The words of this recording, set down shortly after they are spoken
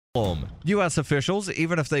U.S. officials,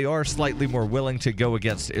 even if they are slightly more willing to go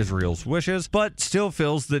against Israel's wishes, but still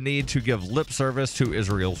feels the need to give lip service to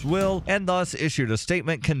Israel's will, and thus issued a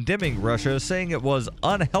statement condemning Russia, saying it was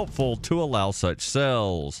unhelpful to allow such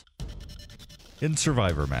sales. In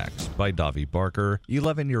Survivor Max by Davi Barker,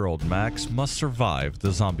 11-year-old Max must survive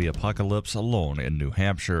the zombie apocalypse alone in New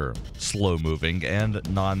Hampshire. Slow-moving and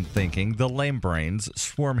non-thinking, the lame brains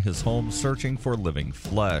swarm his home searching for living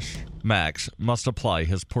flesh. Max must apply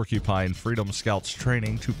his Porcupine Freedom Scouts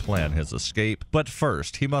training to plan his escape, but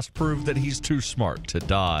first he must prove that he's too smart to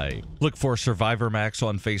die. Look for Survivor Max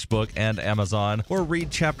on Facebook and Amazon, or read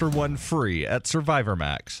Chapter 1 free at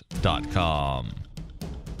survivormax.com.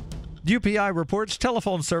 UPI reports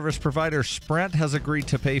telephone service provider Sprint has agreed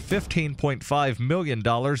to pay $15.5 million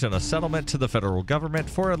in a settlement to the federal government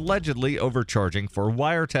for allegedly overcharging for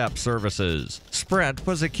wiretap services. Sprint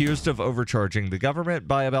was accused of overcharging the government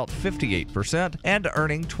by about 58% and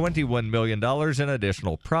earning $21 million in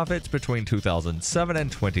additional profits between 2007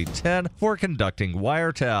 and 2010 for conducting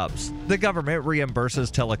wiretaps. The government reimburses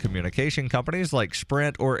telecommunication companies like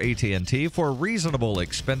Sprint or AT&T for reasonable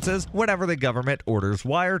expenses whenever the government orders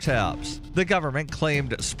wiretaps. The government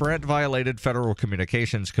claimed Sprint violated Federal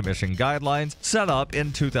Communications Commission guidelines set up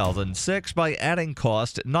in 2006 by adding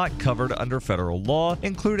costs not covered under federal law,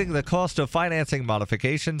 including the cost of financing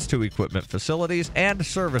modifications to equipment facilities and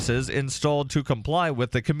services installed to comply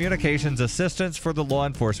with the Communications Assistance for the Law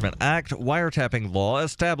Enforcement Act wiretapping law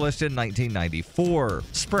established in 1994.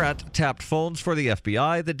 Sprint tapped phones for the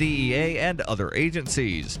FBI, the DEA, and other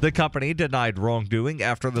agencies. The company denied wrongdoing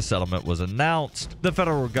after the settlement was announced. The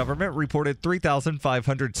federal government reported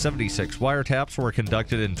 3,576 wiretaps were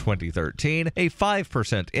conducted in 2013, a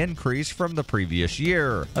 5% increase from the previous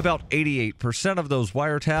year. About 88% of those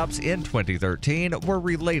wiretaps in 2013 were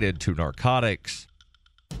related to narcotics.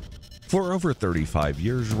 For over 35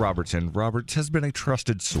 years, Robertson Roberts has been a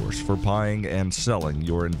trusted source for buying and selling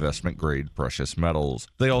your investment-grade precious metals.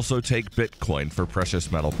 They also take Bitcoin for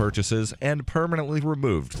precious metal purchases and permanently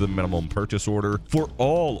removed the minimum purchase order for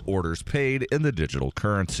all orders paid in the digital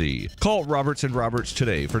currency. Call Robertson Roberts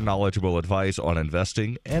today for knowledgeable advice on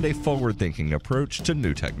investing and a forward-thinking approach to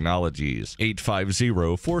new technologies.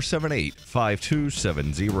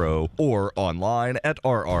 850-478-5270 or online at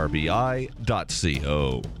rrbi.co.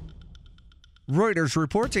 Reuters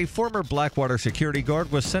reports a former Blackwater security guard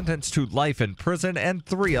was sentenced to life in prison and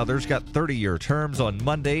 3 others got 30-year terms on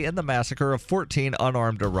Monday in the massacre of 14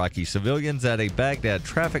 unarmed Iraqi civilians at a Baghdad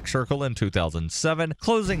traffic circle in 2007,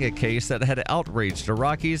 closing a case that had outraged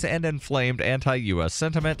Iraqis and inflamed anti-U.S.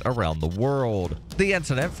 sentiment around the world. The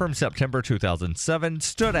incident from September 2007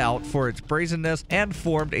 stood out for its brazenness and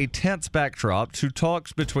formed a tense backdrop to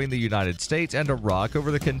talks between the United States and Iraq over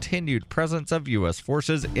the continued presence of U.S.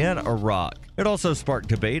 forces in Iraq. It also sparked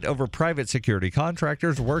debate over private security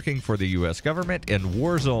contractors working for the U.S. government in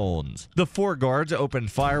war zones. The 4 guards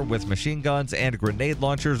opened fire with machine guns and grenade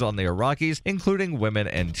launchers on the Iraqis, including women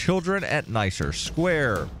and children, at Nicer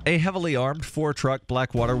Square. A heavily armed 4-truck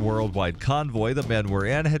Blackwater Worldwide convoy the men were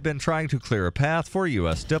in had been trying to clear a path for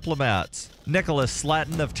U.S. diplomats. Nicholas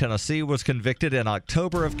Slatton of Tennessee was convicted in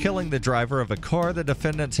October of killing the driver of a car the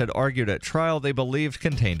defendants had argued at trial they believed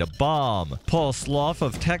contained a bomb. Paul Sloff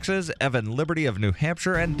of Texas, Evan Liberty of New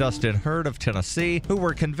Hampshire, and Dustin Hurd of Tennessee, who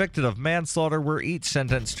were convicted of manslaughter, were each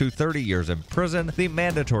sentenced to 30 years in prison, the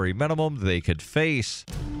mandatory minimum they could face.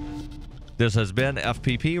 This has been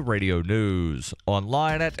FPP Radio News,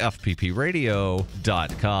 online at fppradio.com.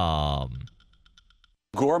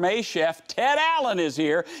 Gourmet chef Ted Allen is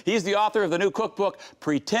here. He's the author of the new cookbook,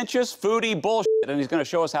 Pretentious Foodie Bullshit, and he's going to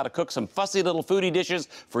show us how to cook some fussy little foodie dishes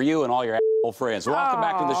for you and all your asshole friends. Welcome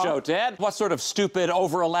back to the show, Ted. What sort of stupid,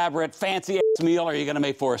 over-elaborate, fancy-ass meal are you going to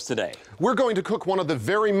make for us today? We're going to cook one of the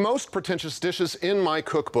very most pretentious dishes in my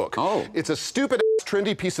cookbook. Oh. It's a stupid,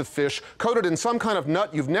 trendy piece of fish coated in some kind of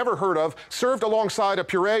nut you've never heard of, served alongside a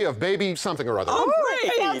puree of baby something or other. Oh, great!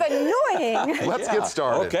 Sounds annoying. Let's get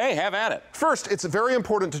started. Okay, have at it. First, it's very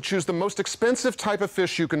important to choose the most expensive type of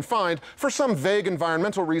fish you can find for some vague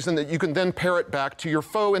environmental reason that you can then parrot back to your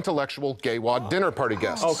faux intellectual gay wad dinner party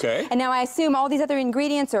guests. Okay. And now I assume all these other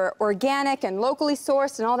ingredients are organic and locally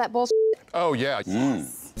sourced and all that bullshit. Oh, yeah.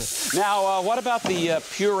 Now, what about the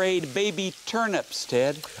pureed baby turnips,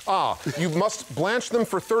 Ted? You must blanch them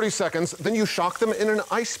for 30 seconds, then you shock them in an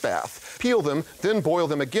ice bath. Peel them, then boil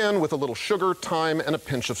them again with a little sugar, thyme, and a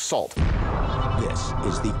pinch of salt. This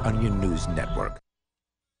is the Onion News Network.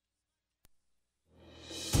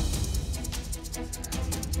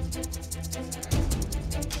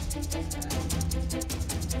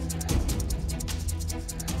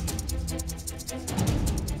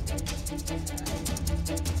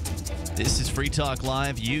 This is Free Talk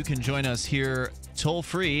Live. You can join us here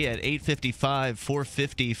toll-free at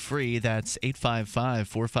 855-450-FREE. That's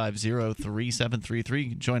 855-450-3733. You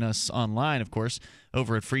can join us online, of course,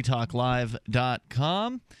 over at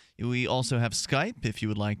freetalklive.com. We also have Skype if you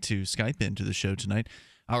would like to Skype into the show tonight.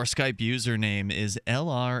 Our Skype username is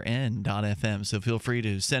lrn.fm, so feel free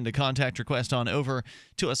to send a contact request on over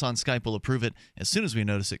to us on Skype. We'll approve it as soon as we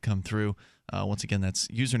notice it come through. Once again, that's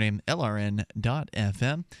username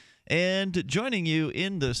lrn.fm. And joining you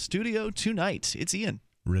in the studio tonight, it's Ian.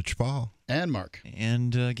 Rich Paul. And Mark.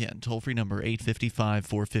 And again, toll-free number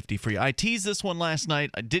 855-450-FREE. I teased this one last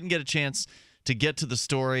night. I didn't get a chance to get to the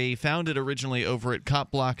story. Found it originally over at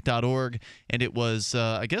copblock.org, and it was,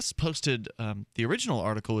 I guess, posted, the original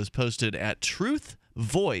article was posted at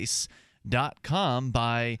truthvoice.com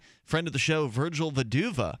by friend of the show, Virgil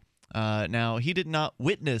Vaduva. Now, he did not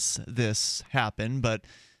witness this happen, but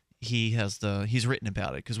he's written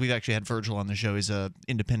about it because we've actually had Virgil on the show. He's an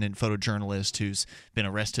independent photojournalist who's been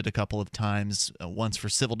arrested a couple of times, once for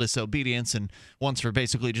civil disobedience and once for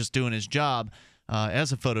basically just doing his job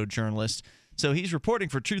as a photojournalist. So he's reporting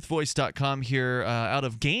for truthvoice.com here out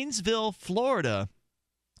of Gainesville, Florida,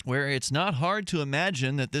 where it's not hard to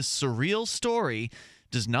imagine that this surreal story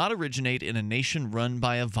does not originate in a nation run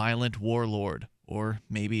by a violent warlord. Or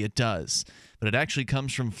maybe it does. But it actually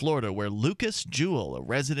comes from Florida, where Lucas Jewell, a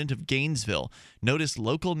resident of Gainesville, noticed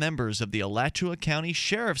local members of the Alachua County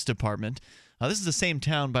Sheriff's Department. This is the same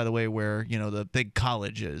town, by the way, where the big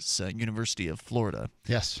college is, University of Florida.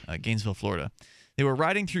 Yes. Gainesville, Florida. They were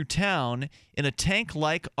riding through town in a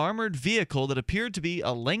tank-like armored vehicle that appeared to be a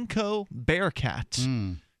Lenco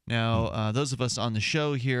BEARCAT. Now, those of us on the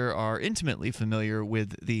show here are intimately familiar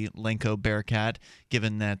with the Lenco BEARCAT,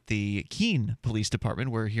 given that the Keene Police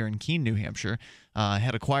Department, we're here in Keene, New Hampshire,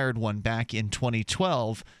 had acquired one back in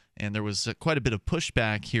 2012, and there was quite a bit of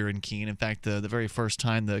pushback here in Keene. In fact, the very first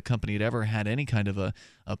time the company had ever had any kind of a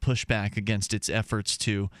pushback against its efforts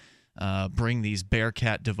to bring these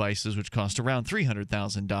BEARCAT devices, which cost around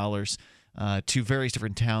 $300,000, to various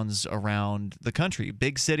different towns around the country.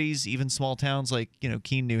 Big cities, even small towns like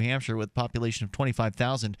Keene, New Hampshire, with a population of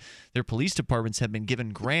 25,000, their police departments have been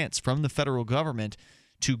given grants from the federal government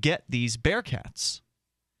to get these BEARCATs.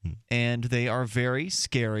 And they are very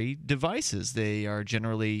scary devices. They are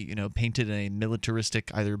generally, painted in a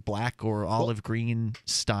militaristic, either black or olive green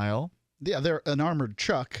style. Yeah, they're an armored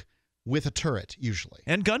truck with a turret, usually.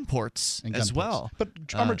 And gun ports as well. But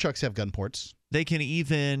armored trucks have gun ports. They can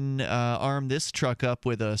even arm this truck up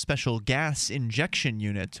with a special gas injection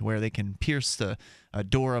unit where they can pierce the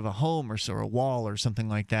door of a home or a wall or something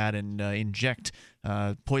like that and inject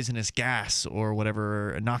poisonous gas or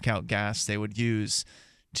whatever knockout gas they would use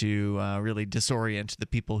to really disorient the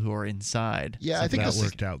people who are inside. Yeah, so I think that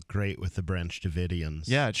worked out great with the Branch Davidians.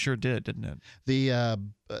 Yeah, it sure did, didn't it?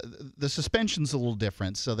 The suspension's a little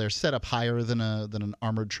different, so they're set up higher than an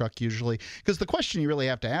armored truck usually. Because the question you really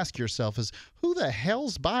have to ask yourself is, who the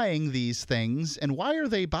hell's buying these things, and why are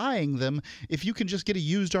they buying them if you can just get a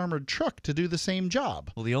used armored truck to do the same job?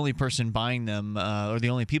 Well, the only person buying them, or the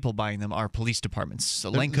only people buying them, are police departments. So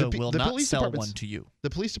Lenco will not sell one to you. The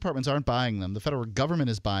police departments aren't buying them. The federal government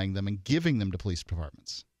is buying them and giving them to police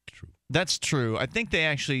departments. True. That's true. I think they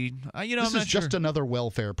actually, this I'm is not just sure. another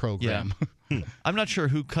welfare program. Yeah. I'm not sure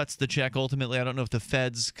who cuts the check ultimately. I don't know if the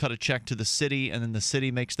feds cut a check to the city and then the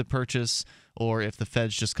city makes the purchase, or if the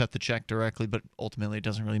feds just cut the check directly, but ultimately it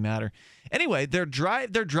doesn't really matter. Anyway, they're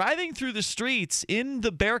driving through the streets in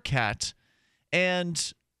the BEARCAT,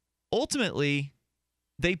 and ultimately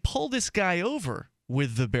they pull this guy over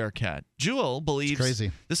with the BEARCAT. Jewell believes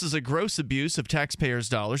this is a gross abuse of taxpayers'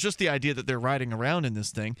 dollars, just the idea that they're riding around in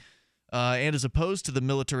this thing, and as opposed to the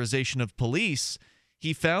militarization of police.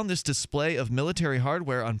 He found this display of military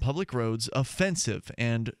hardware on public roads offensive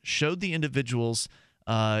and showed the individuals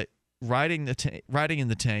riding in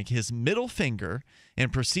the tank his middle finger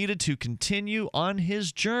and proceeded to continue on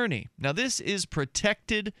his journey. Now, this is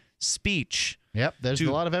protected speech. Yep, there's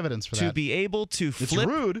a lot of evidence for that. To be able to flip,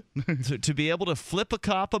 it's rude. to be able to flip a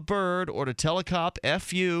cop a bird or to tell a cop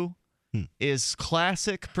F you is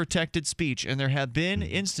classic protected speech. And there have been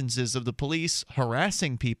instances of the police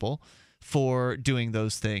harassing people for doing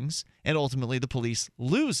those things, and ultimately the police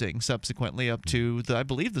losing subsequently up to, I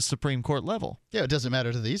believe, the Supreme Court level. Yeah, it doesn't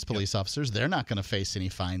matter to these police officers. They're not going to face any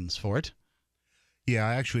fines for it. Yeah,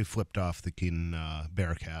 I actually flipped off the Keene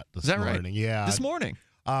BEARCAT this morning. Right? Yeah, this morning.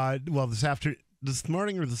 Well, this afternoon. this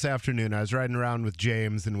morning or this afternoon, I was riding around with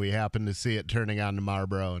James, and we happened to see it turning on to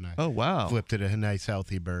Marlboro, and I flipped it a nice,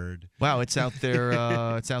 healthy bird. Wow, it's out there.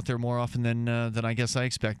 It's out there more often than I guess I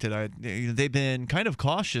expected. They've been kind of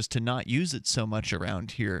cautious to not use it so much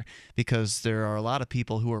around here because there are a lot of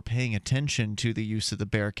people who are paying attention to the use of the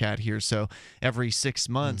BEARCAT here. So every 6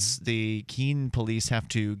 months, the Keene police have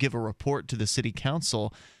to give a report to the city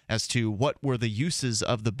council as to what were the uses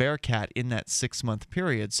of the BEARCAT in that 6-month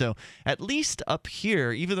period. So at least up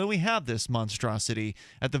here, even though we have this monstrosity,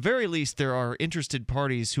 at the very least there are interested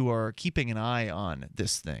parties who are keeping an eye on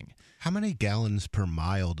this thing. How many gallons per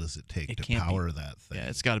mile does it take to power that thing? Yeah,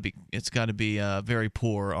 it's got to be very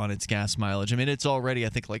poor on its gas mileage. I mean, it's already, I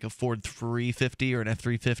think, like a Ford 350 or an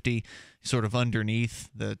F350, sort of underneath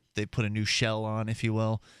that they put a new shell on, if you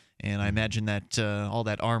will. And I imagine that all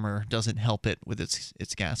that armor doesn't help it with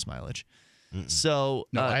its gas mileage. So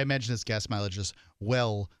no, I imagine its gas mileage is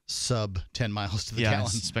well sub 10 miles to the gallon. I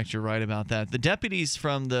suspect you're right about that. The deputies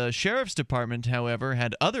from the sheriff's department, however,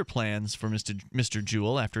 had other plans for Mr.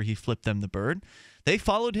 Jewell after he flipped them the bird. They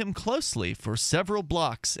followed him closely for several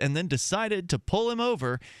blocks and then decided to pull him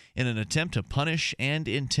over in an attempt to punish and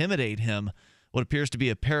intimidate him. What appears to be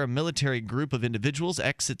a paramilitary group of individuals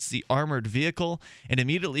exits the armored vehicle and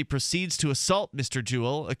immediately proceeds to assault Mr.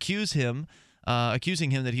 Jewell, accusing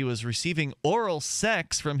him that he was receiving oral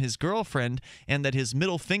sex from his girlfriend and that his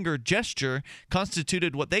middle finger gesture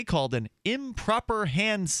constituted what they called an improper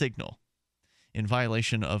hand signal in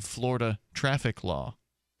violation of Florida traffic law.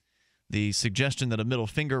 The suggestion that a middle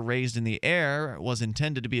finger raised in the air was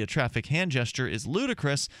intended to be a traffic hand gesture is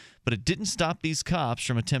ludicrous, but it didn't stop these cops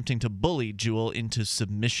from attempting to bully Jewell into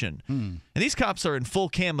submission. And these cops are in full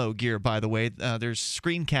camo gear, by the way. There's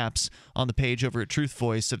screen caps on the page over at Truth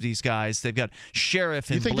Voice of these guys. They've got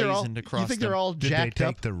sheriff emblazoned across them. You think they're all jacked Did they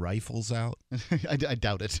up? take the rifles out? I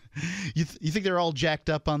doubt it. You think they're all jacked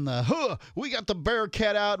up on the, we got the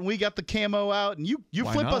BEARCAT out and we got the camo out and you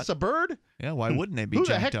flip us a bird? Yeah, why wouldn't they be Who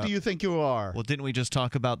jacked the heck up? do you think you are? Well, didn't we just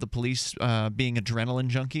talk about the police being adrenaline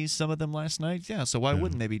junkies, some of them last night? Yeah, so why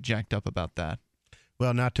wouldn't they be jacked up about that?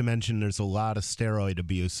 Well, not to mention there's a lot of steroid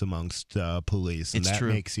abuse amongst police, and that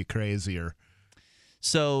makes you crazier.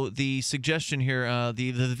 So the suggestion here,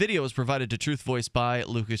 the video was provided to Truth Voice by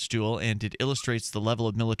Lucas Jewell, and it illustrates the level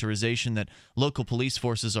of militarization that local police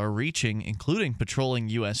forces are reaching, including patrolling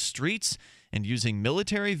U.S. streets and using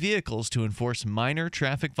military vehicles to enforce minor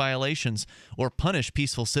traffic violations or punish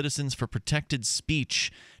peaceful citizens for protected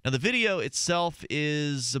speech. Now, the video itself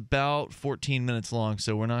is about 14 minutes long,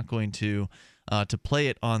 so we're not going to play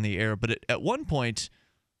it on the air. But at one point,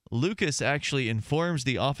 Lucas actually informs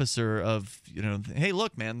the officer of, hey,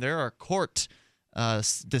 look, man, there are court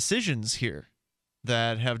decisions here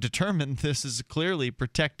that have determined this is clearly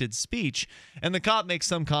protected speech. And the cop makes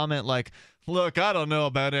some comment like, look, I don't know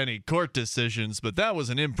about any court decisions, but that was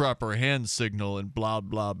an improper hand signal and blah,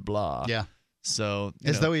 blah, blah. Yeah. So,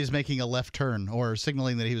 as though he was making a left turn or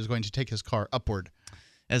signaling that he was going to take his car upward.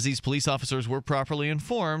 As these police officers were properly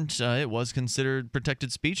informed, it was considered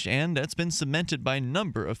protected speech, and that's been cemented by a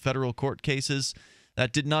number of federal court cases.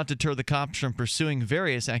 That did not deter the cops from pursuing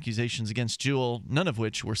various accusations against Jewell, none of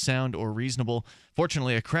which were sound or reasonable.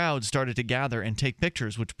 Fortunately, a crowd started to gather and take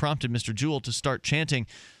pictures, which prompted Mr. Jewell to start chanting,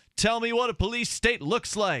 "Tell me what a police state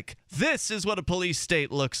looks like. This is what a police state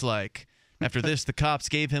looks like." After this, the cops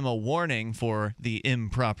gave him a warning for the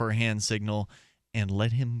improper hand signal and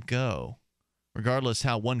let him go. Regardless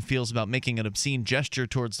how one feels about making an obscene gesture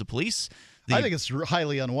towards the police, I think it's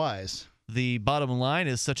highly unwise. The bottom line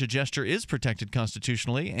is such a gesture is protected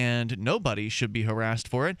constitutionally, and nobody should be harassed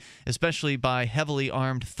for it, especially by heavily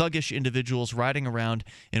armed, thuggish individuals riding around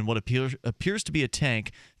in what appears to be a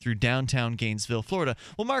tank through downtown Gainesville, Florida.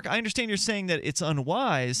 Well, Mark, I understand you're saying that it's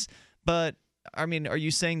unwise, but I mean, are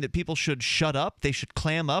you saying that people should shut up? They should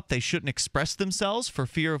clam up? They shouldn't express themselves for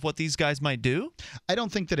fear of what these guys might do? I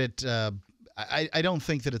don't think that it... I don't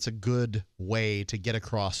think that it's a good way to get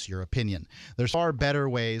across your opinion. There's far better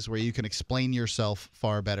ways where you can explain yourself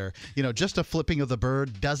far better. Just a flipping of the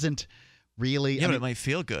bird doesn't really... Yeah, but it might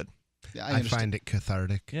feel good. I find it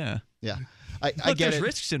cathartic. Yeah. Yeah. Look, I get there's it.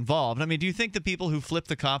 risks involved. I mean, do you think the people who flip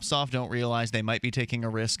the cops off don't realize they might be taking a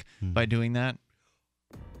risk by doing that?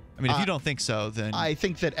 I mean, if you don't think so, then... I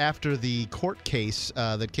think that after the court case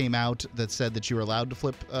that came out that said that you were allowed to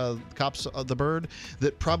flip cops the bird,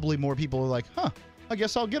 that probably more people are like, I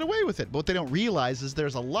guess I'll get away with it. But what they don't realize is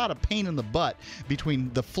there's a lot of pain in the butt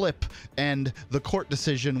between the flip and the court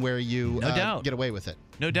decision where you get away with it.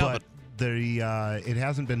 No doubt. But it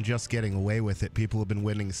hasn't been just getting away with it. People have been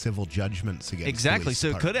winning civil judgments against Exactly. So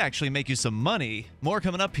it department. could actually make you some money. More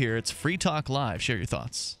coming up here. It's Free Talk Live. Share your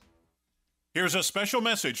thoughts. Here's a special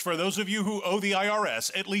message for those of you who owe the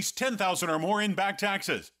IRS at least $10,000 or more in back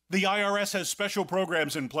taxes. The IRS has special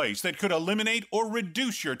programs in place that could eliminate or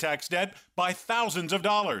reduce your tax debt by thousands of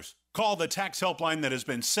dollars. Call the tax helpline that has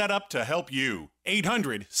been set up to help you.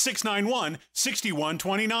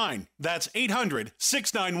 800-691-6129. That's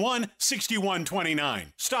 800-691-6129.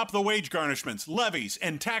 Stop the wage garnishments, levies,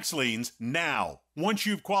 and tax liens now. Once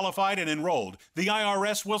you've qualified and enrolled, the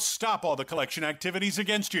IRS will stop all the collection activities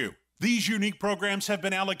against you. These unique programs have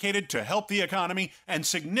been allocated to help the economy and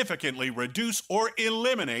significantly reduce or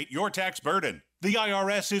eliminate your tax burden. The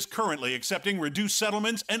IRS is currently accepting reduced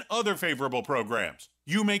settlements and other favorable programs.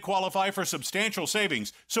 You may qualify for substantial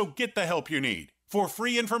savings, so get the help you need. For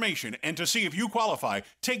free information and to see if you qualify,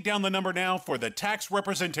 take down the number now for the Tax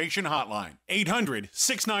Representation Hotline.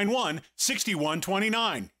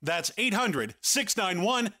 800-691-6129. That's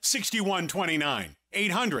 800-691-6129.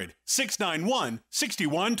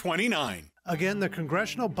 800-691-6129. Again, the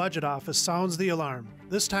Congressional Budget Office sounds the alarm.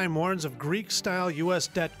 This time warns of Greek-style U.S.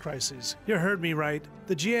 debt crises. You heard me right.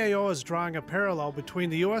 The GAO is drawing a parallel between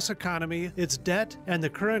the U.S. economy, its debt, and the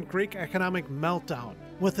current Greek economic meltdown.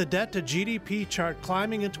 With the debt-to-GDP chart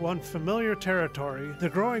climbing into unfamiliar territory, the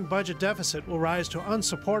growing budget deficit will rise to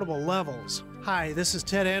unsupportable levels. Hi, this is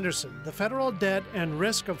Ted Anderson. The Federal Debt and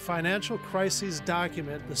Risk of Financial Crises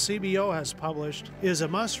document the CBO has published is a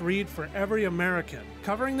must-read for every American,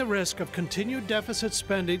 covering the risk of continued deficit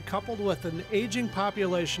spending coupled with an aging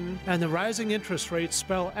population and the rising interest rates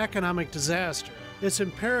spell economic disaster. It's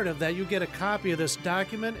imperative that you get a copy of this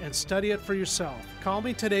document and study it for yourself. Call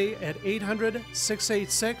me today at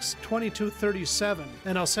 800-686-2237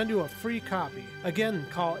 and I'll send you a free copy. Again,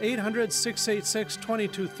 call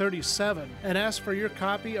 800-686-2237 and ask for your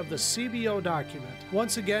copy of the CBO document.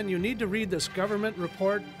 Once again, you need to read this government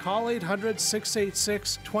report. Call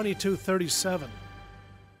 800-686-2237.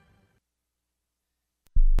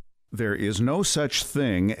 There is no such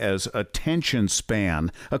thing as attention span,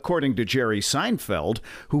 according to Jerry Seinfeld,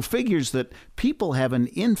 who figures that people have an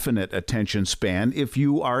infinite attention span if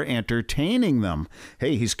you are entertaining them.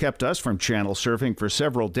 Hey, he's kept us from channel surfing for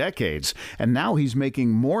several decades, and now he's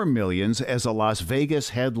making more millions as a Las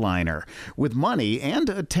Vegas headliner. With money and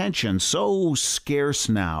attention so scarce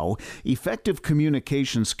now, effective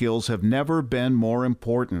communication skills have never been more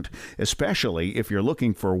important, especially if you're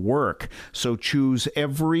looking for work. So choose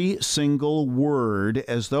every single word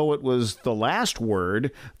as though it was the last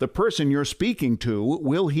word the person you're speaking to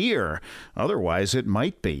will hear. Otherwise, it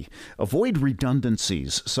might be. Avoid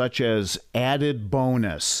redundancies such as added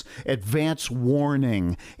bonus, advance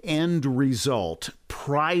warning, end result,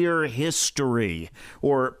 prior history,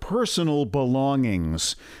 or personal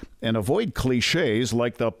belongings. And avoid cliches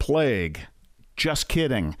like the plague. Just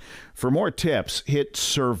kidding. For more tips, hit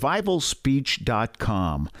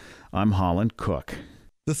survivalspeech.com. I'm Holland Cook.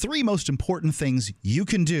 The three most important things you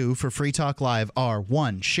can do for Free Talk Live are: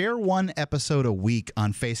 1, share one episode a week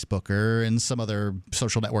on Facebook or in some other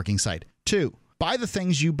social networking site. 2, buy the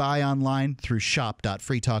things you buy online through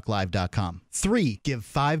shop.freetalklive.com. 3, give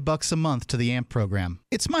 $5 a month to the AMP program.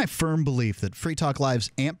 It's my firm belief that Free Talk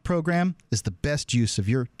Live's AMP program is the best use of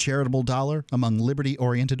your charitable dollar among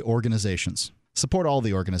liberty-oriented organizations. Support all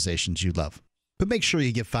the organizations you love, but make sure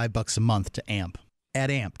you give $5 a month to AMP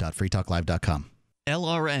at amp.freetalklive.com.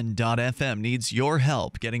 LRN.FM needs your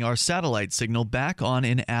help getting our satellite signal back on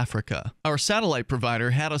in Africa. Our satellite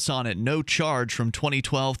provider had us on at no charge from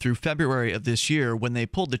 2012 through February of this year when they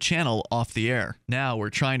pulled the channel off the air. Now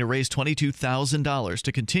we're trying to raise $22,000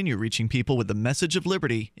 to continue reaching people with the message of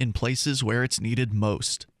liberty in places where it's needed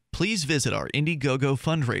most. Please visit our Indiegogo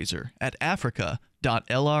fundraiser at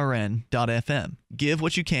africa.lrn.fm. Give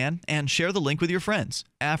what you can and share the link with your friends.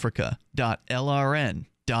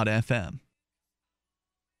 africa.lrn.fm.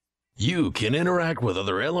 You can interact with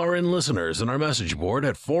other LRN listeners in our message board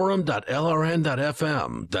at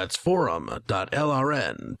forum.lrn.fm. That's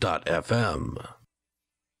forum.lrn.fm.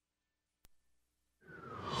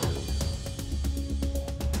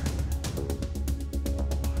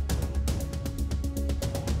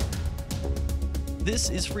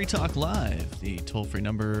 This is Free Talk Live. The toll-free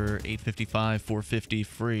number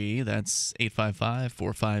 855-450-FREE. That's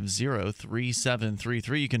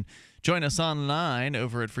 855-450-3733. You can join us online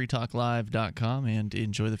over at freetalklive.com and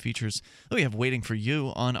enjoy the features that we have waiting for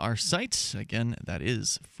you on our site. Again, that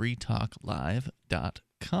is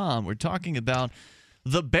freetalklive.com. We're talking about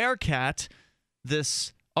the BEARCAT,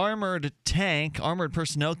 this armored tank, armored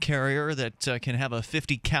personnel carrier that can have a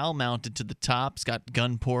 50 cal mounted to the top. It's got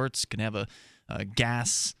gun ports, can have a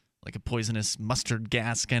gas, like a poisonous mustard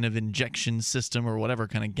gas kind of injection system or whatever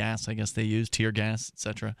kind of gas I guess they use, tear gas,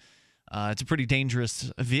 etc. It's a pretty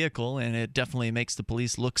dangerous vehicle, and it definitely makes the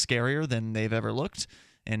police look scarier than they've ever looked.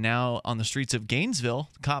 And now on the streets of Gainesville,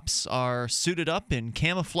 cops are suited up in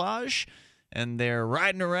camouflage, and they're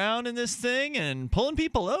riding around in this thing and pulling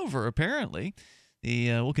people over, apparently.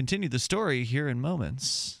 We'll continue the story here in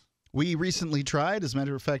moments. We recently tried, as a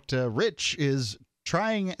matter of fact, Rich is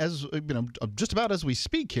trying just about as we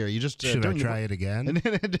speak here. You just should I try it again? I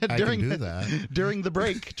can do that. During the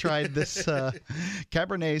break, tried this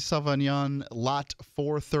Cabernet Sauvignon Lot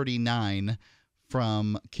 439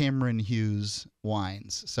 from Cameron Hughes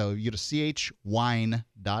Wines. So you go to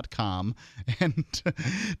chwine.com and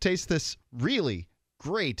taste this really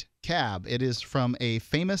great cab. It is from a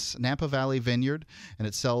famous Napa Valley vineyard, and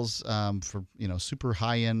it sells for super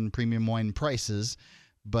high-end premium wine prices.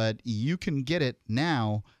 But you can get it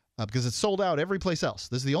now because it's sold out every place else.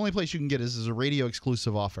 This is the only place you can get it. This is a radio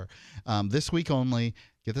exclusive offer. This week only,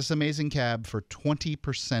 get this amazing cab for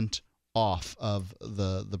 20% off of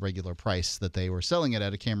the regular price that they were selling it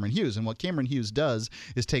at Cameron Hughes. And what Cameron Hughes does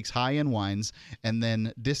is takes high-end wines and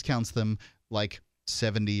then discounts them like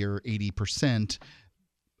 70 or 80%.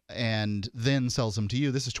 And then sells them to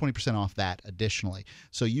you. This is 20% off that additionally.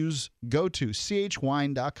 So go to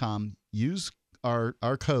chwine.com, use our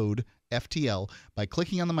code FTL by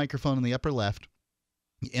clicking on the microphone in the upper left.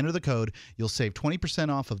 You enter the code, you'll save 20%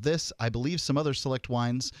 off of this. I believe some other select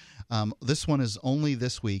wines. This one is only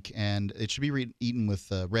this week, and it should be eaten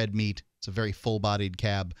with red meat. It's a very full-bodied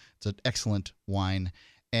cab. It's an excellent wine.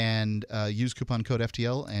 And use coupon code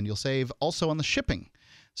FTL, and you'll save also on the shipping.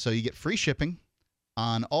 So you get free shipping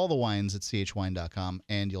on all the wines at chwine.com,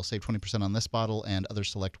 and you'll save 20% on this bottle and other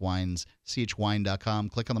select wines. chwine.com.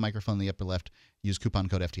 Click on the microphone in the upper left. Use coupon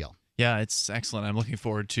code FTL. Yeah, it's excellent. I'm looking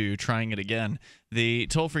forward to trying it again. The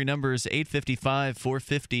toll-free number is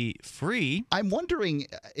 855-450-FREE. I'm wondering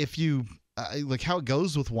if you like how it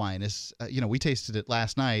goes with wine. Is we tasted it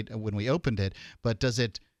last night when we opened it, but does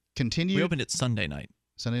it continue? We opened it Sunday night.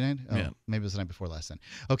 Sunday night? Oh, yeah. Maybe it was the night before last then.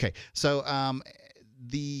 Okay, so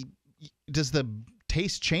does the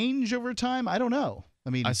taste change over time? I don't know.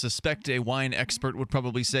 I suspect a wine expert would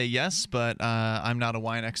probably say yes, but I'm not a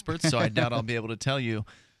wine expert, so I doubt I'll be able to tell you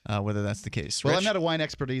whether that's the case. Well, Rich? I'm not a wine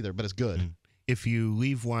expert either, but it's good. If you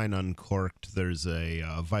leave wine uncorked, there's a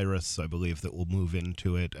virus, I believe, that will move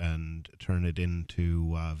into it and turn it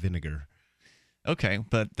into vinegar. Okay,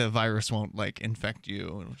 but the virus won't infect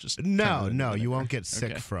you. It'll just no, you won't get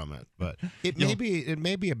sick from it. But it may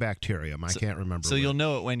be a bacterium. I can't remember. So you'll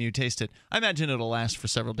know it when you taste it. I imagine it'll last for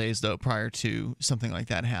several days though prior to something like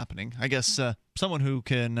that happening. I guess someone who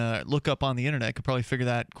can look up on the internet could probably figure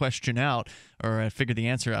that question out or figure the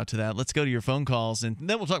answer out to that. Let's go to your phone calls, and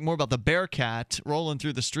then we'll talk more about the BEARCAT rolling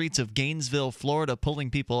through the streets of Gainesville, Florida, pulling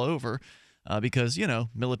people over. Because,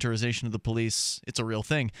 militarization of the police, it's a real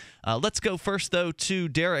thing. Let's go first, though, to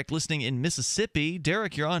Derek, listening in Mississippi.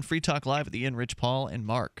 Derek, you're on Free Talk Live with Ian, Rich, Paul, and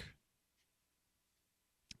Mark.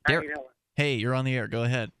 How you doing? Hey, you're on the air. Go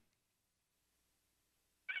ahead.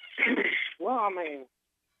 Well, my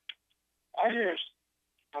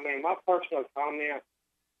personal comment,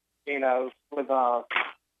 with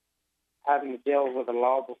having to deal with the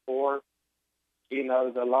law before,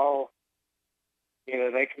 the law,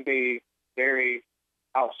 they can be very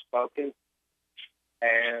outspoken,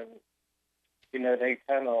 and they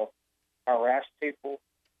kind of harass people.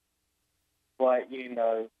 But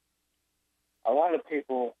a lot of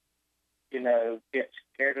people, get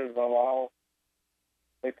scared of the law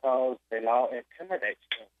because the law intimidates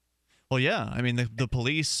them. Well, yeah. The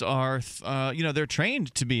police are, they're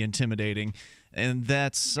trained to be intimidating. And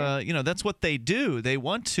that's what they do. They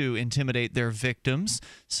want to intimidate their victims.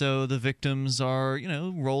 So the victims are,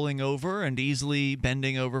 rolling over and easily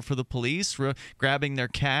bending over for the police, grabbing their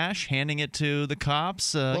cash, handing it to the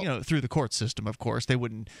cops, through the court system, of course. They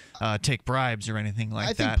wouldn't take bribes or anything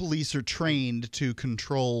like that. I think police are trained to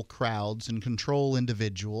control crowds and control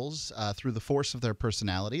individuals through the force of their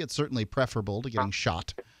personality. It's certainly preferable to getting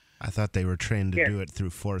shot. I thought they were trained to do it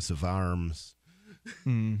through force of arms.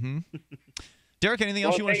 Mm-hmm. Derek, anything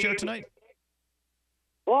else you want to share tonight?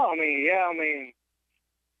 Well,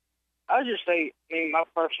 I just say, my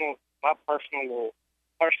personal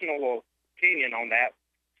opinion on that.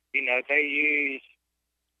 They use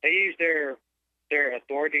their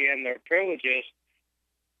authority and their privileges,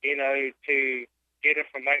 to get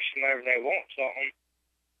information whenever they want something.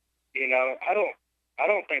 I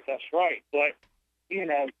don't think that's right, but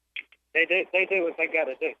They do what they got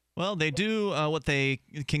to do. Well, they do what they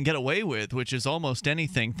can get away with, which is almost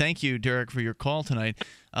anything. Thank you, Derek, for your call tonight.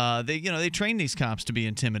 They train these cops to be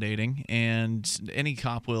intimidating, and any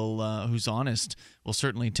cop who's honest will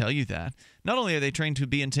certainly tell you that. Not only are they trained to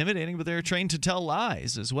be intimidating, but they're trained to tell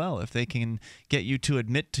lies as well. If they can get you to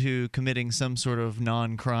admit to committing some sort of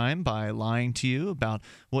non-crime by lying to you about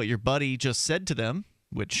what your buddy just said to them,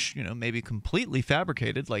 which, may be completely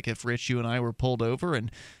fabricated. Like if Rich, you and I were pulled over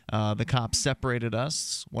and the cops separated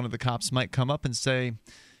us, one of the cops might come up and say,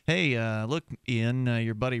 hey, look, Ian,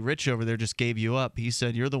 your buddy Rich over there just gave you up. He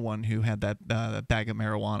said you're the one who had that bag of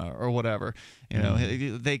marijuana or whatever.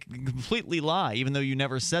 They completely lie. Even though you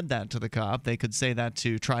never said that to the cop, they could say that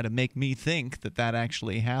to try to make me think that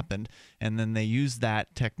actually happened. And then they use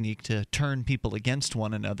that technique to turn people against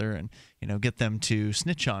one another and, get them to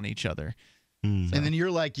snitch on each other. And then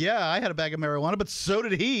you're like, yeah, I had a bag of marijuana, but so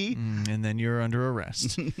did he. And then you're under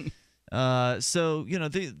arrest. This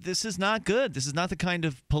is not good. This is not the kind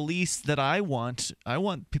of police that I want. I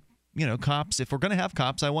want, cops. If we're going to have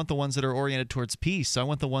cops, I want the ones that are oriented towards peace. I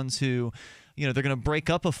want the ones who, they're going to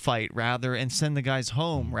break up a fight and send the guys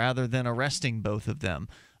home rather than arresting both of them,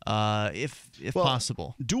 if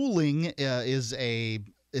possible. Dueling is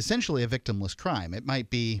essentially a victimless crime. It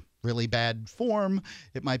might be really bad form.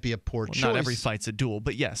 It might be a poor choice. Not every fight's a duel,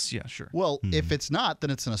 but yes, yeah, sure. Well, if it's not,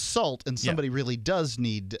 then it's an assault, and somebody really does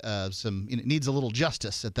need needs a little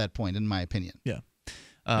justice at that point, in my opinion. Yeah.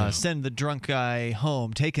 Send the drunk guy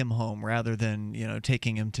home, take him home, rather than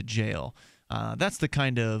taking him to jail. That's the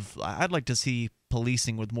kind of I'd like to see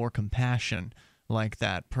policing with more compassion like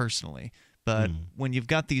that personally. But when you've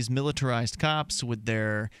got these militarized cops with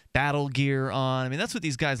their battle gear on, I mean, that's what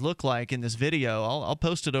these guys look like in this video. I'll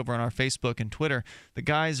post it over on our Facebook and Twitter. The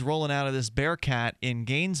guys rolling out of this BEARCAT in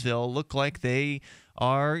Gainesville look like they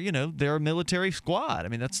are, they're a military squad. I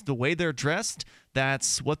mean, that's the way they're dressed.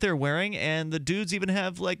 That's what they're wearing. And the dudes even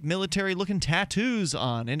have, like, military-looking tattoos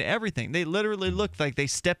on and everything. They literally look like they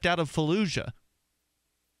stepped out of Fallujah.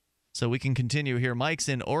 So we can continue here. Mike's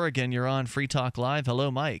in Oregon. You're on Free Talk Live. Hello,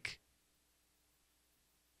 Mike.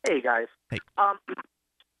 Hey, guys. Hey.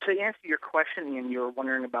 To answer your question, Ian, you were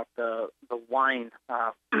wondering about the wine,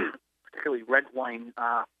 particularly red wine,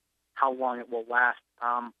 how long it will last.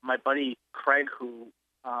 My buddy Craig, who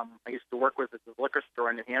I used to work with at the liquor store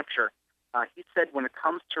in New Hampshire, he said when it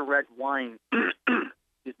comes to red wine,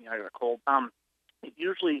 excuse me, I got a cold,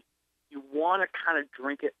 usually you want to kind of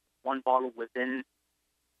drink it one bottle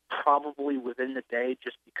probably within the day,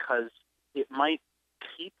 just because it might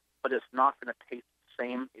keep, but it's not going to taste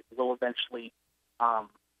same. It will eventually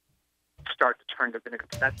start to turn to vinegar.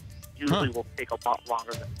 That usually will take a lot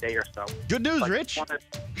longer than a day or so. Good news, Rich.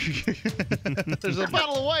 There's a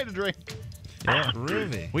bottle of wine to drink. Yeah,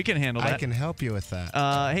 groovy. We can handle that. I can help you with that.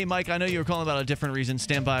 Hey, Mike, I know you were calling about a different reason.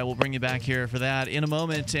 Stand by. We'll bring you back here for that in a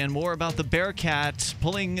moment. And more about the BEARCAT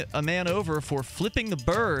pulling a man over for flipping the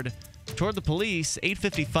bird toward the police.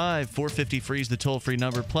 855-450-FREE is the toll-free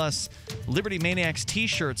number. Plus, Liberty Maniacs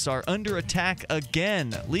T-shirts are under attack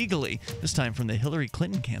again, legally, this time from the Hillary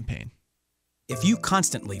Clinton campaign. If you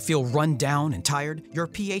constantly feel run down and tired, your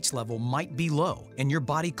pH level might be low, and your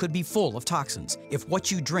body could be full of toxins. If what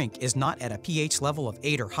you drink is not at a pH level of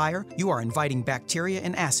 8 or higher, you are inviting bacteria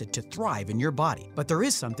and acid to thrive in your body. But there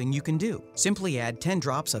is something you can do. Simply add 10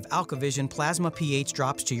 drops of AlkaVision Plasma pH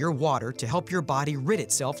drops to your water to help your body rid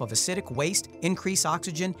itself of acidic waste, increase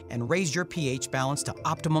oxygen, and raise your pH balance to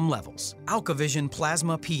optimum levels. AlkaVision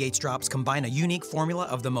Plasma pH drops combine a unique formula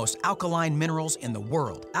of the most alkaline minerals in the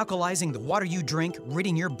world, alkalizing the water you drink,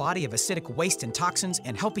 ridding your body of acidic waste and toxins,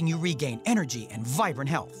 and helping you regain energy and vibrant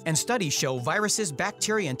health. And studies show viruses,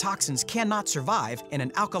 bacteria, and toxins cannot survive in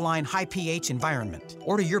an alkaline, high pH environment.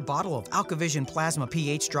 Order your bottle of AlkaVision Plasma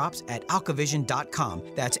pH drops at alkavision.com.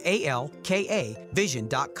 That's ALKA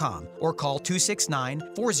vision.com. Or call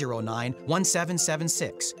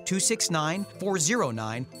 269-409-1776.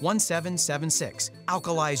 269-409-1776.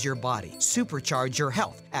 Alkalize your body. Supercharge your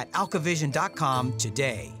health at alkavision.com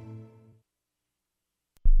today.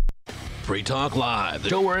 Free Talk Live, the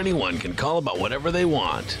show where anyone can call about whatever they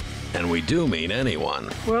want. And we do mean anyone.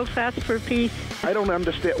 World fast for peace. I don't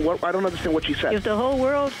understand what she said. If the whole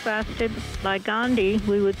world fasted like Gandhi,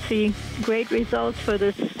 we would see great results for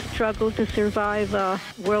this struggle to survive a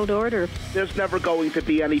world order. There's never going to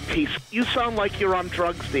be any peace. You sound like you're on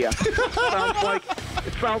drugs, dear.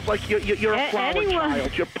 It sounds like you're a flower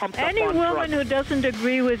child. You're pumped up on drugs. Any woman who doesn't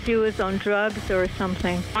agree with you is on drugs or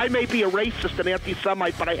something. I may be a racist and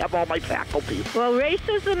anti-Semite, but I have all my faculties. Well,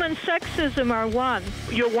 racism and sexism are one.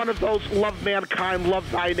 You're one of those love mankind,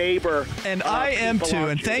 love thy neighbor. And I am too,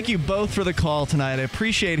 and thank you both for the call tonight. I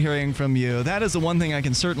appreciate hearing from you. That is the one thing I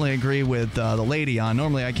can certainly agree with the lady on.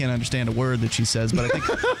 Normally, I can't understand a word that she says, but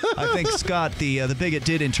I think Scott, the bigot,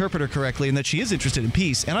 did interpret her correctly, and that she is interested in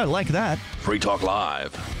peace, and I like that. Free Talk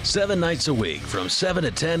Live, 7 nights a week from 7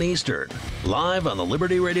 to 10 Eastern, live on the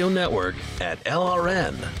Liberty Radio Network at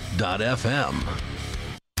LRN.FM.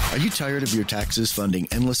 Are you tired of your taxes funding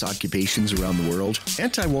endless occupations around the world?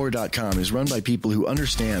 Antiwar.com is run by people who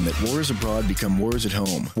understand that wars abroad become wars at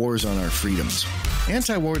home, wars on our freedoms.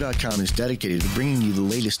 Antiwar.com is dedicated to bringing you the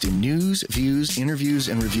latest in news, views, interviews,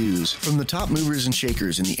 and reviews from the top movers and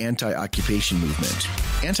shakers in the anti-occupation movement.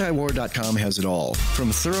 Antiwar.com has it all,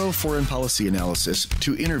 from thorough foreign policy analysis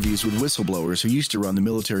to interviews with whistleblowers who used to run the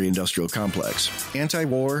military-industrial complex.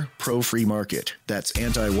 Anti-war, pro-free market. That's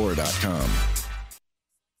antiwar.com.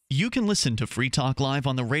 You can listen to Free Talk Live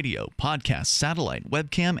on the radio, podcast, satellite,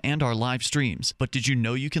 webcam, and our live streams. But did you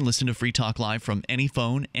know you can listen to Free Talk Live from any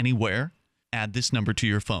phone, anywhere? Add this number to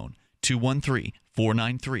your phone,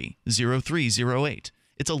 213-493-0308.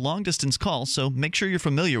 It's a long-distance call, so make sure you're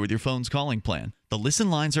familiar with your phone's calling plan. The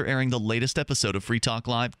listen lines are airing the latest episode of Free Talk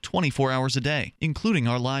Live 24 hours a day, including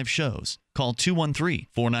our live shows. Call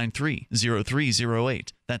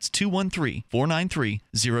 213-493-0308. That's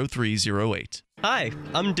 213-493-0308. Hi,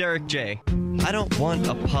 I'm Derek J. I don't want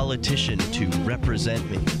a politician to represent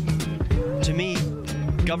me. To me,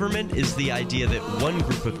 government is the idea that one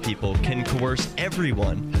group of people can coerce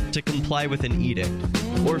everyone to comply with an edict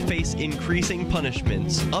or face increasing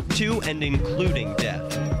punishments up to and including death.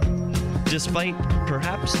 Despite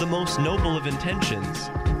perhaps the most noble of intentions,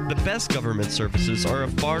 the best government services are a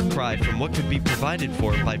far cry from what could be provided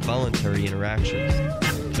for by voluntary interactions.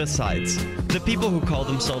 Besides, the people who call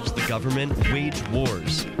themselves the government wage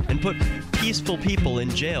wars and put peaceful people in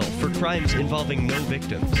jail for crimes involving no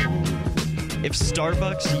victims. If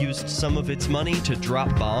Starbucks used some of its money to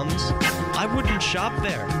drop bombs, I wouldn't shop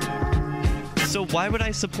there. So why would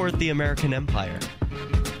I support the American empire?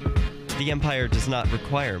 The empire does not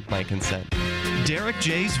require my consent. Derek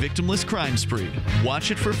J's Victimless Crime Spree. Watch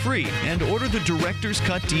it for free and order the Director's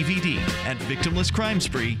Cut DVD at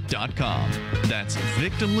victimlesscrimespree.com. That's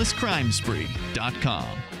victimlesscrimespree.com.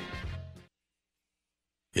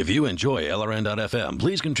 If you enjoy LRN.FM,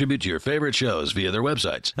 please contribute to your favorite shows via their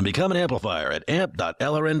websites and become an amplifier at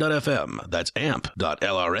amp.lrn.fm. That's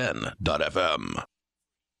amp.lrn.fm.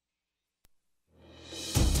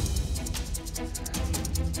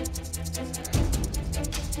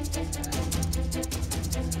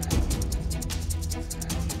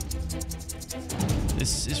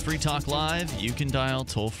 This is Free Talk Live. You can dial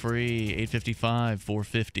toll-free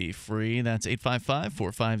 855-450-FREE. That's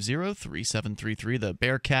 855-450-3733. The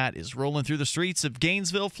Bearcat is rolling through the streets of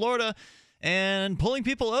Gainesville, Florida, and pulling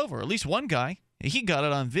people over. At least one guy. He got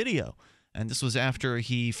it on video. And this was after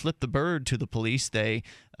he flipped the bird to the police. They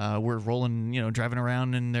were rolling, driving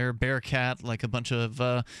around in their Bearcat like a bunch of,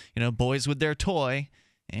 boys with their toy.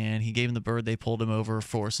 And he gave him the bird. They pulled him over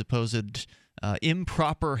for supposed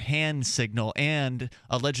improper hand signal and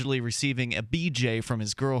allegedly receiving a BJ from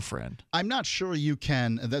his girlfriend. I'm not sure you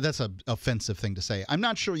can. That's an offensive thing to say. I'm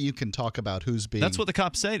not sure you can talk about who's being. That's what the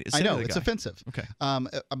cops say. I know it's offensive. Okay,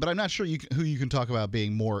 but I'm not sure who you can talk about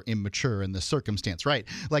being more immature in this circumstance, right?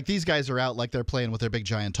 Like these guys are out like they're playing with their big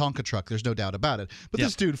giant Tonka truck. There's no doubt about it. But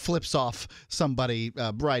this dude flips off somebody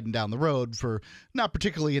riding down the road for not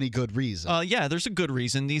particularly any good reason. Yeah, there's a good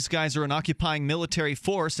reason. These guys are an occupying military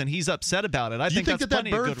force, and he's upset about it. I think that's that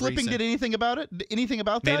bird flipping did anything about it? Anything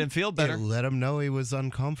about that? Made him feel better. It let him know he was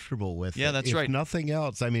uncomfortable with it. Yeah, that's right. If nothing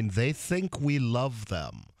else, I mean, they think we love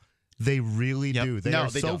them. They really do. They are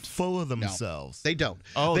so full of themselves. No, they don't.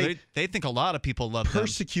 Oh, they think a lot of people love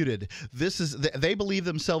persecuted. They believe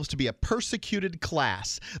themselves to be a persecuted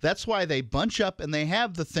class. That's why they bunch up and they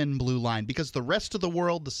have the thin blue line, because the rest of the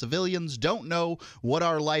world, the civilians, don't know what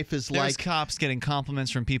our life is like. There's cops getting compliments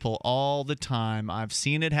from people all the time. I've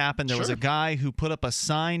seen it happen. There was a guy who put up a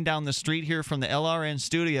sign down the street here from the LRN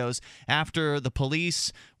studios after the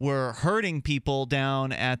police were hurting people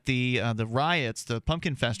down at the riots, the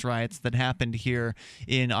Pumpkin Fest riots that happened here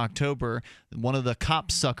in October. One of the cop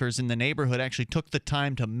suckers in the neighborhood actually took the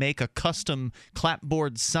time to make a custom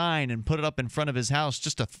clapboard sign and put it up in front of his house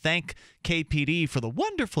just to thank KPD for the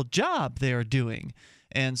wonderful job they are doing.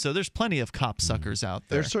 And so there's plenty of cop suckers out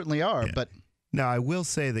there. There certainly are, but now I will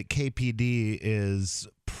say that KPD is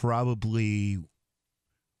probably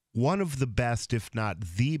one of the best, if not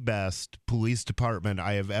the best, police department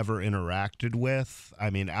I have ever interacted with. I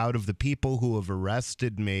mean, out of the people who have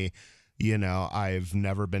arrested me, you know, I've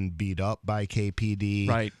never been beat up by KPD.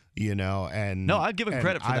 Right. You know, and no, I'd give him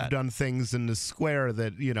credit for I've that. done things in the square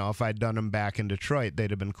that, you know, if I'd done them back in Detroit, they'd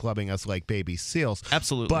have been clubbing us like baby seals.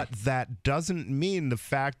 Absolutely. But that doesn't mean, the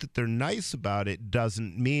fact that they're nice about it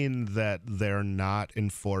doesn't mean that they're not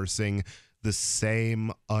enforcing the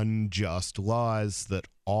same unjust laws that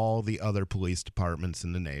all the other police departments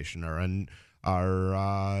in the nation are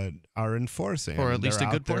enforcing. Or at least a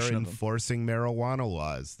good portion of them. Enforcing marijuana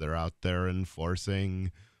laws. They're out there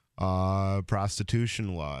enforcing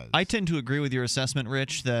prostitution laws. I tend to agree with your assessment,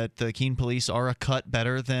 Rich, that the Keene police are a cut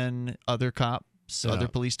better than other cops, other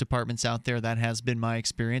police departments out there. That has been my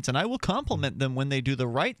experience, and I will compliment them when they do the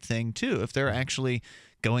right thing too. If they're actually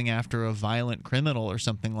going after a violent criminal or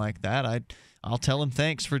something like that, I'll tell them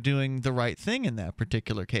thanks for doing the right thing in that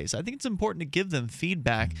particular case. I think it's important to give them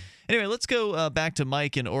feedback. Anyway, let's go back to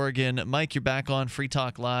Mike in Oregon. Mike, you're back on Free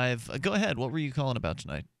Talk Live. Go ahead. What were you calling about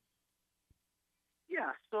tonight?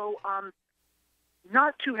 Yeah, so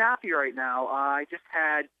not too happy right now. I just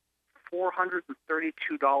had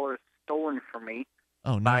 $432 stolen from me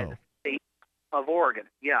by the state of Oregon.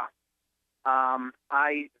 Yeah.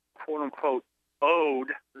 I, quote-unquote, owed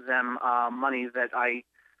them money that I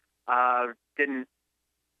didn't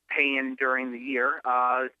pay in during the year,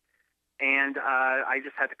 and I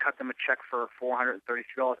just had to cut them a check for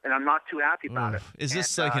 $432, and I'm not too happy about it. Is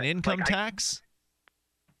this like an income tax?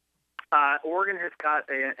 Oregon has got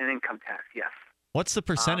an income tax, yes. What's the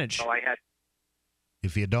percentage? So I had.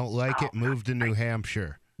 If you don't like it, move to New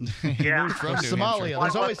Hampshire. Yeah, from Somalia.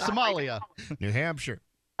 There's always Somalia. New Hampshire.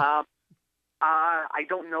 I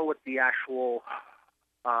don't know what the actual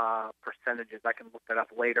percentage is. I can look that up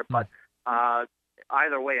later. But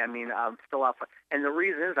either way, I mean, I'm still out. And the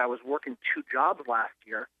reason is I was working 2 jobs last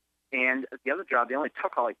year, and the other job, they only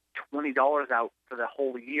took like $20 out for the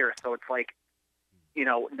whole year. So it's like, you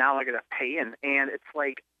know, now I got to pay in. And it's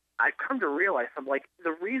like, I've come to realize, I'm like,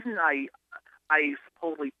 the reason I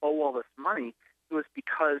supposedly owe all this money was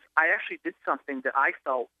because I actually did something that I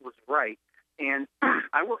felt was right. And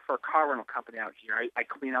I work for a car rental company out here. I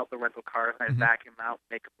clean out the rental cars, and I vacuum out,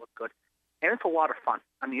 make them look good. And it's a lot of fun.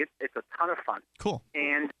 I mean, it's a ton of fun. Cool.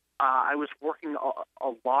 And I was working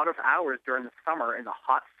a lot of hours during the summer in the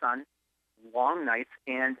hot sun, long nights,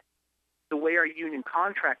 and the way our union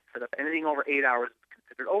contract is set up, anything over 8 hours is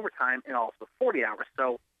considered overtime, and also 40 hours.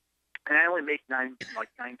 So, and I only make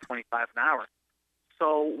 $9.25 an hour.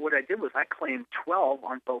 So what I did was I claimed 12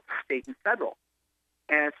 on both state and federal,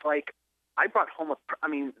 and it's like I brought home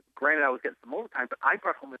granted I was getting some overtime, but I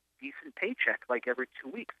brought home a decent paycheck like every 2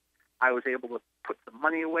 weeks. I was able to put some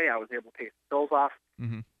money away. I was able to pay some bills off.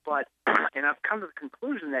 But and I've come to the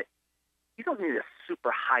conclusion that you don't need a super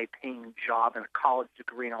high-paying job and a college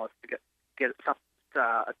degree and all this to get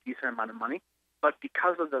a decent amount of money. But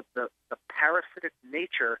because of the parasitic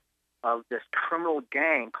nature of this criminal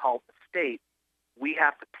gang called the state, we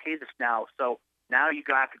have to pay this now. So now you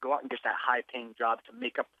have to go out and get that high-paying job to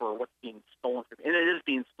make up for what's being stolen from you. And it is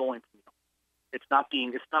being stolen from you. It's not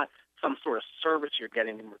some sort of service you're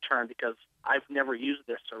getting in return, because I've never used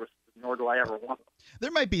their services, nor do I ever want them. There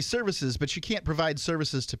might be services, but you can't provide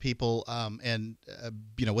services to people,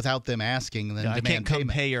 without them asking. And then I can't come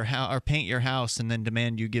pay your house or paint your house and then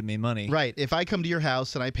demand you give me money. Right. If I come to your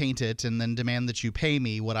house and I paint it and then demand that you pay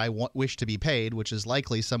me what I wish to be paid, which is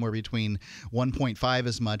likely somewhere between 1.5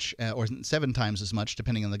 as much or 7 times as much,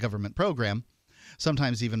 depending on the government program,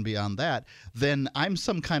 sometimes even beyond that, then I'm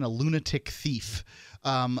some kind of lunatic thief.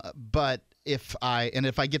 But if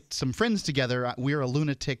I get some friends together, we're a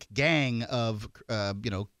lunatic gang of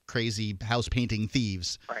crazy house painting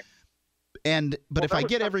thieves. Right. But if I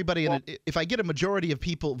get everybody if I get a majority of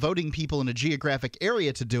voting people in a geographic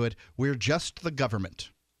area to do it, we're just the government.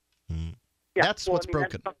 Yeah, that's what's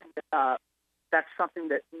broken. That's something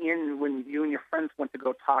that Ian, when you and your friends went to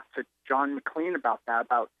go talk to John McLean about that,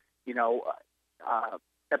 about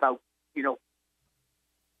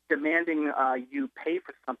demanding you pay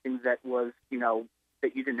for something that was,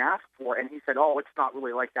 that you didn't ask for. And he said, oh, it's not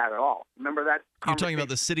really like that at all. Remember that? You're talking about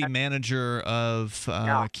the city manager of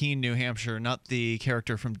Keene, New Hampshire, not the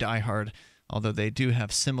character from Die Hard, although they do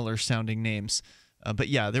have similar sounding names. But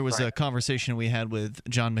yeah, there was a conversation we had with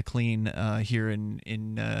John McLean here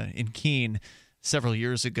in Keene several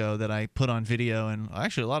years ago that I put on video, and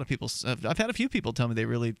actually a lot of people, I've had a few people tell me they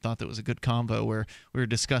really thought that was a good combo, where we were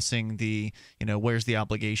discussing the, where's the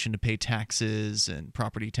obligation to pay taxes and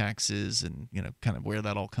property taxes, and kind of where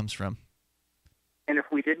that all comes from. And if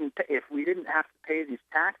we didn't have to pay these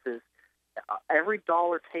taxes, every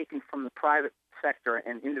dollar taken from the private sector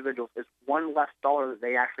and individuals is one less dollar that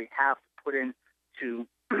they actually have to put into,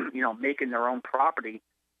 making their own property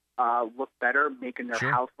look better, making their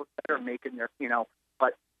house look better, making their,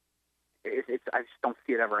 but I just don't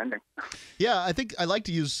see it ever ending. Yeah, I think I like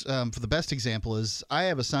to use, for the best example is, I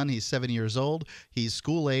have a son, he's 7 years old, he's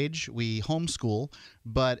school age, we homeschool,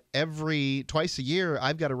 but twice a year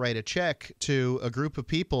I've got to write a check to a group of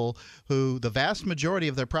people who the vast majority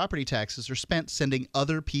of their property taxes are spent sending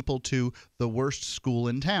other people to the worst school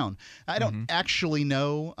in town. I don't actually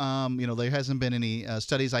know, there hasn't been any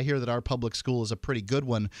studies. I hear that our public school is a pretty good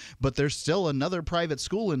one, but there's still another private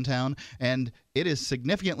school in town, and it is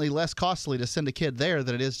significantly less costly to send a kid there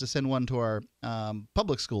than it is to send one to our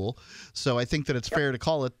public school. So I think that it's fair to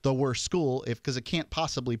call it the worst school, because it can't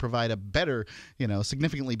possibly provide a better,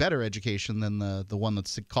 significantly better education than the one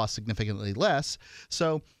that costs significantly less.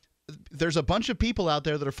 So there's a bunch of people out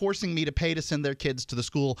there that are forcing me to pay to send their kids to the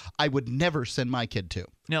school I would never send my kid to.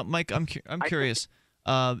 Now, Mike, I'm curious.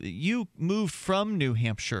 You moved from New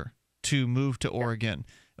Hampshire to move to Oregon.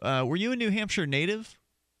 Were you a New Hampshire native?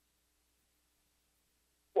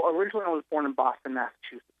 Well, originally I was born in Boston,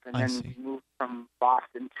 Massachusetts, and then moved from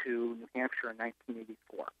Boston to New Hampshire in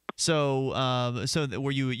 1984. So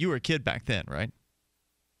were you were a kid back then, right?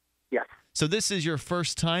 Yes. So this is your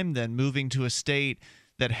first time then moving to a state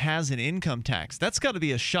that has an income tax. That's got to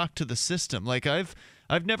be a shock to the system. Like I've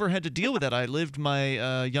never had to deal with that. I lived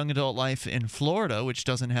my young adult life in Florida, which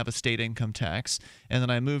doesn't have a state income tax, and then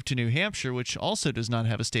I moved to New Hampshire, which also does not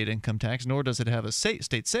have a state income tax, nor does it have a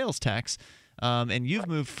state sales tax. And you've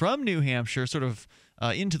moved from New Hampshire sort of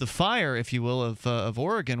into the fire, if you will, of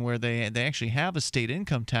Oregon, where they actually have a state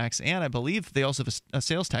income tax, and I believe they also have a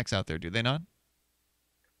sales tax out there, do they not?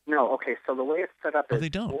 No, okay, so the way it's set up is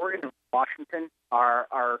Oregon and Washington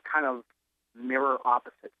are kind of mirror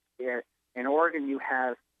opposites. In Oregon, you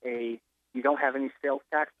don't have any sales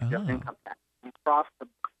tax, you have income tax. You cross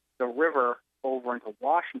the river over into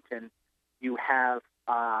Washington, you have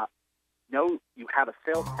a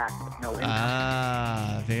sales tax with no income.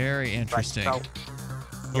 Ah, very interesting. Right,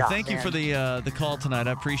 well, thank you for the call tonight.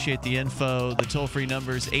 I appreciate the info. The toll-free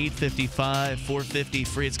number is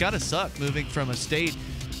 855-450-FREE. It's got to suck moving from a state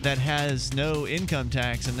that has no income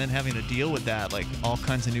tax and then having to deal with that, like all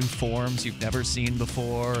kinds of new forms you've never seen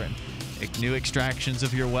before and new extractions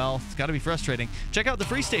of your wealth. It's got to be frustrating. Check out the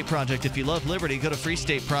Free State Project. If you love liberty, go to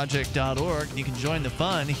freestateproject.org. You can join the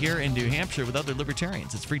fun here in New Hampshire with other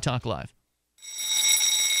libertarians. It's Free Talk Live.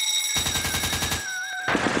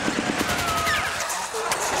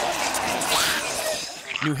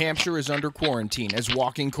 New Hampshire is under quarantine as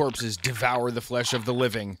walking corpses devour the flesh of the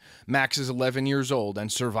living. Max is 11 years old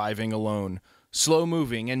and surviving alone.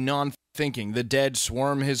 Slow-moving and non-thinking, the dead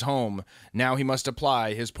swarm his home. Now he must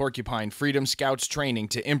apply his Porcupine Freedom Scouts training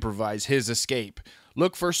to improvise his escape.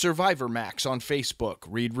 Look for Survivor Max on Facebook,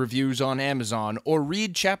 read reviews on Amazon, or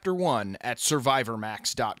read Chapter 1 at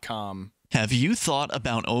survivormax.com. Have you thought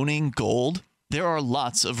about owning gold? There are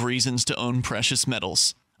lots of reasons to own precious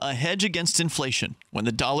metals. A hedge against inflation. When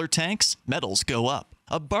the dollar tanks, metals go up.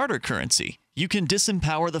 A barter currency. You can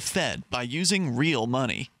disempower the Fed by using real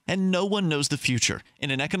money. And no one knows the future. In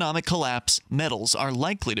an economic collapse, metals are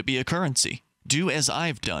likely to be a currency. Do as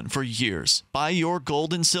I've done for years. Buy your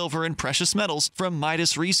gold and silver and precious metals from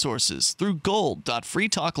Midas Resources through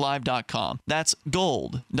gold.freetalklive.com. That's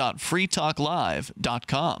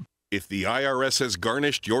gold.freetalklive.com. If the IRS has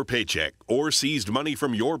garnished your paycheck or seized money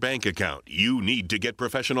from your bank account, you need to get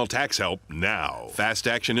professional tax help now. Fast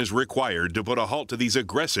action is required to put a halt to these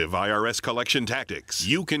aggressive IRS collection tactics.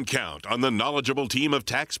 You can count on the knowledgeable team of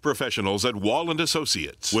tax professionals at Wall &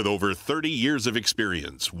 Associates. With over 30 years of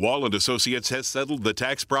experience, Wall & Associates has settled the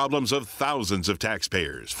tax problems of thousands of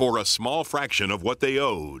taxpayers for a small fraction of what they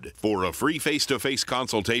owed. For a free face-to-face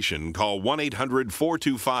consultation, call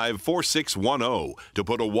 1-800-425-4610 to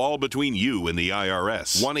put a wall between you and the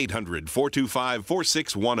IRS.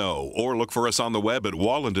 1-800-425-4610 or look for us on the web at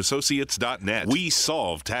wallandassociates.net. We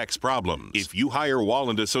solve tax problems. If you hire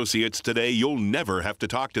Wall & Associates today, you'll never have to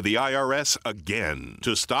talk to the IRS again.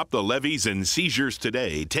 To stop the levies and seizures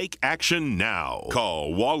today, take action now.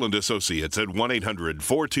 Call Wall & Associates at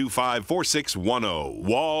 1-800-425-4610.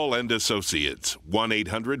 Wall & Associates,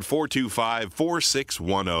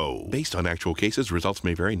 1-800-425-4610. Based on actual cases, results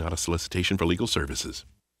may vary, not a solicitation for legal services.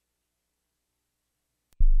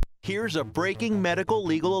 Here's a breaking medical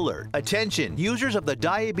legal alert. Attention, users of the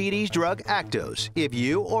diabetes drug Actos. If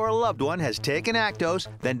you or a loved one has taken Actos,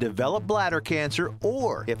 then developed bladder cancer,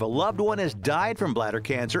 or if a loved one has died from bladder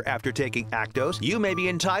cancer after taking Actos, you may be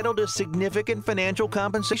entitled to significant financial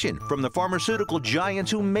compensation from the pharmaceutical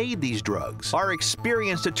giants who made these drugs. Our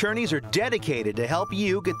experienced attorneys are dedicated to help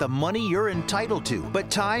you get the money you're entitled to,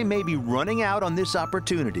 but time may be running out on this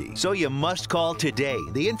opportunity, so you must call today.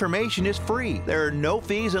 The information is free. There are no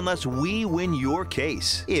fees unless we win your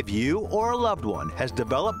case. If you or a loved one has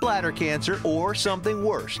developed bladder cancer or something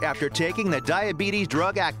worse after taking the diabetes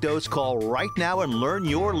drug Actos, call right now and learn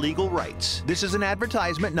your legal rights. This is an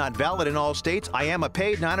advertisement not valid in all states. I am a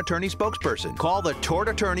paid non-attorney spokesperson. Call the Tort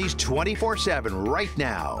Attorneys 24/7 right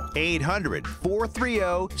now.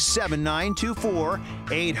 800-430-7924.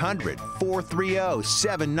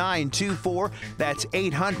 800-430-7924. That's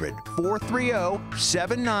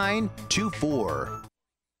 800-430-7924.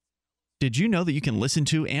 Did you know that you can listen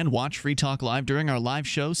to and watch Free Talk Live during our live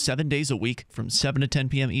show 7 days a week from 7 to 10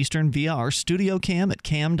 p.m. Eastern via our studio cam at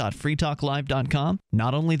cam.freetalklive.com?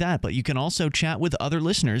 Not only that, but you can also chat with other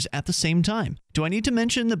listeners at the same time. Do I need to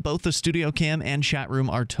mention that both the studio cam and chat room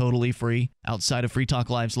are totally free? Outside of Free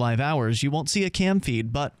Talk Live's live hours, you won't see a cam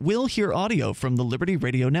feed, but will hear audio from the Liberty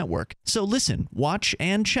Radio Network. So listen, watch,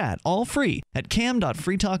 and chat all free at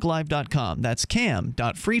cam.freetalklive.com. That's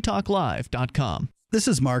cam.freetalklive.com. This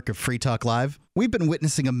is Mark of Free Talk Live. We've been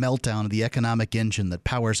witnessing a meltdown of the economic engine that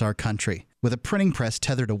powers our country. With a printing press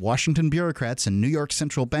tethered to Washington bureaucrats and New York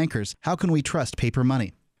central bankers, how can we trust paper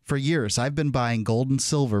money? For years, I've been buying gold and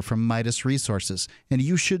silver from Midas Resources, and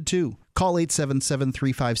you should too. Call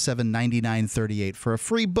 877-357-9938 for a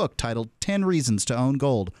free book titled 10 Reasons to Own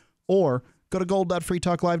Gold, or go to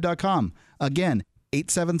gold.freetalklive.com. Again,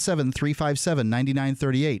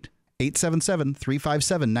 877-357-9938.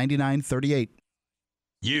 877-357-9938.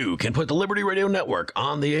 You can put the Liberty Radio Network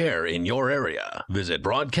on the air in your area. Visit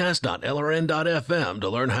broadcast.lrn.fm to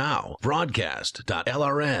learn how.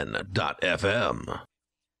 Broadcast.lrn.fm.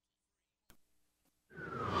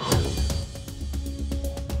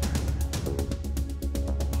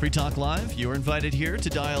 Free Talk Live, you're invited here to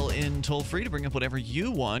dial in toll-free to bring up whatever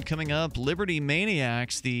you want. Coming up, Liberty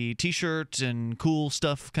Maniacs, the T-shirt and cool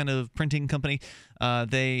stuff kind of printing company,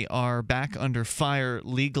 they are back under fire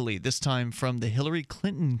legally, this time from the Hillary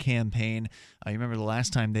Clinton campaign. You remember the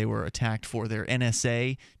last time they were attacked for their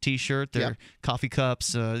NSA T-shirt, their coffee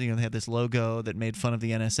cups. They had this logo that made fun of the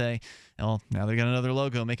NSA. Well, now they got another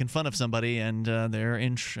logo making fun of somebody, and they're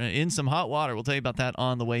in some hot water. We'll tell you about that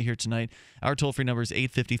on the way here tonight. Our toll-free number is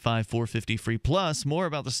 855-450-FREE. Plus, more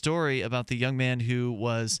about the story about the young man who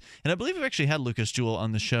was, and I believe we've actually had Lucas Jewell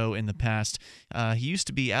on the show in the past. He used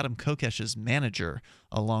to be Adam Kokesh's manager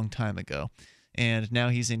a long time ago. And now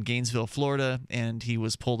he's in Gainesville, Florida, and he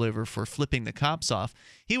was pulled over for flipping the cops off.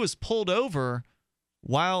 He was pulled over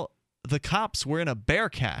while the cops were in a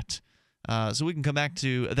BEARCAT. So we can come back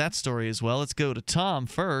to that story as well. Let's go to Tom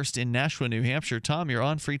first in Nashua, New Hampshire. Tom, you're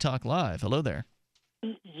on Free Talk Live. Hello there.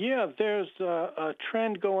 Yeah, there's a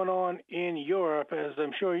trend going on in Europe, as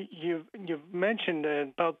I'm sure you've mentioned,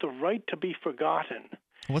 about the right to be forgotten.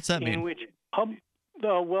 What's that mean? In which,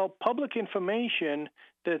 public information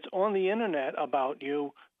that's on the internet about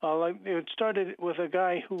you, like it started with a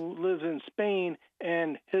guy who lives in Spain,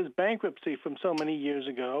 and his bankruptcy from so many years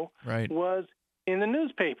ago was in the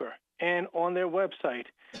newspaper and on their website.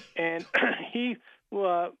 And he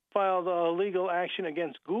filed a legal action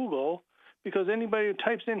against Google because anybody who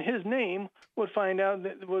types in his name would find out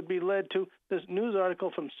that would be led to this news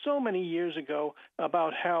article from so many years ago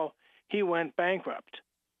about how he went bankrupt.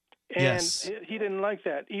 And he didn't like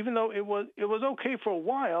that, even though it was okay for a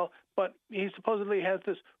while, but he supposedly has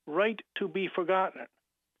this right to be forgotten.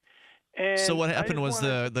 And so what happened was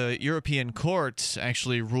the European court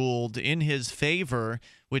actually ruled in his favor,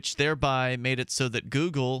 which thereby made it so that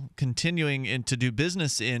Google, continuing to do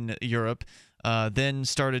business in Europe, then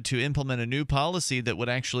started to implement a new policy that would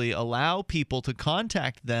actually allow people to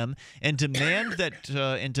contact them and demand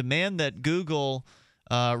that Google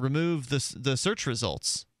remove the search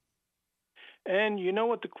results. And you know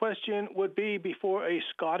what the question would be before a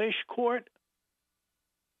Scottish court?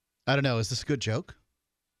 I don't know. Is this a good joke?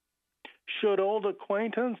 Should old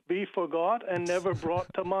acquaintance be forgot and never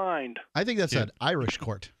brought to mind? I think that's an Irish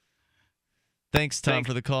court. Thanks, Tom,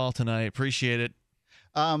 for the call tonight. Appreciate it.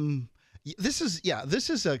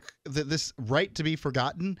 This right to be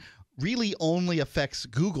forgotten really only affects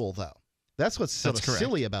Google, though. That's what's sort of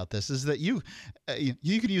silly about this, is that you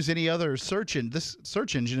could use any other search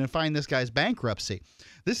engine and find this guy's bankruptcy.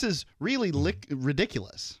 This is really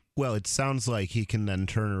ridiculous. Well, it sounds like he can then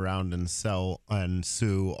turn around and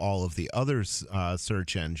sue all of the other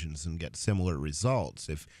search engines and get similar results.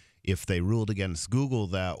 If they ruled against Google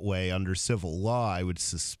that way under civil law, I would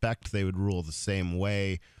suspect they would rule the same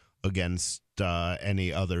way against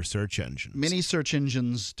any other search engines. Many search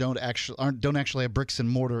engines don't actually have bricks and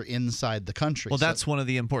mortar inside the country. Well, that's one of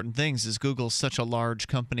the important things. Is Google's such a large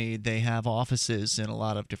company; they have offices in a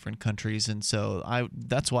lot of different countries, and so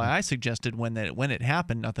that's why I suggested when it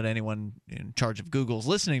happened. Not that anyone in charge of Google's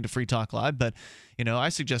listening to Free Talk Live, but I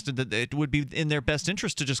suggested that it would be in their best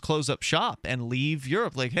interest to just close up shop and leave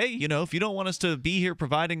Europe. Like, hey, if you don't want us to be here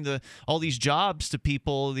providing all these jobs to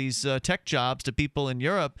people, these tech jobs to people in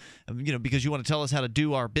Europe, because you want to tell us how to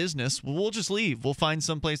do our business, well, we'll just leave. We'll find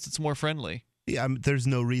someplace that's more friendly. Yeah, there's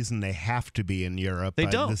no reason they have to be in Europe. They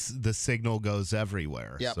don't. The signal goes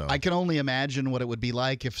everywhere. Yeah, so. I can only imagine what it would be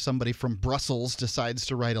like if somebody from Brussels decides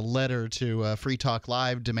to write a letter to Free Talk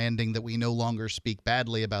Live demanding that we no longer speak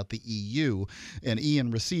badly about the EU, and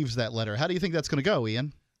Ian receives that letter. How do you think that's going to go,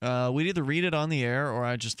 Ian? We'd either read it on the air or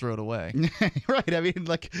I'd just throw it away. Right. I mean,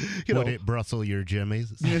 like, would it Brussel your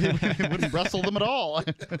jimmies? It wouldn't Brussel them at all.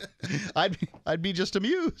 I'd be just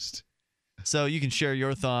amused. So you can share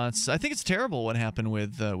your thoughts. I think it's terrible what happened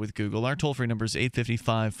with Google. Our toll-free number is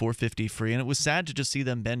 855-450-FREE, and it was sad to just see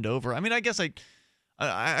them bend over. I mean, I guess they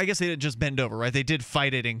didn't just bend over, right? They did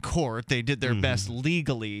fight it in court. They did their best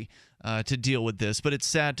legally to deal with this, but it's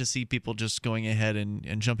sad to see people just going ahead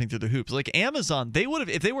and jumping through the hoops. Like Amazon, they would have,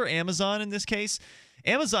 if they were Amazon in this case,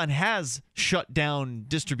 Amazon has shut down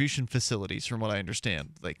distribution facilities, from what I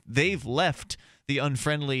understand. Like they've left the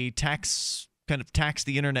unfriendly tax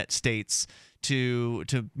the internet states to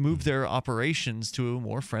move their operations to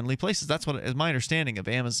more friendly places. That's what is my understanding of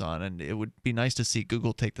Amazon, and it would be nice to see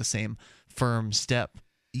Google take the same firm step.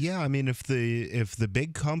 Yeah, I mean, if the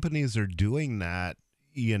big companies are doing that,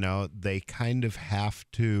 they kind of have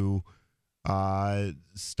to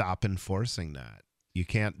stop enforcing that. You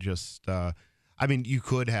can't just I mean, you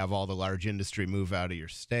could have all the large industry move out of your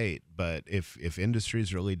state, but if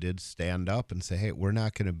industries really did stand up and say, hey, we're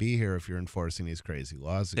not going to be here if you're enforcing these crazy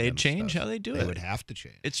laws, they'd change how they do it. They would have to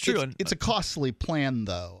change. It's true. It's a costly plan,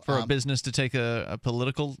 though. For a business to take a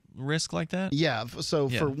political risk like that? Yeah. So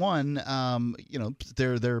for one,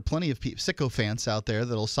 there are plenty of sycophants out there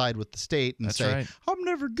that'll side with the state and say, right. I'm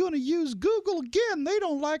never going to use Google again. They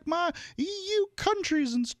don't like my EU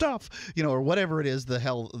countries and stuff, or whatever it is the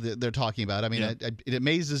hell they're talking about. I mean, it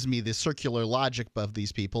amazes me the circular logic of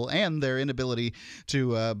these people and their inability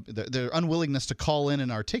to their unwillingness to call in and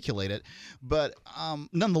articulate it. But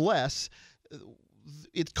nonetheless,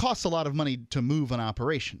 it costs a lot of money to move an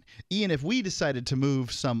operation. Ian, if we decided to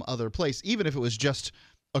move some other place, even if it was just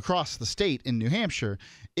across the state in New Hampshire,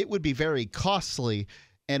 it would be very costly,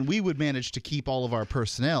 and we would manage to keep all of our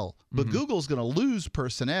personnel. But Google's going to lose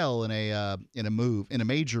personnel in a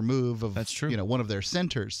major move of one of their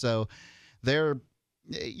centers. So they're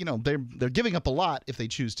giving up a lot if they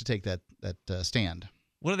choose to take that stand.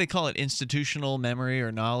 What do they call it? Institutional memory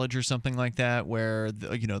or knowledge or something like that, where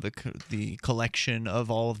the collection of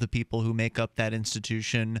all of the people who make up that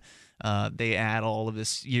institution, they add all of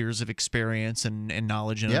this years of experience and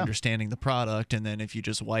knowledge and understanding the product, and then if you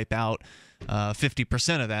just wipe out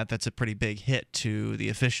 50% of that, that's a pretty big hit to the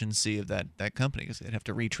efficiency of that company, because they'd have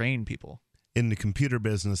to retrain people. In the computer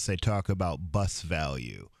business, they talk about bus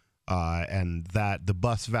value. And that the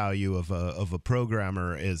bus value of a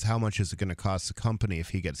programmer is how much is it going to cost the company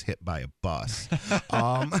if he gets hit by a bus.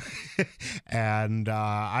 And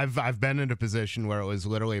I've been in a position where it was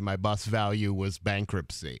literally my bus value was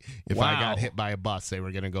bankruptcy. If I got hit by a bus, they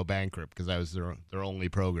were going to go bankrupt because I was their only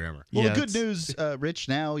programmer. Well, the good news, Rich,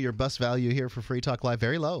 now your bus value here for Free Talk Live,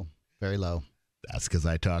 very low. Very low. That's because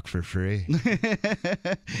I talk for free.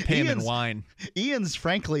 Pay him in wine. Ian's,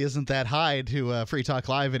 frankly, isn't that high to Free Talk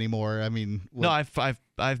Live anymore. I mean, no,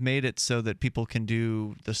 I've made it so that people can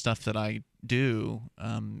do the stuff that I do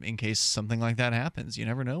in case something like that happens. You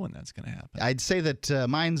never know when that's going to happen. I'd say that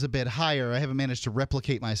mine's a bit higher. I haven't managed to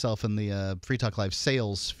replicate myself in the Free Talk Live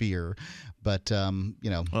sales sphere. But,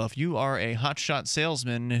 Well, if you are a hotshot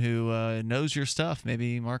salesman who knows your stuff,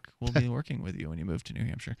 maybe Mark will be working with you when you move to New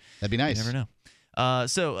Hampshire. That'd be nice. You never know.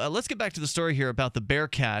 So let's get back to the story here about the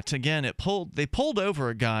BEARCAT. Again, they pulled over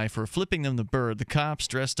a guy for flipping them the bird. The cops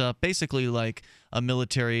dressed up basically like a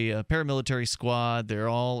paramilitary squad. They're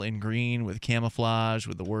all in green with camouflage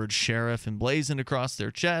with the word sheriff emblazoned across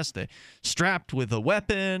their chest. They strapped with a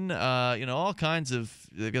weapon, all kinds of,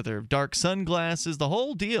 they've got their dark sunglasses, the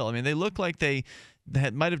whole deal. I mean, they look like they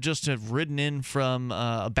might have just ridden in from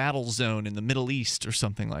a battle zone in the Middle East or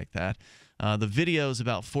something like that. The video is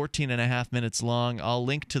about 14.5 minutes long. I'll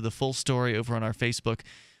link to the full story over on our Facebook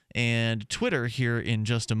and Twitter here in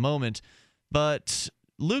just a moment. But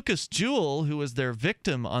Lucas Jewell, who was their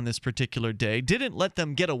victim on this particular day, didn't let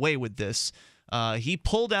them get away with this. He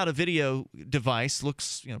pulled out a video device,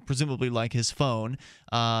 looks presumably like his phone,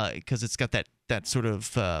 because it's got that sort of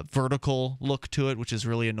vertical look to it, which is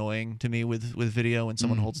really annoying to me with video when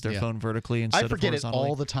someone holds their phone vertically instead of horizontally. I forget it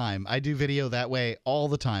all the time. I do video that way all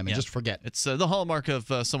the time and just forget. It's the hallmark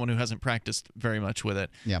of someone who hasn't practiced very much with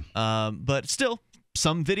it. Yeah. But still,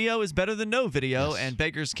 some video is better than no video, and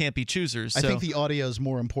beggars can't be choosers. I think the audio is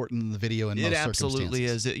more important than the video in most circumstances. It absolutely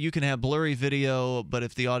is. You can have blurry video, but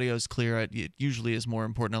if the audio is clear, it usually is more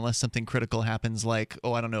important unless something critical happens like,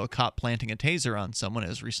 a cop planting a taser on someone,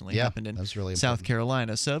 as recently happened in South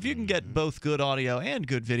Carolina. So if you can get both good audio and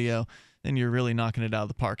good video, then you're really knocking it out of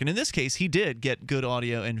the park. And in this case, he did get good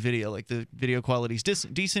audio and video. Like, the video quality is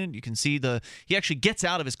decent. You can see he actually gets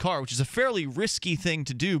out of his car, which is a fairly risky thing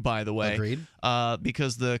to do, by the way. Agreed.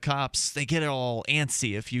 Because the cops, they get all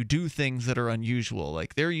antsy if you do things that are unusual.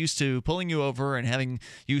 Like, they're used to pulling you over and having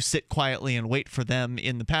you sit quietly and wait for them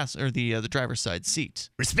in the driver's side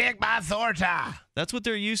seat. Respect my authority. That's what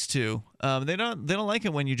they're used to. They don't like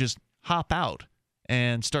it when you just hop out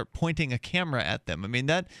and start pointing a camera at them. I mean,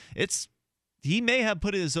 he may have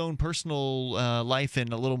put his own personal life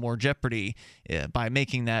in a little more jeopardy by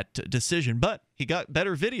making that decision, but he got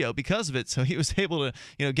better video because of it, so he was able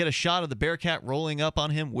to get a shot of the Bearcat rolling up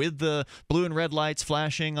on him with the blue and red lights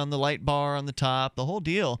flashing on the light bar on the top, the whole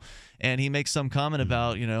deal. And he makes some comment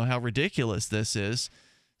about how ridiculous this is.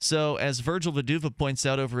 So, as Virgil Viduva points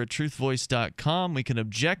out over at truthvoice.com, we can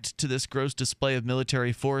object to this gross display of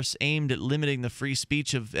military force aimed at limiting the free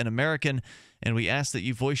speech of an American, and we ask that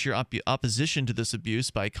you voice your opposition to this abuse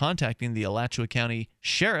by contacting the Alachua County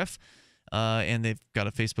Sheriff. And they've got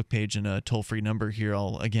a Facebook page and a toll-free number here.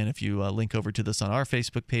 Again, if you link over to this on our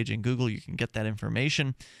Facebook page in Google, you can get that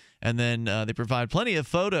information. And then they provide plenty of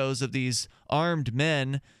photos of these armed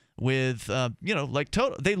men with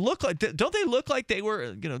don't they look like they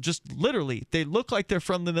were just literally, they look like they're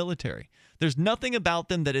from the military. There's nothing about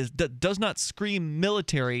them that does not scream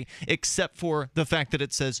military, except for the fact that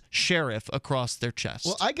it says sheriff across their chest.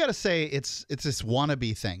 Well, I gotta say, it's this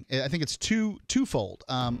wannabe thing. I think it's twofold.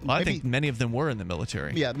 I think many of them were in the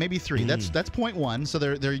military. Yeah, maybe three. That's point one. So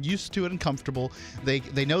they're used to it and comfortable.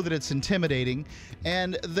 They know that it's intimidating,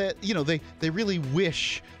 and that they really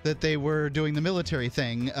wish that they were doing the military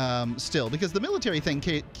thing still, because the military thing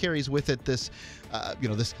carries with it this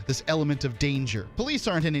element of danger. Police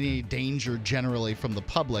aren't in any danger generally from the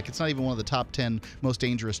public. It's not even one of the top 10 most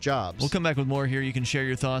dangerous jobs. We'll come back with more here. You can share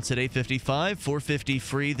your thoughts at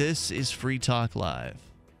 855-450-FREE. This is Free Talk Live.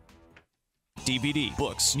 DVD,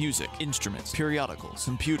 books, music, instruments, periodicals,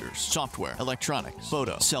 computers, software, electronics,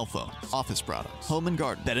 photo, cell phones, office products, home and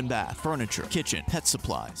garden, bed and bath, furniture, kitchen, pet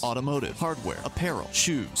supplies, automotive, hardware, apparel,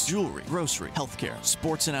 shoes, jewelry, grocery, healthcare,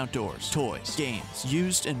 sports and outdoors, toys, games,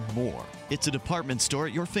 used, and more. It's a department store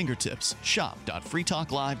at your fingertips.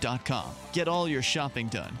 Shop.freetalklive.com. Get all your shopping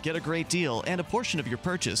done, get a great deal, and a portion of your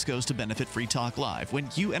purchase goes to benefit Free Talk Live when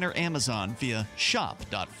you enter Amazon via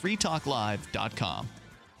shop.freetalklive.com.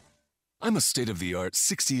 I'm a state-of-the-art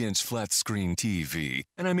 60-inch flat-screen TV.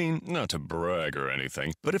 And I mean, not to brag or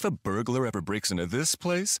anything, but if a burglar ever breaks into this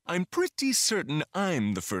place, I'm pretty certain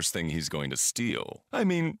I'm the first thing he's going to steal. I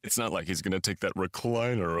mean, it's not like he's going to take that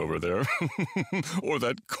recliner over there. Or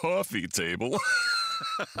that coffee table.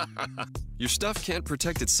 Your stuff can't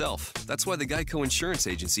protect itself. That's why the Geico Insurance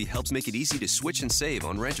Agency helps make it easy to switch and save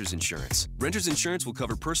on renter's insurance. Renter's insurance will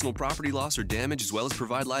cover personal property loss or damage as well as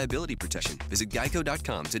provide liability protection. Visit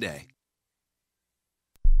geico.com today.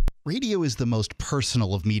 Radio is the most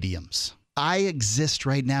personal of mediums. I exist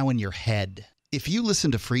right now in your head. If you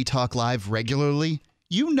listen to Free Talk Live regularly,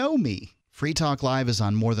 you know me. Free Talk Live is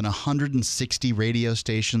on more than 160 radio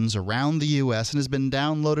stations around the U.S. and has been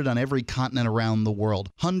downloaded on every continent around the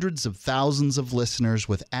world. Hundreds of thousands of listeners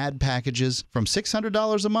with ad packages from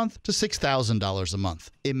 $600 a month to $6,000 a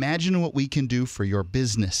month. Imagine what we can do for your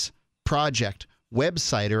business, project,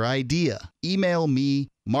 website, or idea. Email me,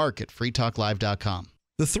 mark@freetalklive.com.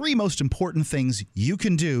 The three most important things you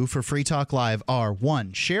can do for Free Talk Live are: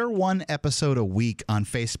 1, share one episode a week on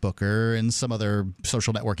Facebook or in some other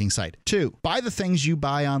social networking site. 2, buy the things you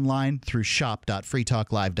buy online through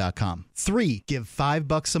shop.freetalklive.com. 3, give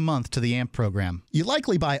 $5 a month to the AMP program. You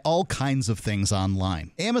likely buy all kinds of things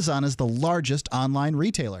online. Amazon is the largest online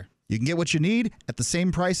retailer. You can get what you need at the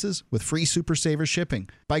same prices with free Super Saver shipping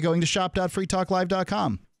by going to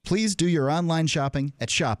shop.freetalklive.com. Please do your online shopping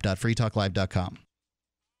at shop.freetalklive.com.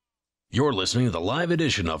 You're listening to the live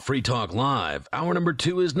edition of Free Talk Live. Hour number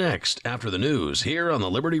 2 is next after the news here on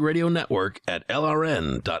the Liberty Radio Network at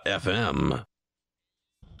LRN.FM.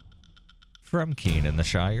 From Keene in the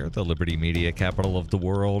Shire, the Liberty Media capital of the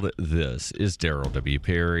world, this is Daryl W.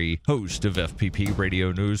 Perry, host of FPP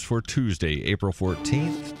Radio News for Tuesday, April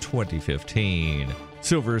 14th, 2015.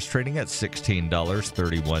 Silver is trading at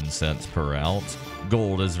 $16.31 per ounce.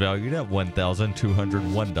 Gold is valued at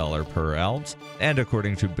 $1,201 per ounce. And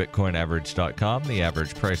according to BitcoinAverage.com, the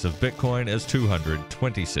average price of Bitcoin is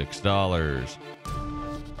 $226.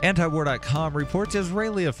 Antiwar.com reports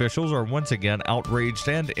Israeli officials are once again outraged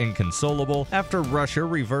and inconsolable after Russia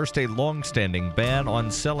reversed a long-standing ban on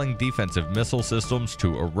selling defensive missile systems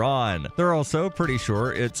to Iran. They're also pretty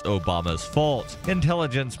sure it's Obama's fault.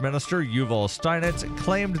 Intelligence Minister Yuval Steinitz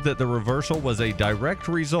claimed that the reversal was a direct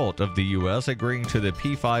result of the U.S. agreeing to the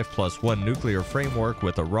P5+1 nuclear framework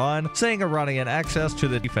with Iran, saying Iranian access to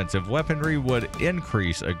the defensive weaponry would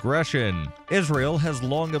increase aggression. Israel has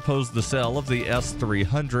long opposed the sale of the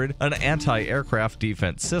S-300, an anti-aircraft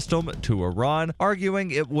defense system, to Iran,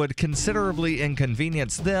 arguing it would considerably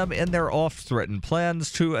inconvenience them in their oft-threatened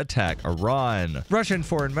plans to attack Iran. Russian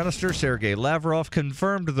Foreign Minister Sergei Lavrov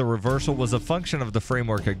confirmed the reversal was a function of the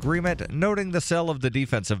framework agreement, noting the sale of the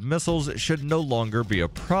defensive missiles should no longer be a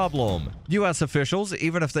problem. U.S. officials,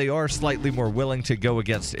 even if they are slightly more willing to go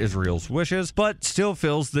against Israel's wishes, but still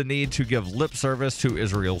feels the need to give lip service to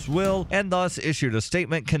Israel's will, and thus issued a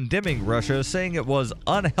statement condemning Russia, saying it was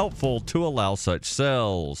unhelpful to allow such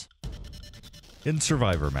sales. In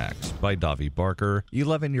Survivor Max by Davi Barker,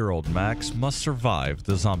 11-year-old Max must survive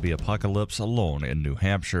the zombie apocalypse alone in New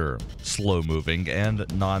Hampshire. Slow-moving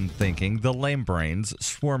and non-thinking, the lame brains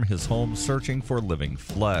swarm his home searching for living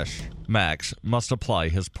flesh. Max must apply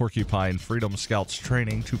his Porcupine Freedom Scouts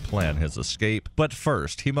training to plan his escape, but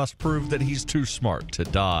first he must prove that he's too smart to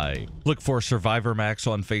die. Look for Survivor Max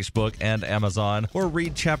on Facebook and Amazon, or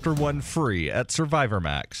read Chapter 1 free at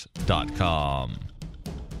survivormax.com.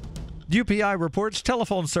 UPI reports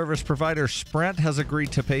telephone service provider Sprint has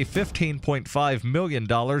agreed to pay $15.5 million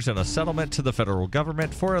in a settlement to the federal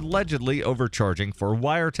government for allegedly overcharging for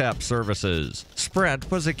wiretap services.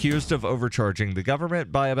 Sprint was accused of overcharging the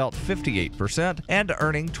government by about 58% and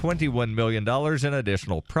earning $21 million in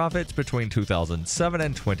additional profits between 2007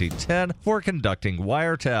 and 2010 for conducting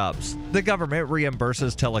wiretaps. The government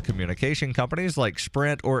reimburses telecommunication companies like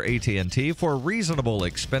Sprint or AT&T for reasonable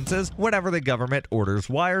expenses whenever the government orders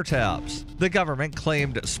wiretaps. The government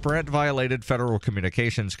claimed Sprint violated Federal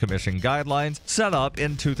Communications Commission guidelines set up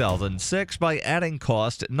in 2006 by adding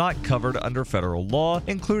costs not covered under federal law,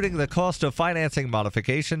 including the cost of financing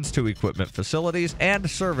modifications to equipment facilities and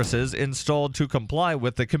services installed to comply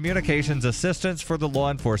with the Communications Assistance for the Law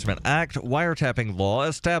Enforcement Act wiretapping law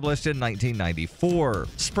established in 1994.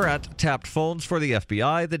 Sprint tapped phones for the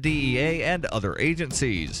FBI, the DEA, and other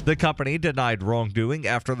agencies. The company denied wrongdoing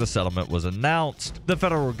after the settlement was announced. The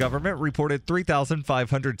federal government reported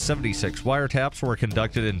 3,576 wiretaps were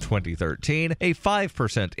conducted in 2013, a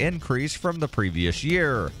 5% increase from the previous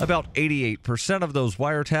year. About 88% of those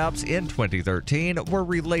wiretaps in 2013 were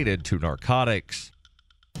related to narcotics.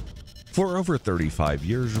 For over 35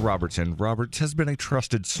 years, Roberts & Roberts has been a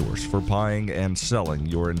trusted source for buying and selling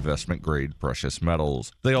your investment-grade precious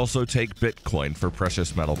metals. They also take Bitcoin for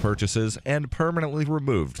precious metal purchases and permanently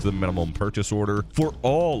removed the minimum purchase order for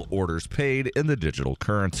all orders paid in the digital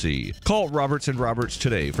currency. Call Roberts & Roberts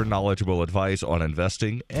today for knowledgeable advice on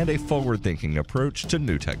investing and a forward-thinking approach to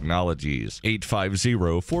new technologies.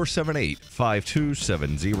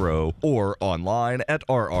 850-478-5270 or online at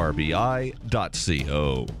rrbi.co.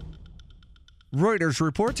 Reuters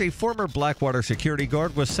reports a former Blackwater security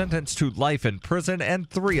guard was sentenced to life in prison and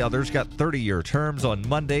 3 others got 30-year terms on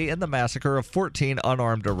Monday in the massacre of 14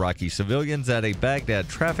 unarmed Iraqi civilians at a Baghdad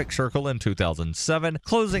traffic circle in 2007,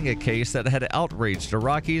 closing a case that had outraged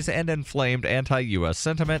Iraqis and inflamed anti-U.S.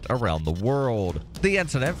 sentiment around the world. The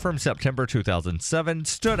incident from September 2007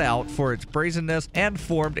 stood out for its brazenness and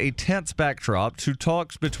formed a tense backdrop to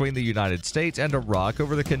talks between the United States and Iraq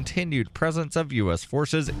over the continued presence of U.S.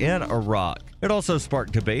 forces in Iraq. It also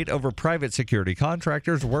sparked debate over private security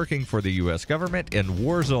contractors working for the U.S. government in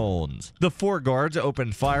war zones. The 4 guards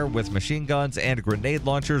opened fire with machine guns and grenade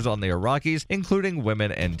launchers on the Iraqis, including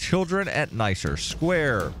women and children, at Nicer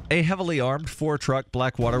Square. A heavily armed 4-truck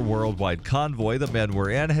Blackwater Worldwide convoy the men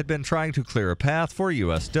were in had been trying to clear a path for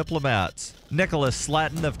U.S. diplomats. Nicholas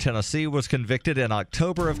Slatton of Tennessee was convicted in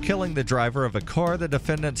October of killing the driver of a car the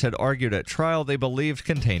defendants had argued at trial they believed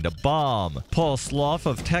contained a bomb. Paul Sloff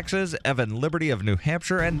of Texas, Evan Liberty of New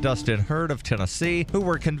Hampshire and Dustin Hurd of Tennessee, who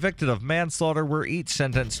were convicted of manslaughter, were each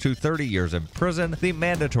sentenced to 30 years in prison, the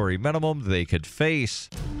mandatory minimum they could face.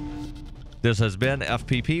 This has been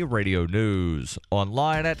FPP Radio News,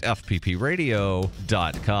 online at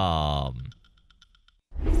fppradio.com.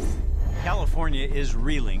 California is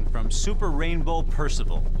reeling from Super Rainbow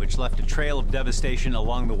Percival, which left a trail of devastation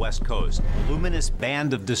along the West Coast. A luminous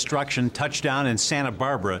band of destruction touched down in Santa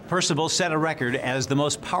Barbara. Percival set a record as the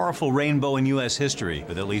most powerful rainbow in U.S. history,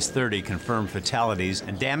 with at least 30 confirmed fatalities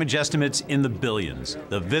and damage estimates in the billions.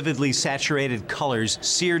 The vividly saturated colors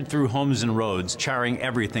seared through homes and roads, charring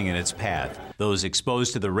everything in its path. Those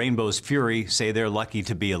exposed to the rainbow's fury say they're lucky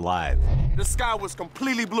to be alive. The sky was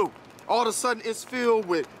completely blue. All of a sudden, it's filled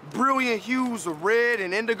with brilliant hues of red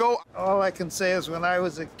and indigo. All I can say is when I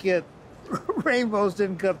was a kid, rainbows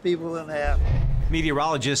didn't cut people in half.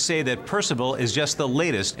 Meteorologists say that Percival is just the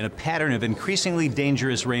latest in a pattern of increasingly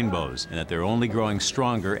dangerous rainbows, and that they're only growing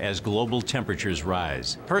stronger as global temperatures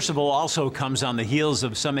rise. Percival also comes on the heels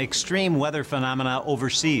of some extreme weather phenomena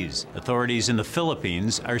overseas. Authorities in the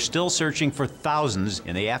Philippines are still searching for thousands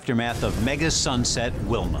in the aftermath of mega sunset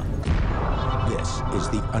Wilma. This is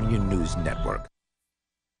the Onion News Network.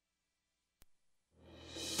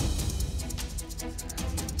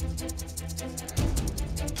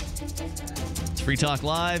 It's Free Talk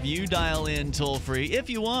Live. You dial in toll free if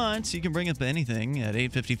you want. You can bring up anything at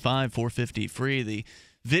 855-450-FREE. The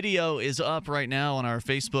video is up right now on our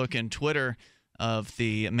Facebook and Twitter of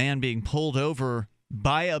the man being pulled over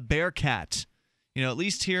by a bearcat. You know, at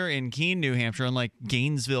least here in Keene, New Hampshire, unlike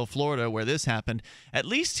Gainesville, Florida, where this happened, at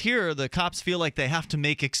least here the cops feel like they have to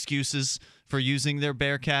make excuses for using their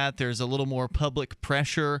bearcat. There's a little more public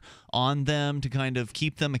pressure on them to kind of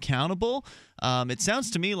keep them accountable. It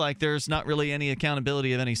sounds to me like there's not really any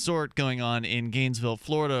accountability of any sort going on in Gainesville,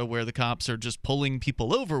 Florida, where the cops are just pulling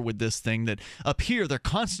people over with this thing that up here they're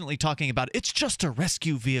constantly talking about. It's just a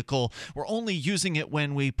rescue vehicle. We're only using it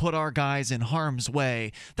when we put our guys in harm's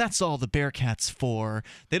way. That's all the bearcat's for.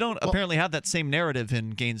 They don't apparently have that same narrative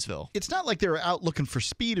in Gainesville. It's not like they were out looking for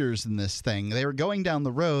speeders in this thing. They were going down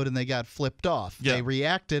the road and they got flipped off. Yeah. They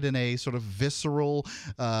reacted in a sort of visceral,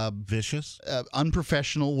 vicious,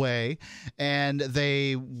 unprofessional way, and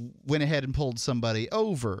they went ahead and pulled somebody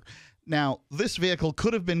over. Now, this vehicle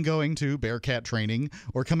could have been going to Bearcat training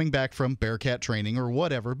or coming back from Bearcat training or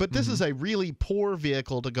whatever, but this is a really poor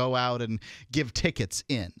vehicle to go out and give tickets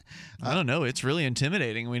in. I don't know. It's really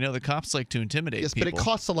intimidating. We know the cops like to intimidate people. Yes, but it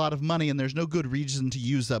costs a lot of money, and there's no good reason to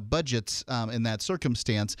use up budgets in that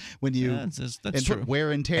circumstance when you that's true. Put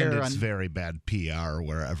wear and tear and it's on. very bad PR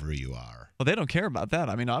wherever you are. Well, they don't care about that.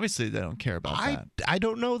 I mean, obviously they don't care about that. I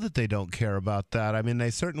don't know that they don't care about that. I mean, they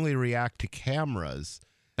certainly react to cameras.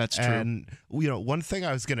 That's true. And, you know, one thing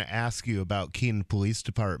I was going to ask you about Keene Police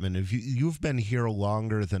Department, if you've been here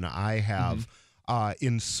longer than I have,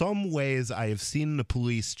 in some ways I have seen the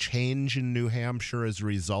police change in New Hampshire as a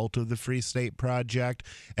result of the Free State Project.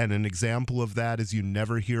 And an example of that is you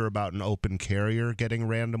never hear about an open carrier getting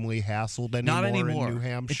randomly hassled anymore. Not anymore. In New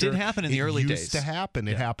Hampshire. It did happen in the early days. It used to happen.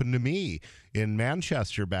 It happened to me in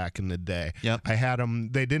Manchester back in the day. Yep. I had them,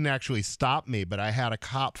 they didn't actually stop me, but I had a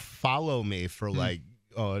cop follow me for like,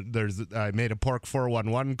 I made a Pork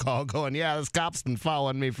 411 call going, yeah, this cop's been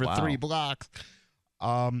following me for 3 blocks.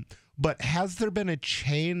 But has there been a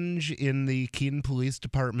change in the Keene Police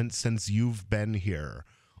Department since you've been here?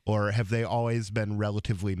 Or have they always been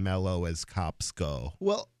relatively mellow as cops go?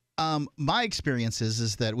 Well, my experience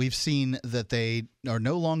is that we've seen that they are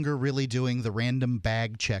no longer really doing the random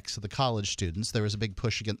bag checks of the college students. There was a big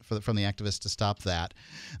push from the activists to stop that.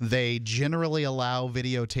 They generally allow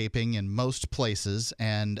videotaping in most places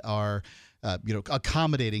and are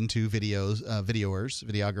accommodating to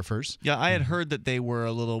videographers. Yeah, I had heard that they were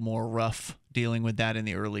a little more rough dealing with that in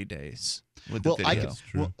the early days with the video.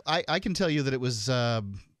 I can tell you that it was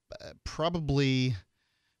probably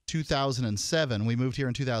 2007. We moved here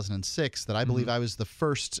in 2006. That I believe I was the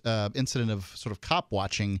first incident of sort of cop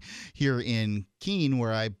watching here in Keene,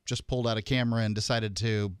 where I just pulled out a camera and decided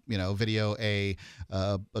to, video a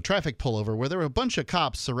traffic pullover where there were a bunch of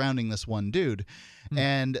cops surrounding this one dude,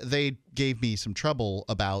 and they gave me some trouble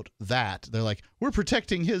about that. They're like, "We're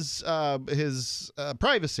protecting his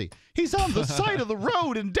privacy. He's on the side of the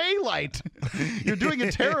road in daylight. You're doing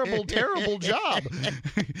a terrible, terrible job."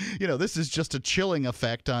 This is just a chilling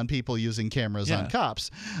effect on people using cameras on cops.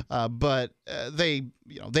 But they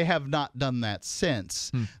have not done that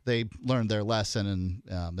since. They learned their lesson, and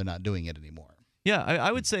they're not doing it anymore. Yeah,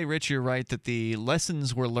 I would say, Rich, you're right that the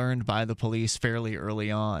lessons were learned by the police fairly early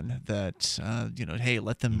on. That hey,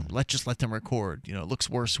 let them record. It looks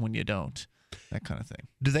worse when you don't. that kind of thing.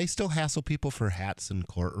 Do they still hassle people for hats in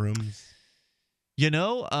courtrooms?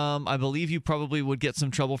 I believe you probably would get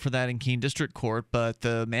some trouble for that in Keene District Court, but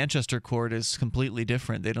the Manchester court is completely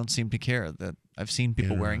different. They don't seem to care. That I've seen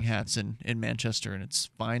people wearing hats in Manchester, and it's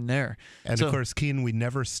fine there. And of course, Keene, we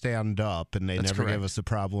never stand up, and they never give us a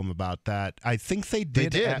problem about that. I think they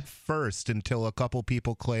did at first until a couple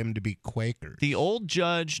people claimed to be Quakers. The old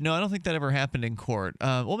judge, no, I don't think that ever happened in court.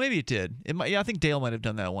 Well, maybe it did. I think Dale might have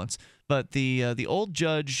done that once. But the old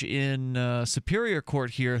judge in Superior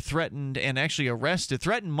Court here threatened and actually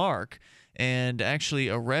threatened Mark and actually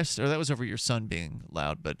or that was over your son being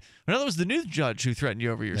loud. But no, that was the new judge who threatened you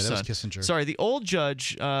over your son. That was Kissinger. Sorry, the old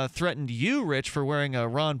judge threatened you, Rich, for wearing a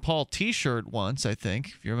Ron Paul T-shirt once, I think,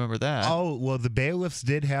 if you remember that. Oh, well, the bailiffs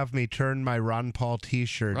did have me turn my Ron Paul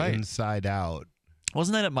T-shirt inside out.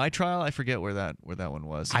 Wasn't that at my trial? I forget where that one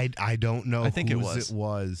was. I don't know. I think it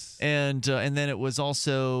was. And then it was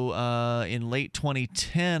also in late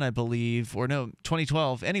 2010, I believe, or no,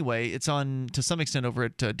 2012. Anyway, it's on to some extent over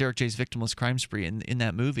at Derek J's Victimless Crime Spree. In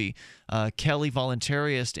that movie, Kelly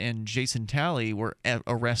Voluntarist and Jason Talley were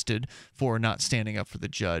arrested for not standing up for the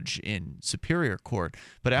judge in Superior Court.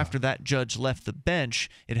 But after that judge left the bench,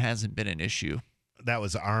 it hasn't been an issue. That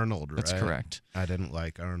was Arnold, right? That's correct. I didn't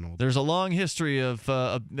like Arnold. There's a long history of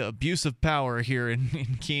abuse of power here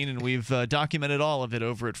in Keene, and we've documented all of it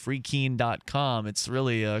over at freekeene.com. It's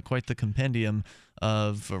really quite the compendium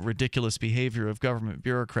of ridiculous behavior of government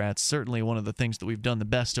bureaucrats. Certainly one of the things that we've done the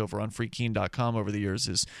best over on freekeene.com over the years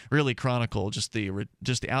is really chronicle just the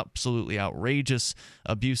absolutely outrageous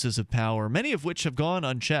abuses of power, many of which have gone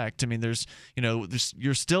unchecked. I mean,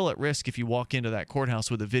 you're still at risk if you walk into that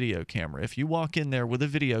courthouse with a video camera. If you walk in there with a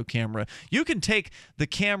video camera, you can take the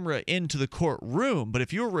camera into the courtroom, but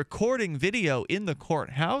if you're recording video in the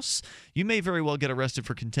courthouse, you may very well get arrested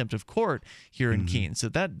for contempt of court here in Keene. So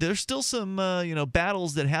that there's still some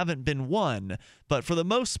battles that haven't been won, but for the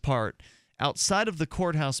most part, outside of the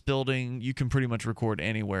courthouse building, you can pretty much record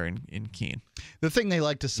anywhere in Keene. The thing they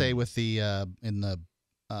like to say with the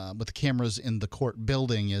cameras in the court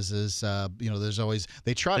building is there's always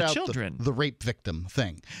they trot out the rape victim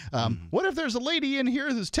thing. What if there's a lady in here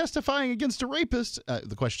who's testifying against a rapist?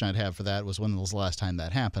 The question I'd have for that was, when was the last time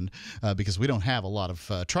that happened? Because we don't have a lot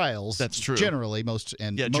of trials. That's true. Generally, most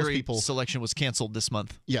jury people selection was canceled this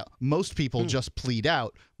month. Yeah, most people just plead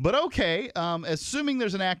out. But okay, assuming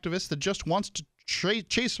there's an activist that just wants to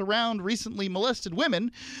chase around recently molested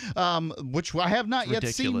women, which I have not yet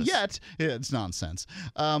seen yet. It's nonsense.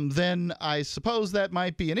 Then I suppose that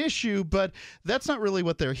might be an issue, but that's not really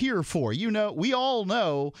what they're here for. We all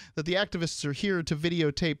know that the activists are here to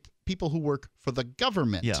videotape people who work for the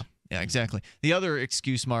government. Yeah, exactly. The other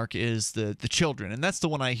excuse, Mark, is the children, and that's the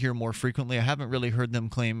one I hear more frequently. I haven't really heard them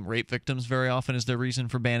claim rape victims very often as their reason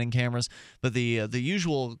for banning cameras, but the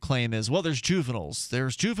usual claim is, well, there's juveniles.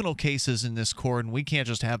 There's juvenile cases in this court, and we can't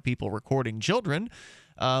just have people recording children.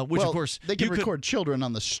 Which, of course, they can record children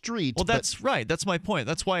on the street. Well, that's right. That's my point.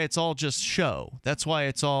 That's why it's all just show. That's why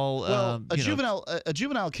it's all. A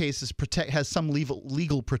juvenile case has some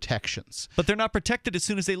legal protections, but they're not protected as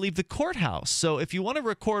soon as they leave the courthouse. So if you want to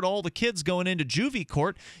record all the kids going into juvie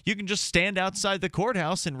court, you can just stand outside the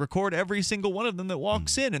courthouse and record every single one of them that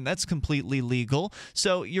walks in, and that's completely legal.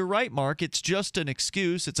 So you're right, Mark. It's just an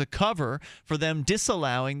excuse. It's a cover for them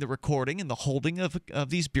disallowing the recording and the holding of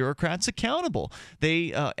these bureaucrats accountable.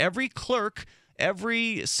 Every clerk,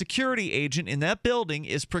 every security agent in that building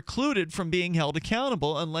is precluded from being held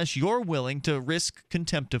accountable unless you're willing to risk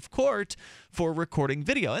contempt of court for recording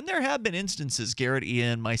video. And there have been instances, Garrett,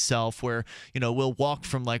 Ian, myself, where we'll walk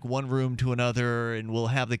from like one room to another and we'll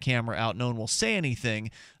have the camera out. No one will say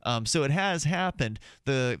anything. So it has happened.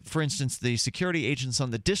 For instance, the security agents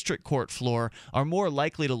on the district court floor are more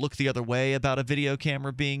likely to look the other way about a video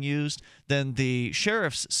camera being used than the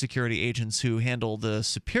sheriff's security agents who handle the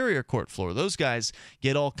superior court floor. Those guys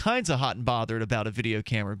get all kinds of hot and bothered about a video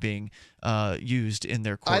camera being used in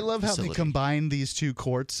their court I love facility. how they combine these two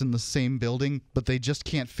courts in the same building, but they just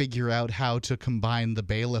can't figure out how to combine the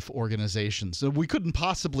bailiff organizations. So we couldn't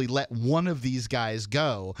possibly let one of these guys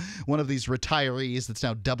go, one of these retirees that's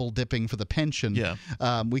now double dipping for the pension. Yeah.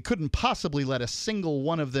 We couldn't possibly let a single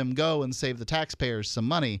one of them go and save the taxpayers some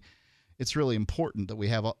money. It's really important that we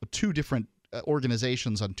have two different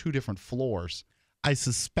organizations on two different floors. I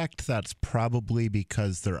suspect that's probably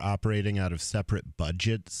because they're operating out of separate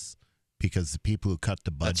budgets, because the people who cut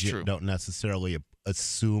the budget don't necessarily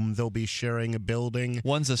assume they'll be sharing a building.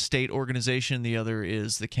 One's a state organization, the other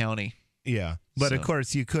is the county. Yeah, but of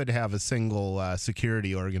course you could have a single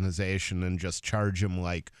security organization and just charge them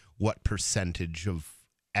like what percentage of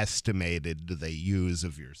estimated do they use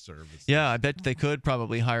of your services? Yeah, I bet they could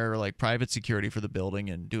probably hire like private security for the building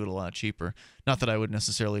and do it a lot cheaper. Not that I would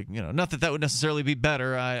necessarily, not that would necessarily be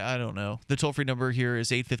better. I don't know. The toll-free number here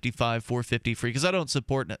is 855-450-FREE because I don't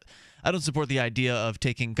support the idea of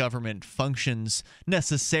taking government functions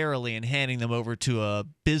necessarily and handing them over to a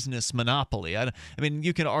business monopoly. I mean,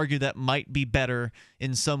 you can argue that might be better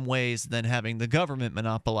in some ways than having the government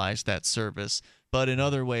monopolize that service. But in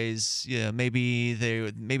other ways, yeah, maybe they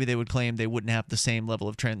would claim they wouldn't have the same level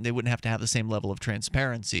of they wouldn't have to have the same level of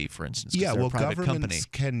transparency, for instance. Yeah, they're well, a private governments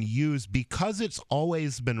company. can use, because it's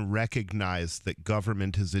always been recognized that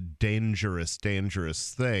government is a dangerous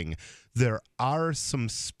thing. There are some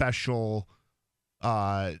special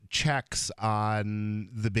checks on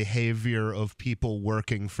the behavior of people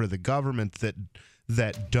working for the government that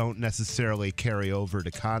don't necessarily carry over to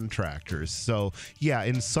contractors. So, yeah,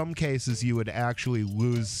 in some cases you would actually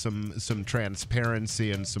lose some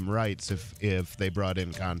transparency and some rights if they brought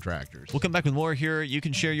in contractors. We'll come back with more here. You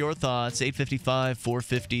can share your thoughts.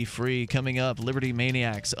 855-450-FREE. Coming up, Liberty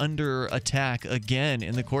Maniacs under attack again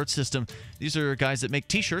in the court system. These are guys that make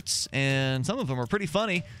T-shirts, and some of them are pretty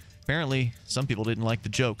funny. Apparently, some people didn't like the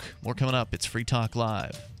joke. More coming up. It's Free Talk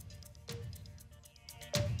Live.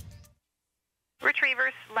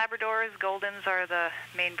 Retrievers, Labradors, Goldens are the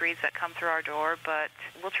main breeds that come through our door, but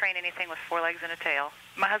we'll train anything with 4 legs and a tail.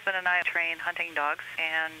 My husband and I train hunting dogs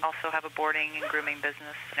and also have a boarding and grooming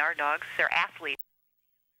business. Our dogs, they're athletes.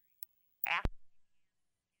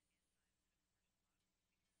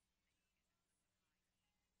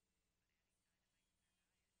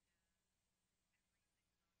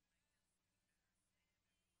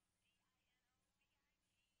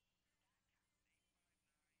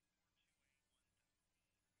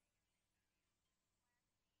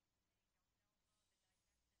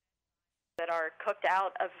 That are cooked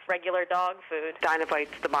out of regular dog food. Dynovite's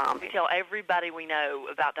the bomb. Tell everybody we know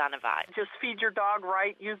about Dynovite. Just feed your dog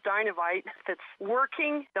right. Use Dynovite. If it's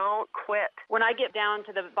working, don't quit. When I get down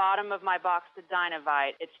to the bottom of my box of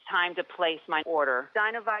Dynovite, it's time to place my order.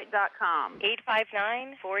 Dynovite.com.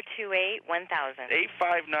 859-428-1000.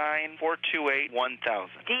 859-428-1000.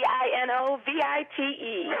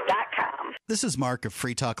 DINOVITE.com. This is Mark of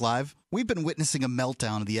Free Talk Live. We've been witnessing a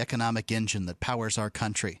meltdown of the economic engine that powers our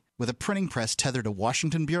country. With a printing press tethered to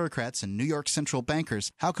Washington bureaucrats and New York central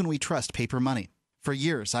bankers, how can we trust paper money? For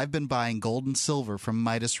years, I've been buying gold and silver from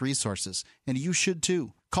Midas Resources, and you should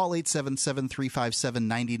too. Call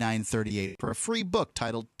 877-357-9938 for a free book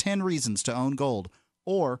titled 10 Reasons to Own Gold,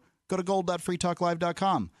 or go to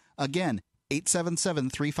gold.freetalklive.com. Again,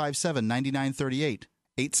 877-357-9938.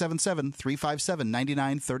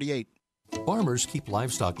 877-357-9938. Farmers keep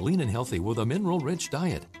livestock lean and healthy with a mineral-rich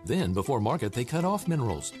diet. Then, before market, they cut off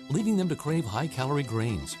minerals, leaving them to crave high-calorie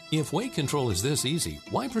grains. If weight control is this easy,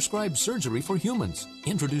 why prescribe surgery for humans?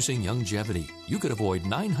 Introducing Youngevity. You could avoid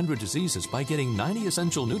 900 diseases by getting 90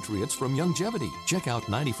 essential nutrients from Youngevity. Check out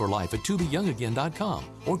 90 for Life at tobeyoungagain.com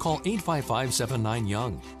or call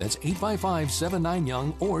 855-79-YOUNG. That's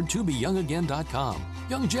 855-79-YOUNG or tobeyoungagain.com.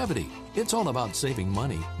 Youngevity. It's all about saving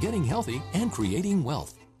money, getting healthy, and creating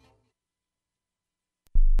wealth.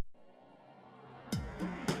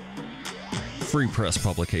 Free Press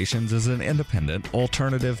Publications is an independent,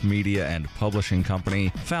 alternative media and publishing company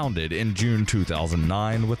founded in June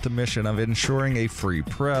 2009 with the mission of ensuring a free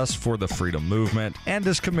press for the freedom movement and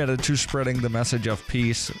is committed to spreading the message of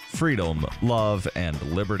peace, freedom, love, and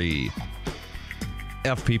liberty.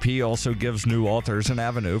 FPP also gives new authors an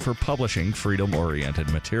avenue for publishing freedom-oriented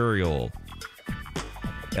material.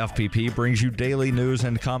 FPP brings you daily news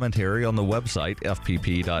and commentary on the website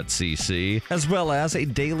fpp.cc, as well as a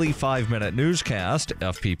daily 5-minute newscast,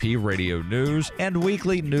 FPP Radio News, and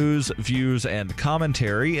weekly news, views, and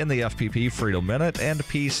commentary in the FPP Freedom Minute and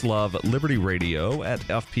Peace, Love, Liberty Radio at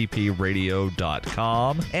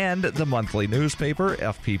fppradio.com, and the monthly newspaper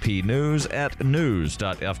FPP News at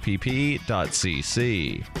news.fpp.cc.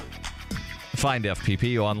 Find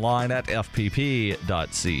FPP online at fpp.cc.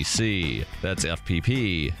 That's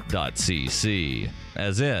fpp.cc,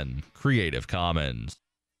 as in Creative Commons.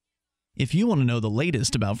 If you want to know the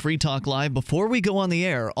latest about Free Talk Live before we go on the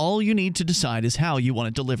air, all you need to decide is how you want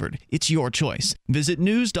it delivered. It's your choice. Visit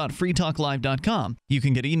news.freetalklive.com. You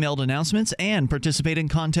can get emailed announcements and participate in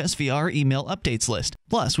contests via our email updates list.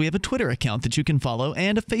 Plus, we have a Twitter account that you can follow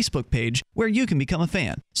and a Facebook page where you can become a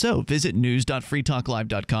fan. So visit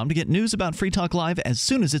news.freetalklive.com to get news about Free Talk Live as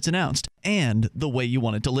soon as it's announced and the way you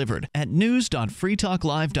want it delivered at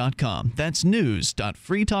news.freetalklive.com. That's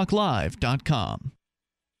news.freetalklive.com.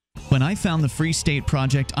 When I found the Free State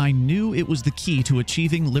Project, I knew it was the key to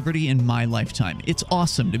achieving liberty in my lifetime. It's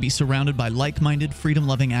awesome to be surrounded by like-minded,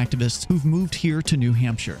 freedom-loving activists who've moved here to New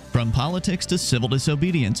Hampshire. From politics to civil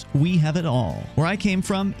disobedience, we have it all. Where I came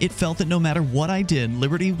from, it felt that no matter what I did,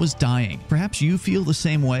 liberty was dying. Perhaps you feel the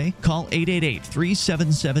same way? Call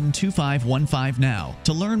 888-377-2515 now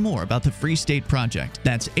to learn more about the Free State Project.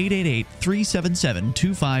 That's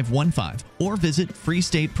 888-377-2515 or visit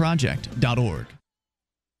freestateproject.org.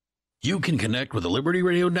 You can connect with the Liberty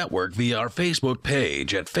Radio Network via our Facebook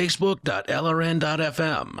page at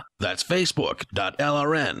facebook.lrn.fm. That's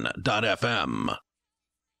facebook.lrn.fm.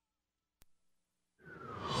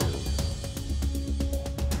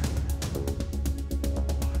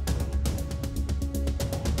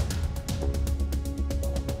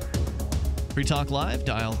 Free Talk Live,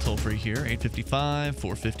 dial toll-free here,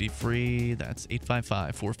 855-450-FREE. That's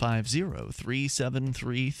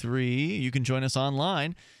 855-450-3733. You can join us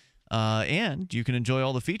online. And you can enjoy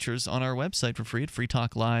all the features on our website for free at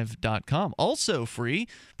freetalklive.com. Also free,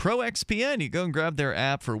 ProXPN. You go and grab their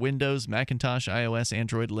app for Windows, Macintosh, iOS,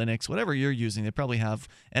 Android, Linux, whatever you're using. They probably have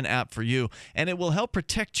an app for you. And it will help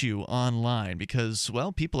protect you online because,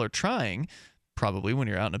 well, people are trying, probably when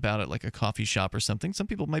you're out and about at like a coffee shop or something, some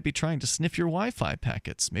people might be trying to sniff your Wi-Fi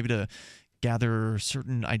packets, maybe to gather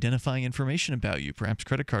certain identifying information about you, perhaps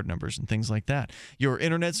credit card numbers and things like that. Your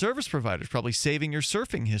internet service provider is probably saving your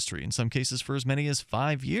surfing history, in some cases for as many as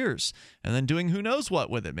 5 years, and then doing who knows what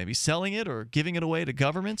with it, maybe selling it or giving it away to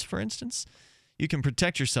governments, for instance. You can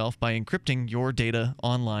protect yourself by encrypting your data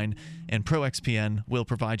online, and ProXPN will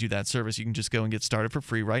provide you that service. You can just go and get started for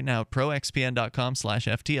free right now at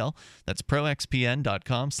proxpn.com/FTL. That's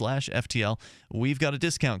proxpn.com/FTL. We've got a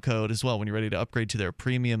discount code as well when you're ready to upgrade to their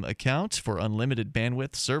premium account for unlimited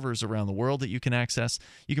bandwidth, servers around the world that you can access.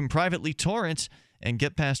 You can privately torrent and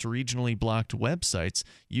get past regionally blocked websites.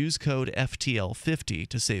 Use code FTL50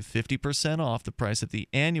 to save 50% off the price of the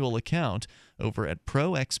annual account over at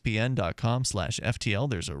proxpn.com/FTL.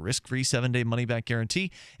 There's a risk-free 7-day money-back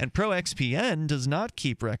guarantee, and ProXPN does not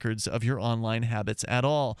keep records of your online habits at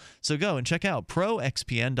all. So go and check out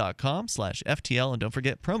proxpn.com/FTL, and don't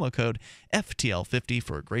forget promo code FTL50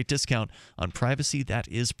 for a great discount on privacy that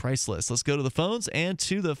is priceless. Let's go to the phones and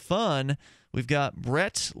to the fun. We've got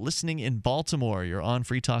Brett listening in Baltimore. You're on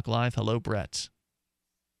Free Talk Live. Hello, Brett.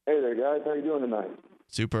 Hey there, guys. How you doing tonight?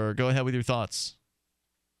 Super. Go ahead with your thoughts.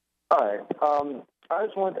 Hi. I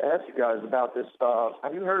just wanted to ask you guys about this.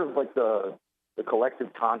 Have you heard of like the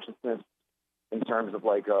collective consciousness in terms of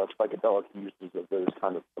like psychedelic uses of those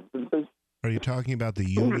kind of substances? Are you talking about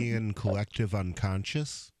the Jungian collective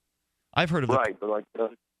unconscious? I've heard of right, but like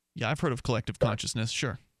yeah, I've heard of collective consciousness.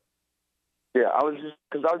 Sure. Yeah, I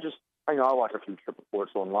watch a few trip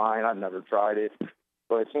reports online. I've never tried it,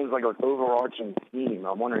 but it seems like an overarching theme.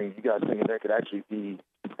 I'm wondering if you guys think there could actually be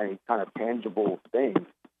any kind of tangible thing.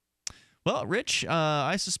 Well, Rich,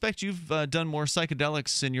 I suspect you've done more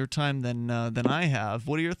psychedelics in your time than I have.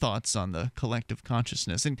 What are your thoughts on the collective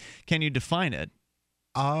consciousness, and can you define it?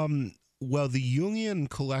 Well, the Jungian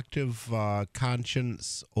collective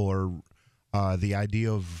conscience, or the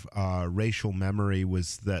idea of racial memory,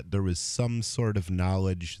 was that there was some sort of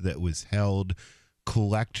knowledge that was held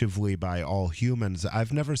collectively by all humans.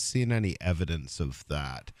 I've never seen any evidence of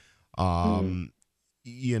that.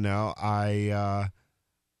 You know,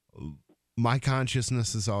 my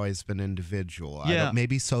consciousness has always been individual. Yeah.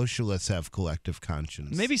 Maybe socialists have collective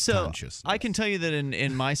conscience. Maybe so. I can tell you that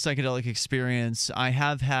in my psychedelic experience, I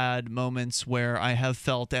have had moments where I have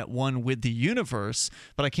felt at one with the universe,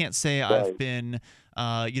 but I can't say I've been,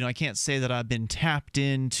 I can't say that I've been tapped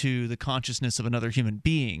into the consciousness of another human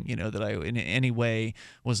being, that I in any way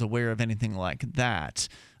was aware of anything like that.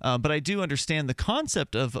 But I do understand the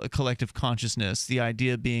concept of a collective consciousness, the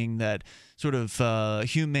idea being that sort of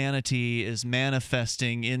humanity is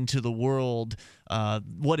manifesting into the world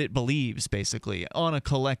what it believes, basically, on a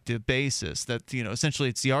collective basis. That, essentially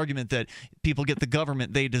it's the argument that people get the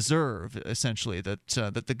government they deserve, essentially, that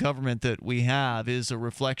the government that we have is a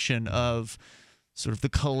reflection of sort of the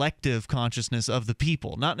collective consciousness of the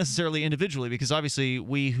people, not necessarily individually, because obviously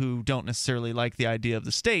we who don't necessarily like the idea of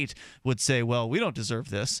the state would say, well, we don't deserve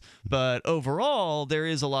this. But overall, there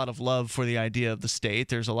is a lot of love for the idea of the state.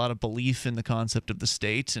 There's a lot of belief in the concept of the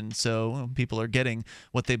state, and so people are getting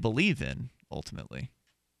what they believe in, ultimately.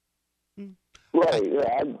 Right,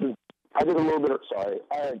 yeah. I did a little bit of, I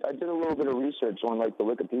did a little bit of research on like the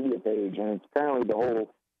Wikipedia page, and apparently the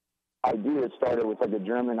whole idea started with like a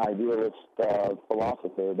German idealist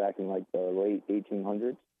philosopher back in like the late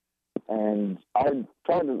 1800s, and I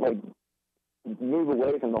tried to like move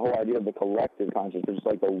away from the whole idea of the collective consciousness,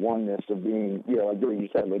 like the oneness of being, like what you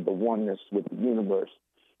said, like the oneness with the universe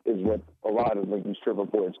is what a lot of like these trip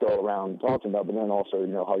reports go around talking about, but then also,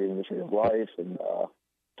 hugging the tree of life and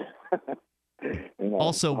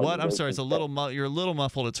also what? I'm sorry, it's a little you're a little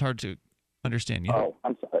muffled. It's hard to understand you. Oh,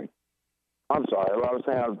 I'm sorry. Well, I was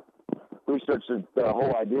saying I've researched the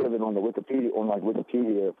whole idea of it on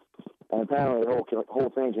Wikipedia, and apparently the whole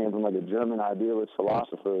thing came from like a German idealist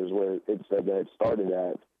philosophers, where it said that it started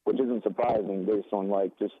at, which isn't surprising based on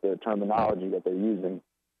like just the terminology that they're using.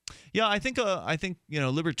 Yeah, I think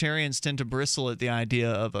libertarians tend to bristle at the idea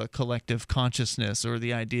of a collective consciousness, or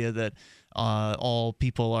the idea that all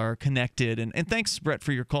people are connected. And thanks, Brett,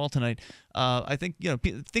 for your call tonight. I think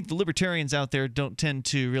the libertarians out there don't tend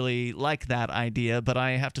to really like that idea, but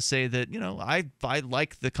I have to say that I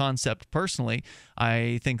like the concept personally.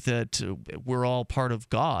 I think that we're all part of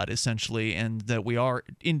God essentially, and that we are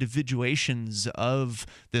individuations of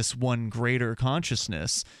this one greater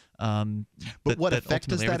consciousness. But what effect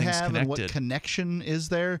does that have, and what connection is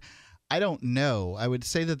there? I don't know. I would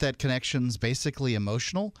say that conection's basically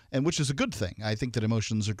emotional, and which is a good thing. I think that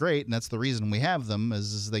emotions are great, and that's the reason we have them,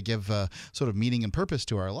 is they give sort of meaning and purpose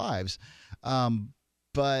to our lives.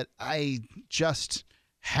 But I just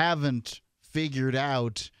haven't figured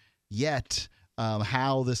out yet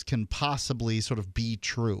how this can possibly sort of be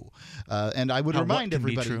true. And I would remind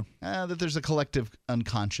everybody that there's a collective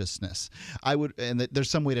unconsciousness. And that there's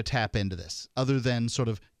some way to tap into this other than sort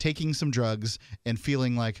of taking some drugs and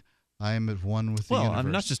feeling like I am at one with the universe. Well,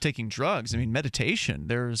 I'm not just taking drugs. I mean, meditation.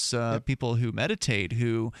 There's people who meditate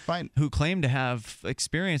who claim to have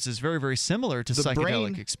experiences very, very similar to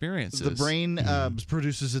psychedelic experiences. The brain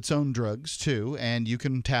produces its own drugs, too, and you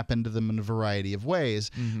can tap into them in a variety of ways.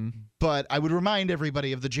 Mm-hmm. But I would remind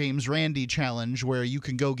everybody of the James Randi challenge, where you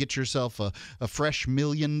can go get yourself a fresh $1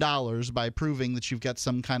 million by proving that you've got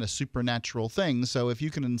some kind of supernatural thing. So if you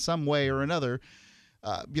can in some way or another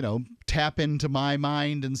tap into my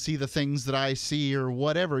mind and see the things that I see or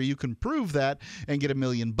whatever, you can prove that and get $1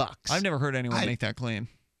 million. I've never heard anyone make that claim.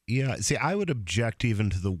 Yeah, see, I would object even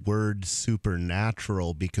to the word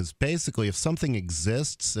supernatural, because basically if something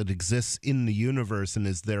exists, it exists in the universe and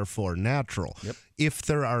is therefore natural. Yep. If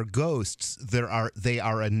there are ghosts, they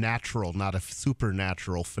are a natural, not a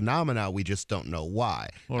supernatural phenomena. We just don't know why.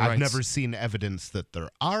 I've never seen evidence that there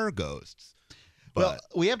are ghosts. Well,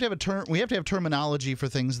 we have to have we have to have terminology for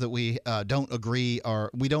things that we don't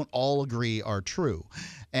all agree are true,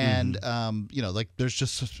 and like there's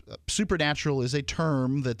just supernatural is a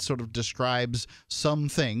term that sort of describes some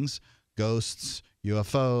things: ghosts,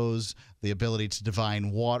 UFOs, the ability to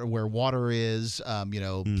divine water where water is,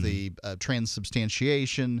 the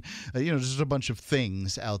transubstantiation, just a bunch of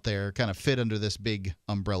things out there kind of fit under this big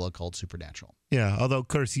umbrella called supernatural. Yeah, although, of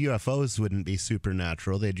course, UFOs wouldn't be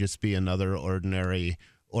supernatural. They'd just be another ordinary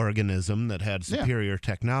organism that had superior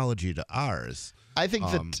technology to ours. I think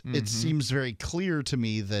that it seems very clear to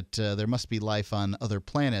me that there must be life on other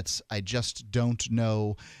planets. I just don't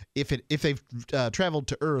know if they've traveled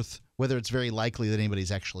to Earth, whether it's very likely that anybody's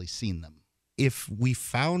actually seen them. If we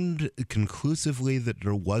found conclusively that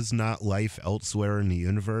there was not life elsewhere in the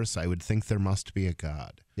universe, I would think there must be a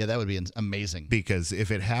God. Yeah, that would be amazing. Because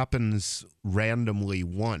if it happens randomly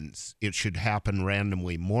once, it should happen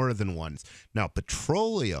randomly more than once. Now,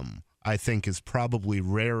 petroleum, I think, is probably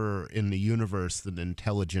rarer in the universe than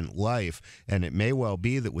intelligent life, and it may well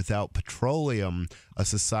be that without petroleum, a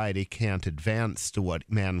society can't advance to what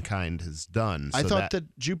mankind has done. I thought that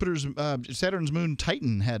Saturn's moon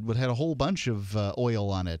Titan had a whole bunch of oil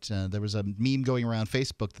on it. There was a meme going around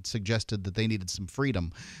Facebook that suggested that they needed some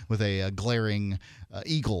freedom with a glaring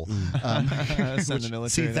eagle.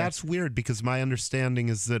 See, that's weird, because my understanding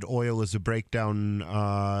is that oil is a breakdown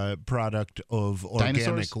product of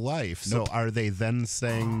organic life. So are they then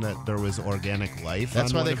saying that there was organic life?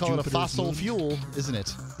 That's why they call it a fossil fuel, isn't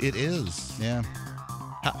it? It is. Yeah.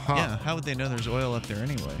 Yeah, how would they know there's oil up there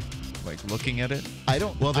anyway? Like looking at it? I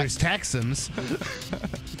don't. Well, there's Texans.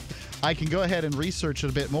 I can go ahead and research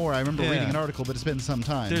it a bit more. I remember reading an article, but it's been some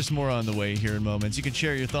time. There's more on the way here in moments. You can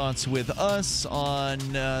share your thoughts with us on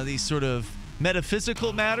these sort of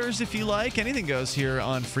metaphysical matters if you like. Anything goes here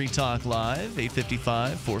on Free Talk Live,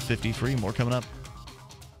 855, 450 free. More coming up.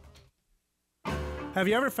 Have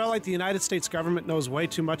you ever felt like the United States government knows way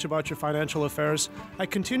too much about your financial affairs? I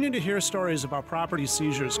continue to hear stories about property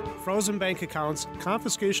seizures, frozen bank accounts,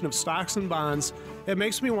 confiscation of stocks and bonds. It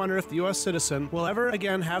makes me wonder if the U.S. citizen will ever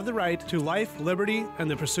again have the right to life, liberty, and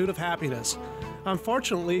the pursuit of happiness.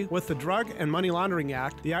 Unfortunately, with the Drug and Money Laundering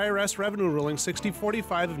Act, the IRS Revenue Ruling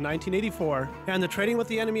 6045 of 1984, and the Trading with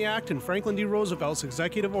the Enemy Act and Franklin D. Roosevelt's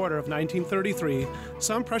Executive Order of 1933,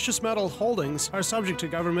 some precious metal holdings are subject to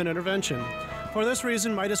government intervention. For this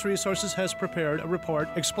reason, Midas Resources has prepared a report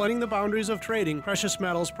explaining the boundaries of trading precious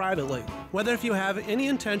metals privately. Whether if you have any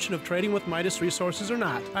intention of trading with Midas Resources or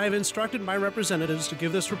not, I have instructed my representatives to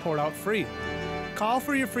give this report out free. Call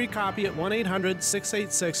for your free copy at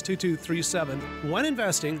 1-800-686-2237. When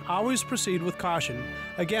investing, always proceed with caution.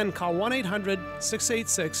 Again, call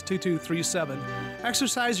 1-800-686-2237.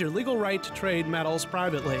 Exercise your legal right to trade metals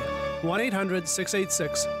privately.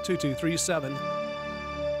 1-800-686-2237.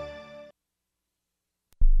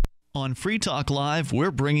 On Free Talk Live,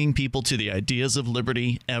 we're bringing people to the ideas of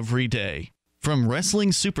liberty every day. From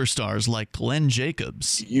wrestling superstars like Glenn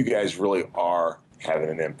Jacobs. You guys really are having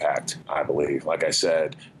an impact, I believe. Like I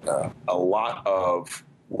said, a lot of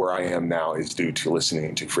where I am now is due to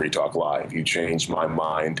listening to Free Talk Live. You changed my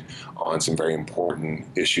mind on some very important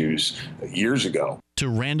issues years ago. To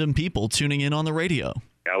random people tuning in on the radio.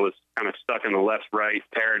 I was kind of stuck in the left-right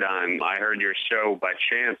paradigm. I heard your show by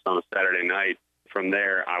chance on a Saturday night. From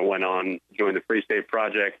there, I went on, joined the Free State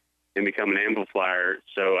Project, and become an amplifier.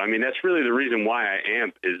 So, I mean, that's really the reason why I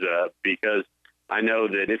amp is because I know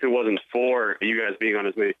that if it wasn't for you guys being on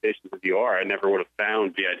as many stations as you are, I never would have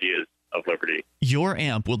found the ideas of liberty. Your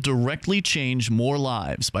amp will directly change more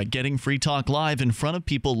lives by getting Free Talk Live in front of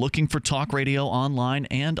people looking for talk radio online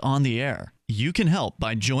and on the air. You can help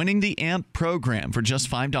by joining the AMP program for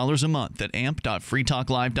just $5 a month at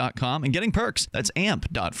amp.freetalklive.com and getting perks. That's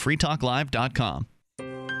amp.freetalklive.com.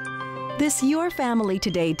 This Your Family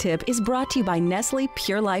Today tip is brought to you by Nestle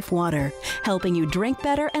Pure Life Water, helping you drink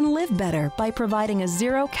better and live better by providing a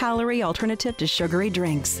zero-calorie alternative to sugary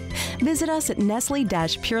drinks. Visit us at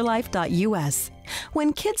nestle-purelife.us.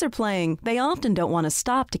 When kids are playing, they often don't want to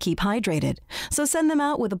stop to keep hydrated. So send them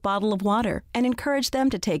out with a bottle of water and encourage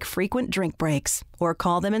them to take frequent drink breaks or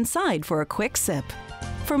call them inside for a quick sip.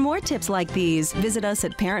 For more tips like these, visit us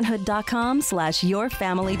at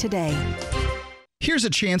parenthood.com/yourfamilytoday. Here's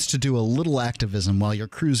a chance to do a little activism while you're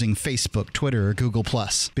cruising Facebook, Twitter, or Google+.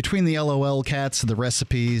 Between the LOL cats, the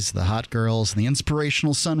recipes, the hot girls, and the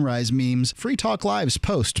inspirational sunrise memes, Free Talk Live's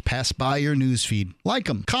posts pass by your newsfeed. Like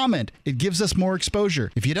them, comment. It gives us more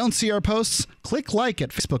exposure. If you don't see our posts, click like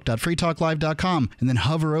at facebook.freetalklive.com and then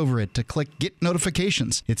hover over it to click Get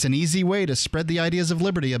Notifications. It's an easy way to spread the ideas of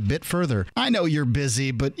liberty a bit further. I know you're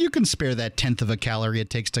busy, but you can spare that tenth of a calorie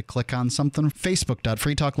it takes to click on something.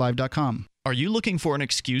 facebook.freetalklive.com. Are you looking for an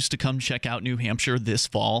excuse to come check out New Hampshire this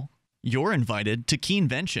fall? You're invited to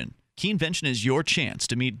Keenvention. Keenvention is your chance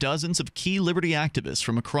to meet dozens of key liberty activists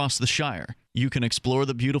from across the Shire. You can explore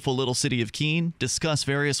the beautiful little city of Keene, discuss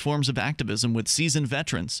various forms of activism with seasoned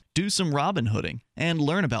veterans, do some Robin Hooding, and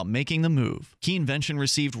learn about making the move. Keenvention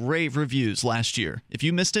received rave reviews last year. If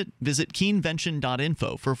you missed it, visit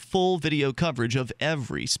keenvention.info for full video coverage of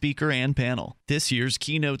every speaker and panel. This year's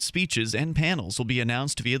keynote speeches and panels will be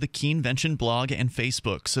announced via the Keenvention blog and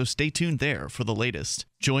Facebook, so stay tuned there for the latest.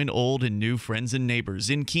 Join old and new friends and neighbors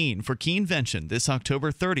in Keene for Keenvention this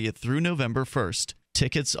October 30th through November 1st.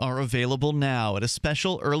 Tickets are available now at a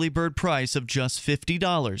special early bird price of just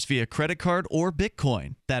 $50 via credit card or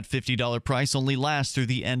Bitcoin. That $50 price only lasts through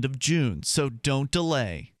the end of June, so don't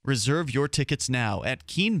delay. Reserve your tickets now at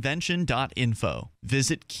keenvention.info.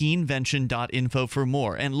 Visit keenvention.info for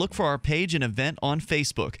more and look for our page and event on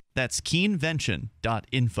Facebook. That's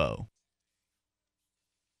keenvention.info.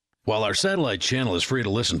 While our satellite channel is free to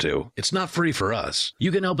listen to, it's not free for us.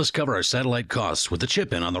 You can help us cover our satellite costs with the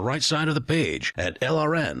chip-in on the right side of the page at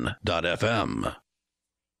lrn.fm.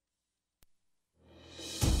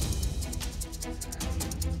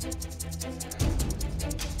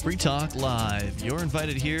 Free Talk Live. You're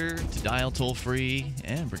invited here to dial toll-free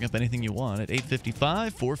and bring up anything you want at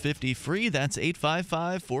 855-450-FREE. That's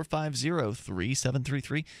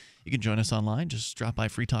 855-450-3733. You can join us online. Just drop by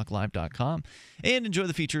freetalklive.com and enjoy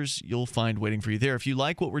the features you'll find waiting for you there. If you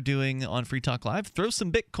like what we're doing on Free Talk Live, throw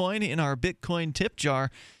some Bitcoin in our Bitcoin tip jar.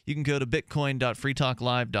 You can go to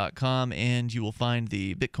bitcoin.freetalklive.com and you will find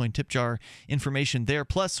the Bitcoin tip jar information there.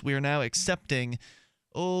 Plus, we are now accepting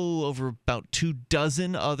over about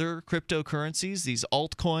 24 other cryptocurrencies, these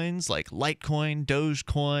altcoins like Litecoin,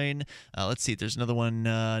 Dogecoin. Let's see, there's another one,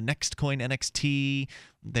 Nextcoin, NXT,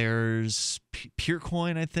 There's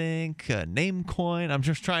PeerCoin, I think, Namecoin. I'm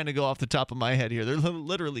just trying to go off the top of my head here. There's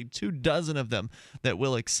literally 24 of them that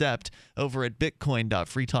will accept over at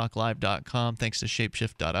bitcoin.freetalklive.com. Thanks to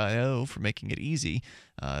shapeshift.io for making it easy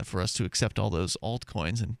for us to accept all those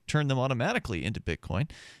altcoins and turn them automatically into Bitcoin.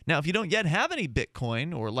 Now, if you don't yet have any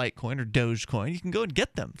Bitcoin or Litecoin or Dogecoin, you can go and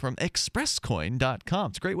get them from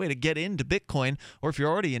expresscoin.com. It's a great way to get into Bitcoin, or if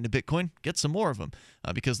you're already into Bitcoin, get some more of them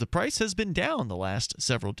because the price has been down the last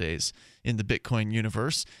several days in the Bitcoin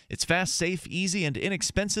universe. It's fast, safe, easy, and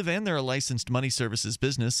inexpensive, and they're a licensed money services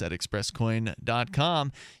business at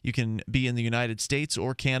expresscoin.com. You can be in the United States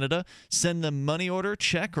or Canada, send them money order,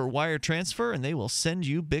 check, or wire transfer, and they will send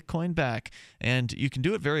you Bitcoin back. And you can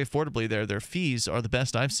do it very affordably there. Their fees are the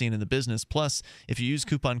best I've seen in the business. Plus, if you use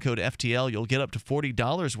coupon code FTL, you'll get up to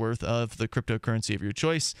 $40 worth of the cryptocurrency of your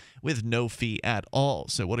choice with no fee at all.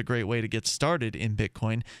 So what a great way to get started in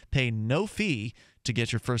Bitcoin. Pay no fee to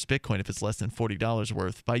get your first Bitcoin if it's less than $40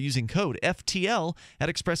 worth by using code FTL at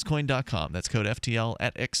expresscoin.com. That's code FTL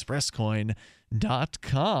at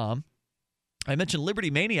expresscoin.com. I mentioned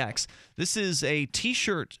Liberty Maniacs. This is a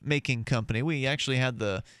T-shirt making company. We actually had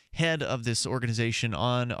the head of this organization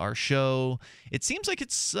on our show. It seems like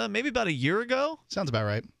it's maybe about a year ago. Sounds about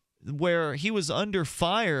right. Where he was under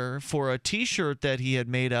fire for a T-shirt that he had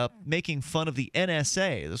made up making fun of the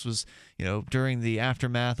NSA. This was, during the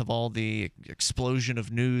aftermath of all the explosion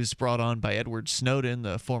of news brought on by Edward Snowden,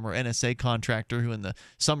 the former NSA contractor who in the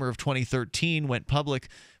summer of 2013 went public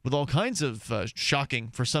with all kinds of shocking,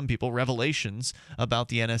 for some people, revelations about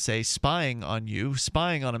the NSA spying on you,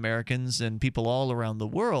 spying on Americans and people all around the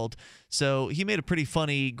world. So he made a pretty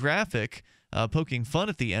funny graphic poking fun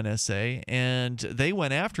at the NSA, and they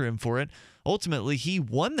went after him for it. Ultimately, he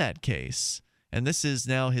won that case, and this is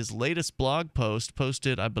now his latest blog post,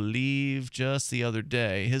 posted, I believe, just the other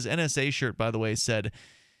day. His NSA shirt, by the way, said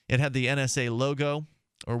it had the NSA logo,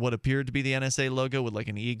 or what appeared to be the NSA logo with like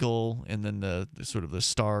an eagle and then the sort of the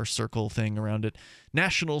star circle thing around it.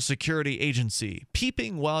 National Security Agency,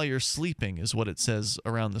 peeping while you're sleeping is what it says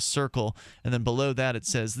around the circle. And then below that it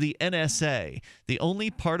says the NSA, the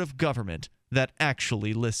only part of government that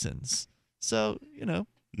actually listens. So,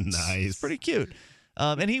 nice. It's pretty cute.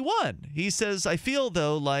 And he won. He says, I feel,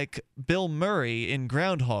 though, like Bill Murray in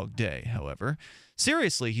Groundhog Day, however.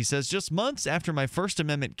 Seriously, he says, just months after my First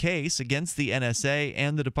Amendment case against the NSA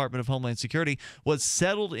and the Department of Homeland Security was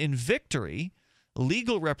settled in victory,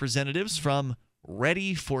 legal representatives from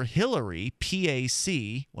Ready for Hillary,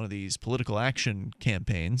 PAC, one of these political action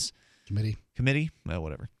campaigns. Committee?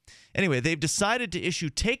 Whatever. Anyway, they've decided to issue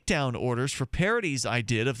takedown orders for parodies I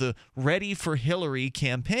did of the Ready for Hillary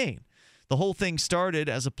campaign. The whole thing started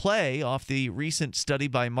as a play off the recent study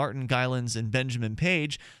by Martin Gylens and Benjamin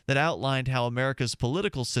Page that outlined how America's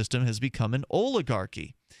political system has become an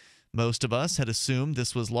oligarchy. Most of us had assumed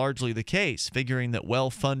this was largely the case, figuring that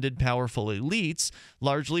well-funded, powerful elites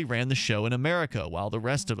largely ran the show in America, while the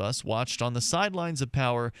rest of us watched on the sidelines of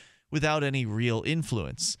power without any real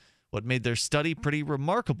influence. What made their study pretty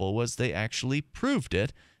remarkable was they actually proved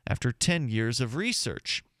it after 10 years of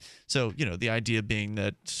research. So, the idea being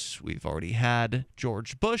that we've already had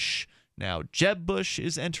George Bush, now Jeb Bush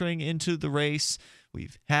is entering into the race.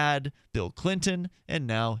 We've had Bill Clinton, and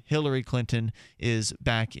now Hillary Clinton is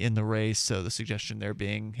back in the race. So the suggestion there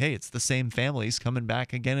being, hey, it's the same families coming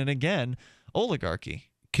back again and again. Oligarchy.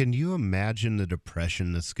 Can you imagine the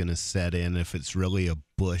depression that's going to set in if it's really a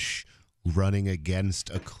Bush running against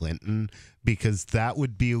a Clinton? Because that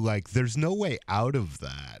would be like, there's no way out of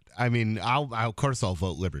that. I mean, of course I'll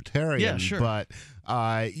vote Libertarian, yeah, sure. But,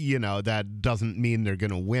 that doesn't mean they're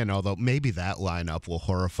going to win, although maybe that lineup will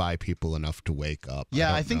horrify people enough to wake up.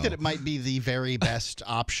 Yeah, I think that it might be the very best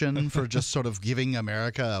option for just sort of giving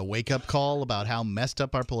America a wake-up call about how messed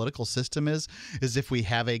up our political system is if we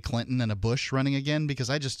have a Clinton and a Bush running again,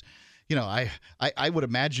 because I just, I would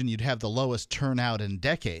imagine you'd have the lowest turnout in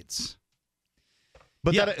decades.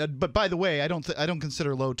 But but by the way, I don't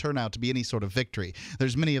consider low turnout to be any sort of victory.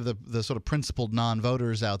 There's many of the sort of principled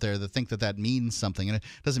non-voters out there that think that means something, and it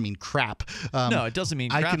doesn't mean crap. No, it doesn't mean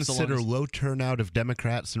crap. I consider low turnout of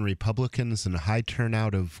Democrats and Republicans and high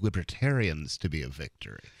turnout of Libertarians to be a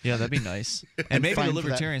victory. Yeah, that'd be nice. And maybe the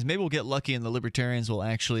Libertarians, maybe we'll get lucky and the Libertarians will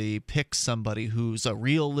actually pick somebody who's a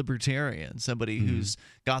real Libertarian, somebody who's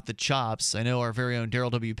got the chops. I know our very own Daryl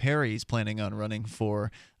W. Perry is planning on running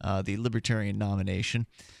for the Libertarian nomination.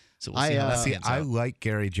 So we'll see how that pans out. I like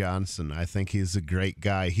Gary Johnson. I think he's a great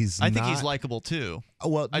guy. I think he's likable too.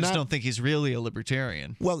 Well, I just don't think he's really a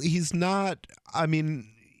libertarian. Well, he's not. I mean,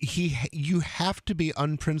 you have to be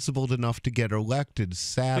unprincipled enough to get elected.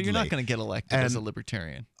 Sadly, but you're not going to get elected as a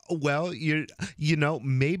libertarian. Well, you know,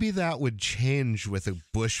 maybe that would change with a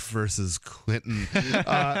Bush versus Clinton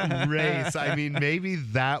race. I mean, maybe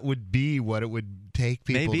that would be what it would take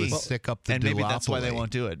people to stick up the duopoly. And maybe that's why they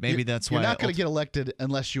won't do it. Maybe that's why you're not going to get elected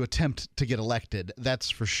unless you attempt to get elected. That's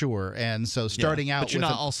for sure. And so starting out, but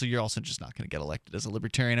you're also just not going to get elected as a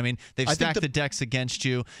libertarian. I mean, they've stacked the decks against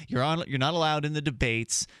you. You're not allowed in the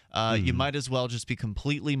debates. You might as well just be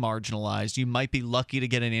completely marginalized. You might be lucky to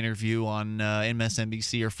get an interview on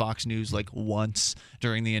MSNBC or Fox News like once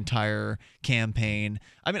during the entire campaign.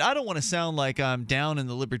 I mean, I don't want to sound like I'm down in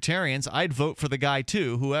the libertarians. I'd vote for the guy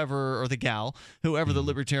too, whoever the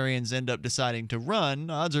libertarians end up deciding to run.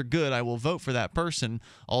 Odds are good I will vote for that person.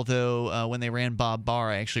 Although when they ran Bob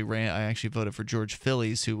Barr, I actually voted for George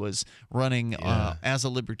Phillies, who was running as a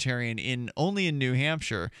libertarian only in New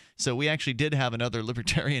Hampshire. So we actually did have another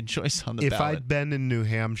libertarian choice on the ballot. If I'd been in New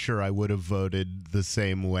Hampshire, I would have voted the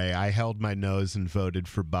same way. I held my nose and voted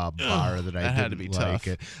for Bob Barr. That had to be like tough.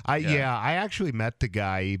 it. I actually met the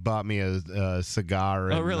guy. He bought me a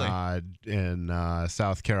cigar in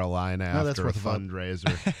South Carolina after a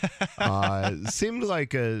fundraiser. Seemed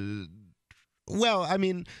like a. Well, I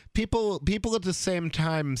mean, people at the same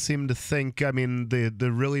time seem to think, I mean,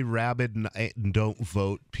 the really rabid don't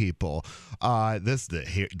vote people. This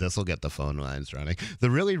will get the phone lines running. The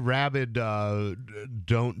really rabid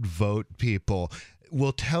don't vote people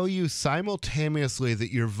will tell you simultaneously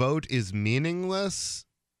that your vote is meaningless.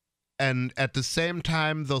 And at the same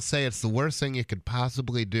time, they'll say it's the worst thing you could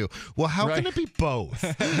possibly do. Well, how can it be both?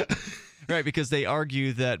 Right, because they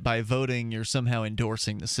argue that by voting, you're somehow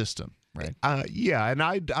endorsing the system. Right. Yeah, and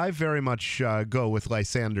I very much go with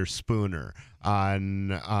Lysander Spooner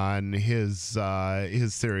on his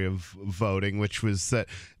theory of voting, which was that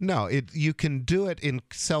you can do it in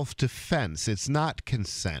self-defense. It's not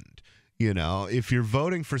consent. You know, if you're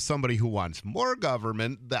voting for somebody who wants more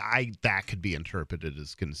government, that could be interpreted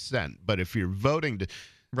as consent. But if you're voting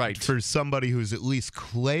for somebody who's at least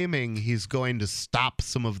claiming he's going to stop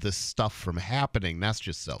some of this stuff from happening, that's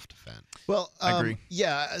just self-defense. Well, I agree.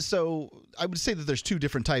 Yeah, so I would say that there's two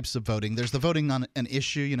different types of voting. There's the voting on an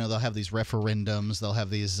issue. You know, they'll have these referendums. They'll have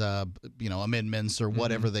these, amendments or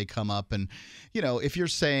whatever they come up. And, you know, if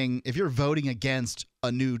you're voting against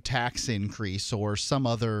a new tax increase or some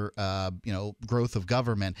other, growth of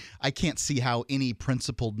government, I can't see how any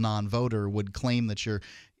principled non-voter would claim that you're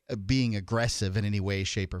being aggressive in any way,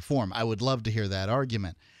 shape, or form. I would love to hear that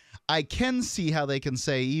argument. I can see how they can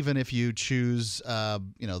say even if you choose,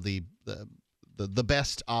 the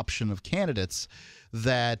best option of candidates,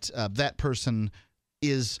 that that person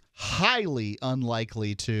is highly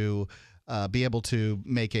unlikely to be able to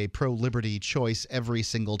make a pro-liberty choice every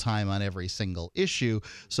single time on every single issue.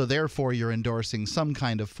 So therefore, you're endorsing some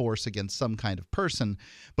kind of force against some kind of person.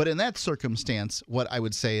 But in that circumstance, what I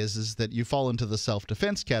would say is that you fall into the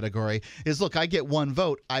self-defense category. Look, I get one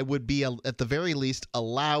vote. I would be, at the very least,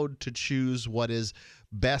 allowed to choose what is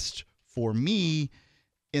best for me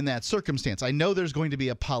in that circumstance. I know there's going to be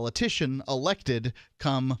a politician elected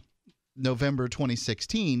come November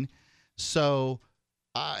 2016. So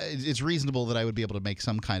it's reasonable that I would be able to make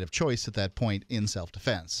some kind of choice at that point in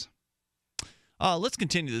self-defense. Let's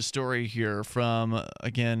continue the story here from,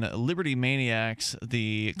 again, Liberty Maniacs,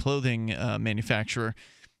 the clothing manufacturer.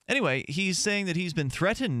 Anyway, he's saying that he's been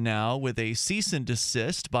threatened now with a cease and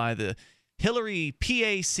desist by the Hillary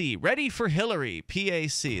PAC, Ready for Hillary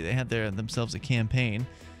PAC. They had themselves a campaign,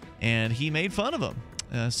 and he made fun of them.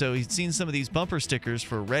 So he'd seen some of these bumper stickers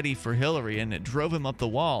for Ready for Hillary, and it drove him up the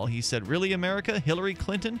wall. He said, "Really, America? Hillary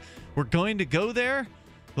Clinton? We're going to go there?"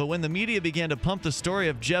 But when the media began to pump the story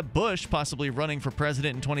of Jeb Bush possibly running for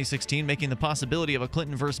president in 2016, making the possibility of a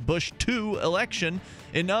Clinton versus Bush 2 election,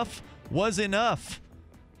 enough was enough.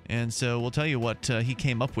 And so we'll tell you what he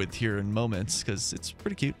came up with here in moments, because it's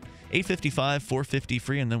pretty cute. 855, 450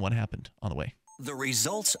 free, and then what happened on the way. The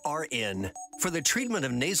results are in. For the treatment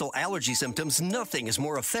of nasal allergy symptoms, nothing is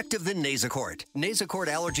more effective than Nasacort. Nasacort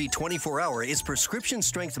Allergy 24-Hour is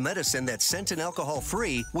prescription-strength medicine that's scent and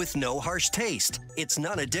alcohol-free with no harsh taste. It's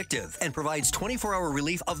non-addictive and provides 24-hour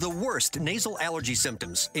relief of the worst nasal allergy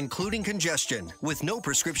symptoms, including congestion, with no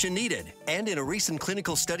prescription needed. And in a recent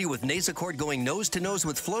clinical study with Nasacort going nose-to-nose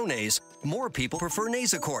with Flonase, more people prefer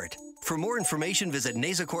Nasacort. For more information, visit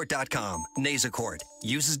Nasacort.com. Nasacort.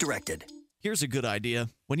 Use as directed. Here's a good idea.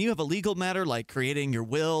 When you have a legal matter like creating your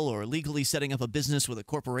will or legally setting up a business with a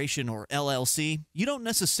corporation or LLC, you don't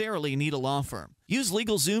necessarily need a law firm. Use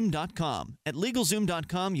LegalZoom.com. At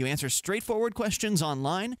LegalZoom.com, you answer straightforward questions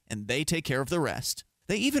online, and they take care of the rest.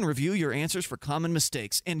 They even review your answers for common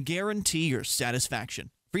mistakes and guarantee your satisfaction.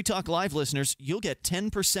 Free Talk Live listeners, you'll get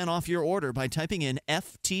 10% off your order by typing in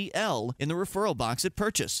FTL in the referral box at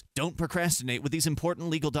purchase. Don't procrastinate with these important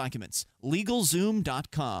legal documents.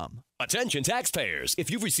 LegalZoom.com. Attention taxpayers. If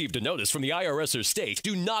you've received a notice from the IRS or state,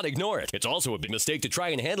 do not ignore it. It's also a big mistake to try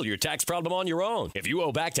and handle your tax problem on your own. If you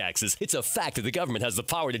owe back taxes, it's a fact that the government has the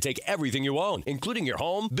power to take everything you own, including your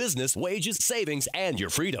home, business, wages, savings, and your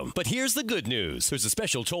freedom. But here's the good news. There's a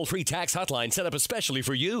special toll-free tax hotline set up especially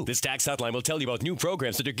for you. This tax hotline will tell you about new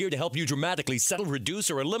programs that are geared to help you dramatically settle, reduce,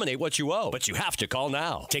 or eliminate what you owe. But you have to call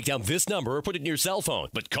now. Take down this number or put it in your cell phone.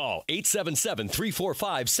 But call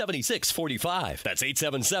 877-345-7645. That's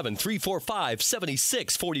 877-345-7645.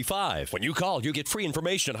 When you call, you get free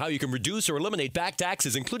information on how you can reduce or eliminate back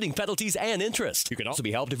taxes, including penalties and interest. You can also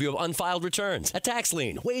be helped if you have unfiled returns, a tax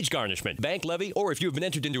lien, wage garnishment, bank levy, or if you've been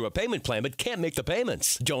entered into a payment plan but can't make the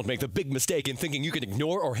payments. Don't make the big mistake in thinking you can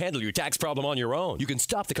ignore or handle your tax problem on your own. You can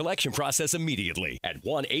stop the collection process immediately at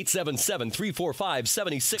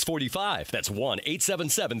 1-877-345-7645. That's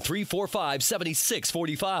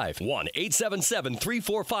 1-877-345-7645.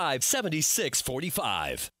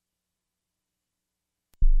 1-877-345-7645.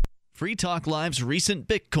 Free Talk Live's recent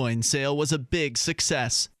Bitcoin sale was a big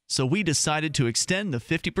success, so we decided to extend the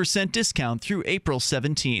 50% discount through April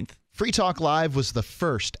 17th. Free Talk Live was the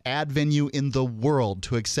first ad venue in the world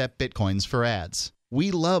to accept Bitcoins for ads. We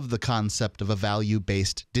love the concept of a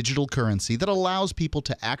value-based digital currency that allows people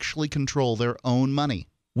to actually control their own money.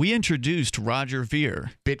 We introduced Roger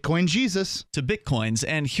Ver, Bitcoin Jesus, to Bitcoins,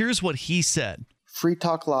 and here's what he said. Free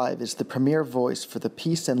Talk Live is the premier voice for the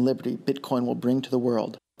peace and liberty Bitcoin will bring to the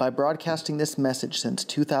world. By broadcasting this message since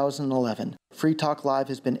 2011, Free Talk Live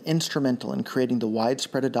has been instrumental in creating the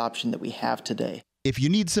widespread adoption that we have today. If you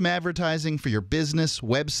need some advertising for your business,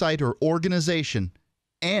 website, or organization,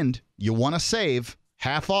 and you want to save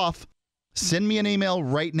half off, send me an email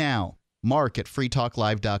right now.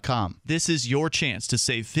 Mark@freetalklive.com. This is your chance to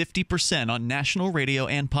save 50% on national radio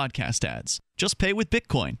and podcast ads. Just pay with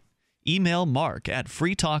Bitcoin. Email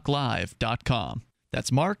mark@freetalklive.com.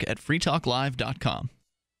 That's mark@freetalklive.com.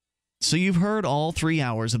 So you've heard all 3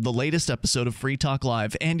 hours of the latest episode of Free Talk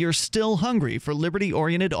Live, and you're still hungry for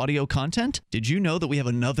liberty-oriented audio content? Did you know that we have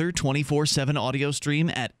another 24/7 audio stream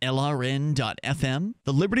at LRN.FM?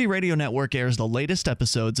 The Liberty Radio Network airs the latest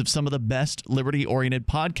episodes of some of the best liberty-oriented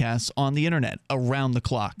podcasts on the internet around the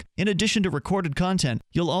clock. In addition to recorded content,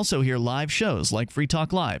 you'll also hear live shows like Free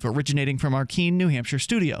Talk Live, originating from our Keene, New Hampshire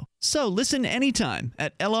studio. So listen anytime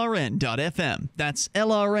at LRN.FM. That's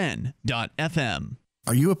LRN.FM.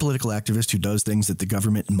 Are you a political activist who does things that the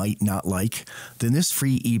government might not like? Then this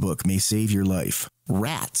free ebook may save your life.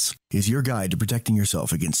 Rats is your guide to protecting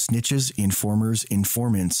yourself against snitches, informers,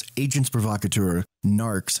 informants, agents provocateur,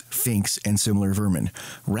 narcs, finks, and similar vermin.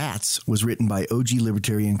 Rats was written by OG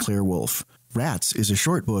libertarian Claire Wolfe. Rats is a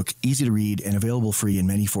short book, easy to read, and available free in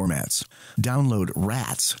many formats. Download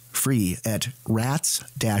Rats free at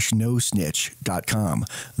rats-nosnitch.com.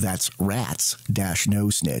 That's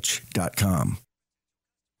rats-nosnitch.com.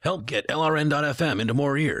 Help get LRN.FM into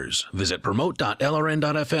more ears. Visit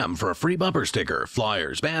promote.lrn.fm for a free bumper sticker,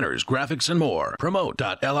 flyers, banners, graphics, and more.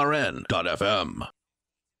 Promote.lrn.fm.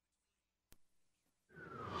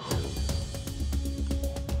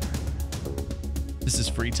 This is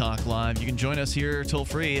Free Talk Live. You can join us here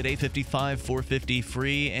toll-free at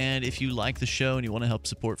 855-450-FREE. And if you like the show and you want to help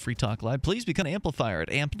support Free Talk Live, please become an amplifier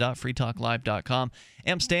at amp.freetalklive.com.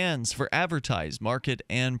 AMP stands for Advertise, Market,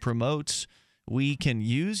 and Promote. We can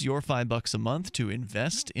use your $5 a month to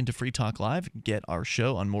invest into Free Talk Live, get our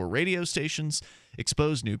show on more radio stations,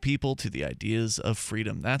 expose new people to the ideas of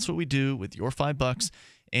freedom. That's what we do with your $5.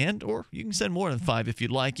 And or you can send more than $5 if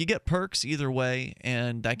you'd like. You get perks either way,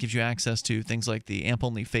 and that gives you access to things like the AMP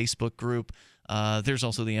Only Facebook group. There's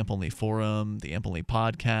also the AMP Only forum, the AMP Only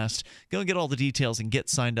podcast. Go and get all the details and get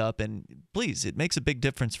signed up. And please, it makes a big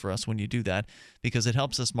difference for us when you do that, because it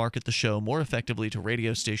helps us market the show more effectively to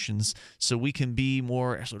radio stations, so we can be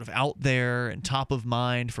more sort of out there and top of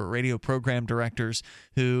mind for radio program directors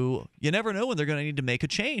who you never know when they're going to need to make a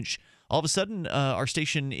change. All of a sudden, our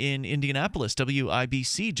station in Indianapolis,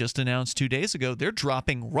 WIBC, just announced 2 days ago they're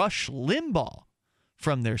dropping Rush Limbaugh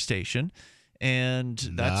from their station. And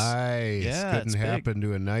that's nice. Yeah, Couldn't happen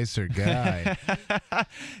to a nicer guy.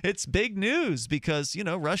 It's big news because, you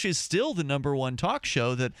know, Rush is still the #1 talk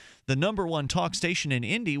show. That the #1 talk station in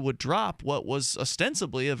Indy would drop what was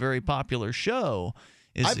ostensibly a very popular show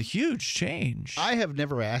is a huge change. I have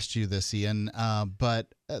never asked you this, Ian,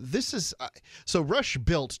 but this is so Rush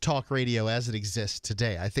built talk radio as it exists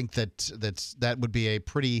today. I think that would be a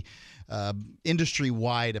pretty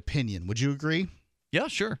industry-wide opinion. Would you agree? Yeah,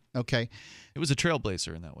 sure. Okay. It was a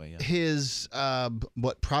trailblazer in that way, yeah. His,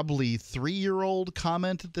 probably 3-year-old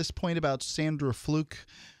comment at this point about Sandra Fluke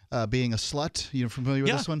being a slut. You familiar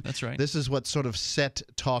with this one? That's right. This is what sort of set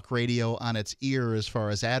talk radio on its ear as far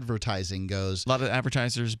as advertising goes. A lot of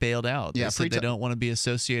advertisers bailed out. They Yeah, said they don't want to be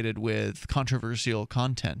associated with controversial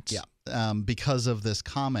content. Yeah, because of this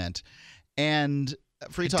comment. And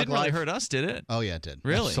Free Talk Live didn't really hurt us, did it? Oh, yeah, it did.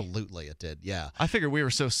 Really? Absolutely, it did, yeah. I figured we were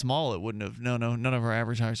so small it wouldn't have, none of our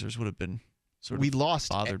advertisers would have been sort of lost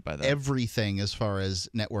bothered by that. everything as far as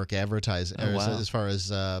network advertising, as far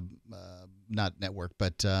as not network,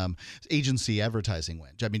 but agency advertising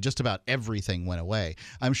went. I mean, just about everything went away.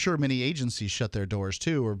 I'm sure many agencies shut their doors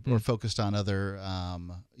too, or focused on other,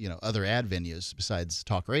 other ad venues besides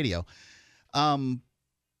talk radio.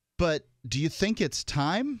 But do you think it's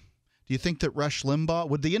time? Do you think that Rush Limbaugh,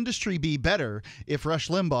 would the industry be better if Rush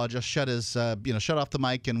Limbaugh just shut off the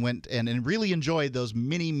mic and went and really enjoyed those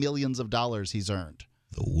many millions of dollars he's earned?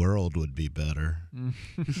 The world would be better.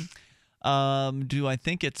 Do I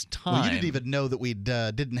think it's time? Well, you didn't even know that we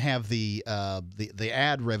didn't have the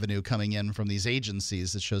ad revenue coming in from these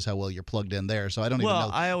agencies. That shows how well you're plugged in there. So I don't even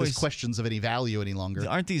know there's questions of any value any longer.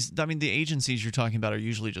 Aren't these? I mean, the agencies you're talking about are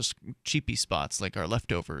usually just cheapy spots, like our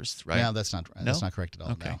leftovers, right? Yeah, that's not correct at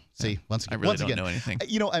all. Okay. No. See, once again, I really don't know anything.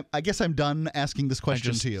 I guess I'm done asking this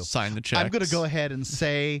question to you. Sign the check. I'm going to go ahead and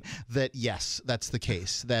say that yes, that's the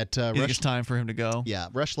case. That you think it's time for him to go? Yeah,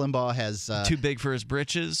 Rush Limbaugh has too big for his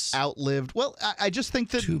britches. Outlived. Well, I just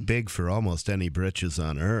think that too big for almost any britches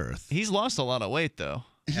on earth. He's lost a lot of weight though.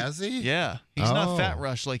 Has he? Yeah, he's not Fat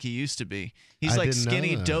Rush like he used to be. He's like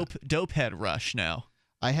skinny dope head Rush now.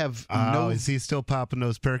 I have is he still popping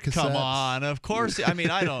those Percocets? Come on, of course. I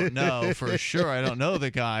mean, I don't know for sure. I don't know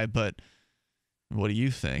the guy, but what do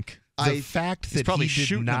you think? The fact that he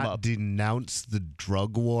did not denounce the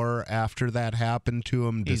drug war after that happened to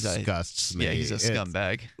him disgusts me. Yeah, he's a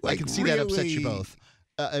scumbag. I can see that upsets you both.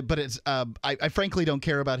 But it's I frankly don't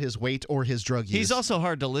care about his weight or his drug use. He's also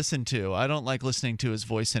hard to listen to. I don't like listening to his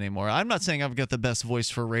voice anymore. I'm not saying I've got the best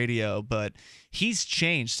voice for radio, but he's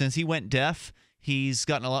changed. Since he went deaf, he's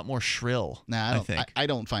gotten a lot more shrill. Nah, I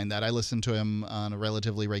don't find that. I listen to him on a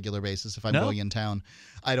relatively regular basis if I'm going in town.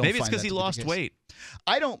 I don't. Maybe it's because he lost weight.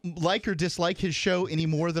 I don't like or dislike his show any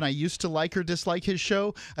more than I used to like or dislike his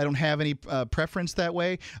show. I don't have any preference that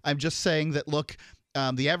way. I'm just saying that, look,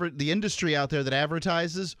 the industry out there that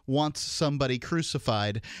advertises wants somebody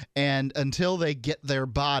crucified, and until they get their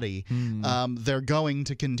body, they're going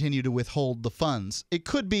to continue to withhold the funds. It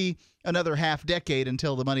could be another half decade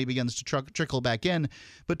until the money begins to trickle back in,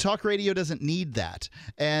 but talk radio doesn't need that.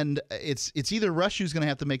 And it's either Rush who's going to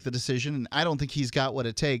have to make the decision, and I don't think he's got what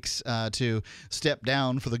it takes to step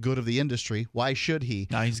down for the good of the industry. Why should he?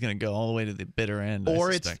 No, he's going to go all the way to the bitter end.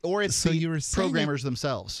 Or it's so the programmers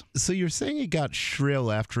themselves. So you're saying he got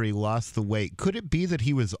shrill after he lost the weight. Could it be that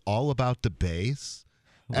he was all about the bass?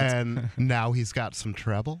 And now he's got some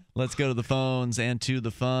treble? Let's go to the phones and to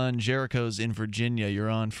the fun. Jericho's in Virginia. You're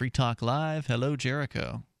on Free Talk Live. Hello,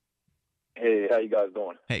 Jericho. Hey, how you guys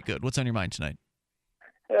doing? Hey, good. What's on your mind tonight?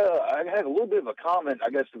 I had a little bit of a comment, I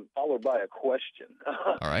guess, followed by a question.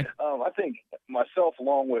 All right. I think myself,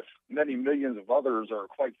 along with many millions of others, are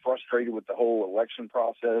quite frustrated with the whole election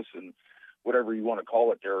process and whatever you want to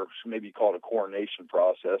call it there, maybe call it a coronation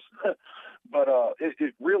process. But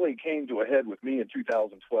it really came to a head with me in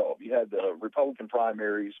 2012. You had the Republican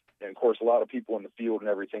primaries, and, of course, a lot of people in the field and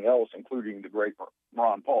everything else, including the great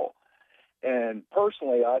Ron Paul. And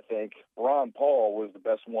personally, I think Ron Paul was the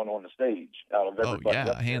best one on the stage out of everybody. Oh,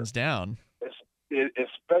 yeah, hands down.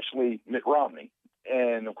 Especially Mitt Romney.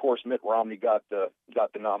 And, of course, Mitt Romney got the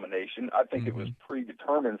nomination. I think it was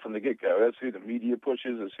predetermined from the get-go. That's who the media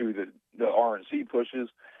pushes. That's who the RNC pushes.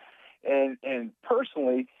 And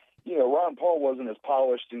personally, Ron Paul wasn't as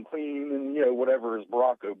polished and clean and, whatever as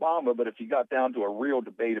Barack Obama, but if you got down to a real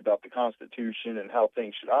debate about the Constitution and how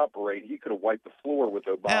things should operate, he could have wiped the floor with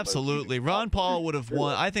Obama. Absolutely. Ron Paul would have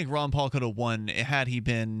won. I think Ron Paul could have won had he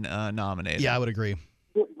been nominated. Yeah, I would agree.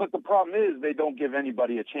 But the problem is they don't give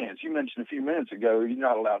anybody a chance. You mentioned a few minutes ago you're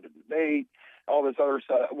not allowed to debate, all this other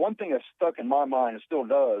stuff. One thing that stuck in my mind and still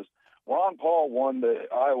does, Ron Paul won the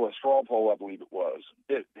Iowa straw poll, I believe it was,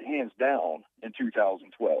 hands down in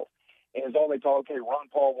 2012. And it's all they talk, okay, Ron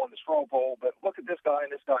Paul won the straw poll, but look at this guy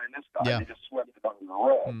and this guy and this guy. Yeah. They just swept it under the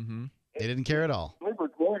rug. Mm-hmm. They didn't care at all.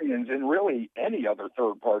 Libertarians and really any other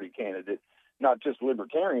third-party candidate, not just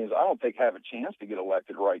Libertarians, I don't think have a chance to get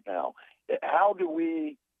elected right now. How do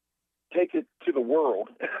we take it to the world,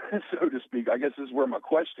 so to speak? I guess this is where my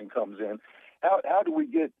question comes in. How do we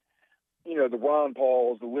get the Ron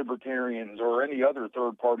Pauls, the Libertarians, or any other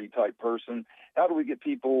third-party type person? How do we get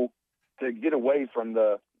people to get away from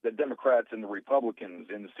the Democrats and the Republicans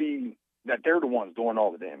and see that they're the ones doing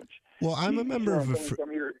all the damage? Well, I'm a member of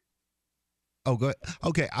Oh, go ahead.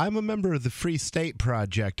 Okay, I'm a member of the Free State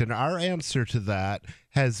Project, and our answer to that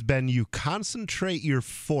has been you concentrate your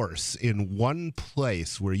force in one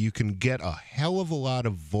place where you can get a hell of a lot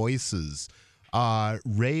of voices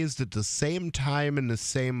raised at the same time in the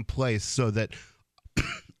same place so that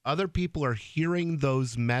other people are hearing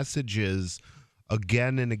those messages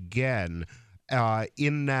again and again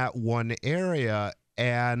in that one area,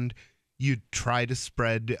 and you try to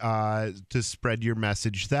spread your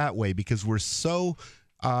message that way, because we're so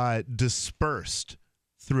dispersed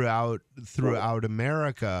throughout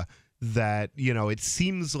America that it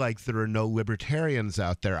seems like there are no libertarians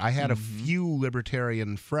out there. I had a few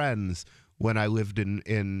libertarian friends when I lived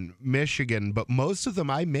in Michigan, but most of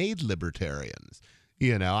them I made libertarians.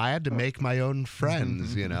 I had to make my own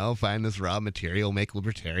friends, find this raw material, make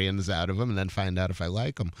libertarians out of them, and then find out if I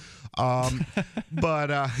like them.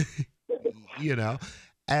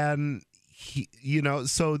 And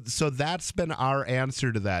so that's been our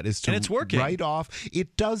answer to that, is to and it's working. Write off.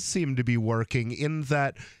 It does seem to be working in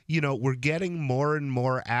that, we're getting more and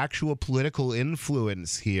more actual political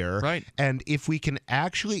influence here. Right. And if we can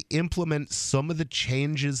actually implement some of the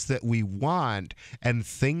changes that we want and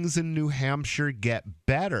things in New Hampshire get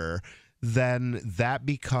better, then that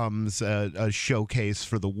becomes a showcase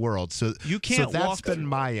for the world. So that's been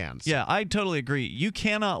my answer. Yeah, I totally agree. You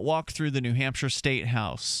cannot walk through the New Hampshire State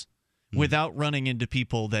House without running into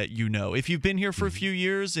people that you know. If you've been here for a few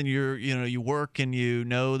years and you work and you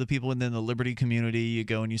know the people within the Liberty community, you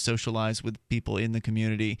go and you socialize with people in the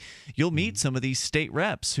community, you'll meet some of these state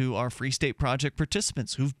reps who are Free State Project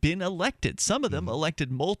participants who've been elected. Some of them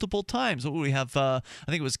elected multiple times. We have, I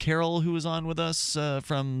think it was Carol who was on with us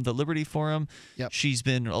from the Liberty Forum. Yep. She's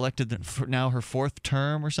been elected for now her 4th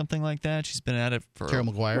term or something like that. She's been at it for Carol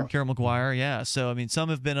McGuire. Carol McGuire, yeah. So, some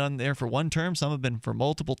have been on there for 1 term, some have been for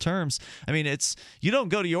multiple terms. You don't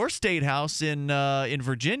go to your state house in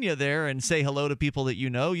Virginia there and say hello to people that you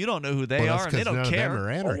know. You don't know who they are, and they don't care. None of them are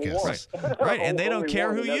anarchists. Right, and they don't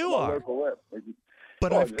care who you are.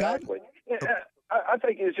 But I've got. I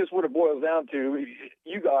think it's just what it boils down to.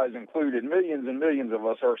 You guys included, millions and millions of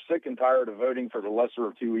us are sick and tired of voting for the lesser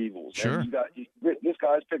of two evils. Sure. And this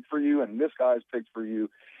guy's picked for you, and this guy's picked for you,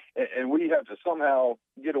 and we have to somehow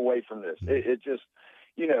get away from this. It just.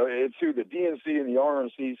 It's who the DNC and the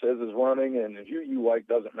RNC says is running, and who you like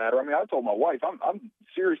doesn't matter. I told my wife, I'm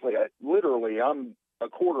seriously, I'm a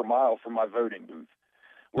quarter mile from my voting booth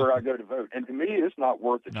where I go to vote, and to me, it's not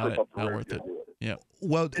worth the trip up the road. Not worth it. Yeah.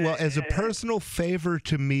 Well, as a personal favor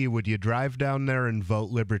to me, would you drive down there and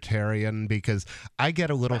vote Libertarian? Because I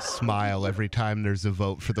get a little smile every time there's a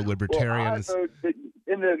vote for the Libertarians. Well,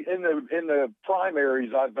 in the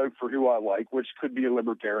primaries, I vote for who I like, which could be a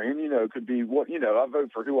Libertarian. Could be I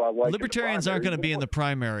vote for who I like. Libertarians aren't going to be in the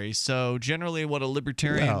primary, so generally, what a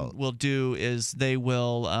Libertarian will do is they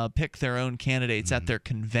will pick their own candidates at their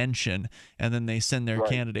convention, and then they send their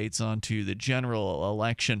candidates on to the general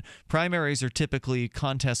election. Primaries are typically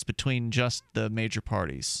contests between just the major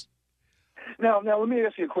parties. Now, let me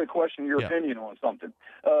ask you a quick question, your opinion on something.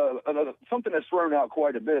 Something that's thrown out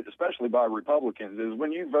quite a bit, especially by Republicans, is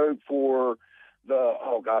when you vote for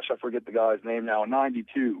I forget the guy's name now,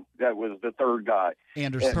 92, that was the third guy.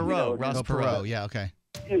 Anderson. Perot, Ross Perot. Yeah, okay.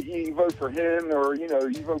 You vote for him, or, you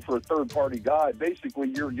vote for a third-party guy. Basically,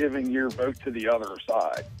 you're giving your vote to the other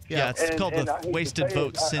side. Yeah, it's called the wasted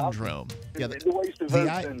vote syndrome. The wasted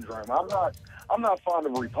vote syndrome. I'm not fond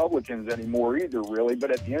of Republicans anymore either, really,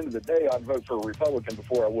 but at the end of the day, I'd vote for a Republican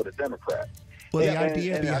before I would a Democrat. Well, the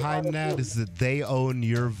idea behind that is that they own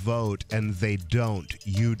your vote, and they don't.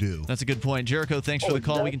 You do. That's a good point. Jericho, thanks for the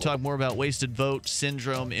call. We can talk more about wasted vote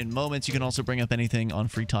syndrome in moments. You can also bring up anything on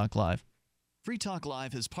Free Talk Live. Free Talk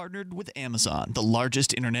Live has partnered with Amazon, the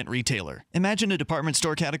largest internet retailer. Imagine a department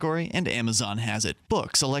store category, and Amazon has it.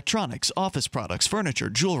 Books, electronics, office products,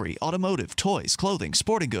 furniture, jewelry, automotive, toys, clothing,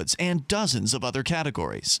 sporting goods, and dozens of other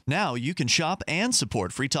categories. Now you can shop and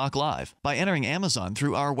support Free Talk Live by entering Amazon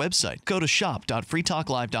through our website. Go to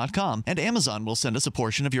shop.freetalklive.com, and Amazon will send us a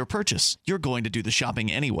portion of your purchase. You're going to do the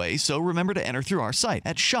shopping anyway, so remember to enter through our site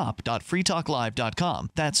at shop.freetalklive.com.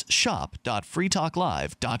 That's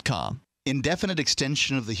shop.freetalklive.com. Indefinite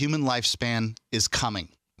extension of the human lifespan is coming.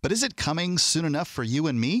 But is it coming soon enough for you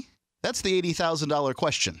and me? That's the $80,000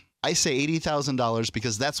 question. I say $80,000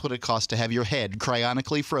 because that's what it costs to have your head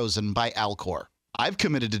cryonically frozen by Alcor. I've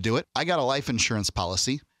committed to do it. I got a life insurance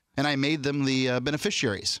policy, and I made them the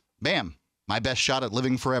beneficiaries. Bam! My best shot at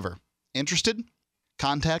living forever. Interested?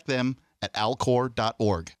 Contact them at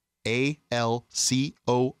alcor.org. ALCOR.org.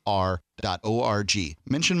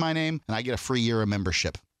 Mention my name, and I get a free year of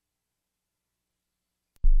membership.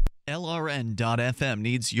 LRN.FM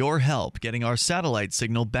needs your help getting our satellite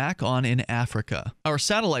signal back on in Africa. Our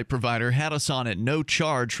satellite provider had us on at no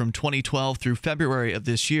charge from 2012 through February of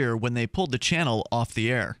this year when they pulled the channel off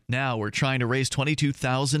the air. Now we're trying to raise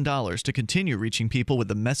 $22,000 to continue reaching people with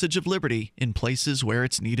the message of liberty in places where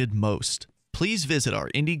it's needed most. Please visit our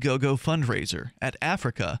Indiegogo fundraiser at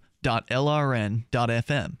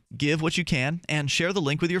africa.lrn.fm. Give what you can and share the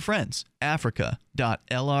link with your friends.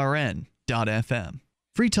 africa.lrn.fm.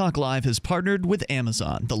 Free Talk Live has partnered with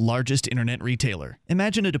Amazon, the largest internet retailer.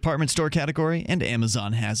 Imagine a department store category, and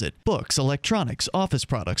Amazon has it. Books, electronics, office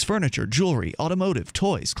products, furniture, jewelry, automotive,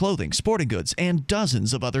 toys, clothing, sporting goods, and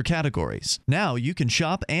dozens of other categories. Now you can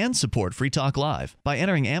shop and support Free Talk Live by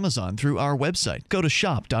entering Amazon through our website. Go to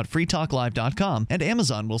shop.freetalklive.com, and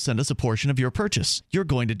Amazon will send us a portion of your purchase. You're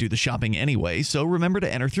going to do the shopping anyway, so remember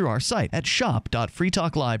to enter through our site at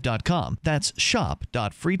shop.freetalklive.com. That's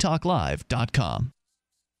shop.freetalklive.com.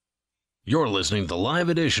 You're listening to the live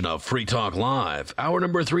edition of Free Talk Live. Hour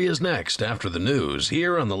number 3 is next after the news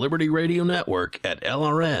here on the Liberty Radio Network at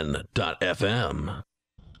LRN.FM.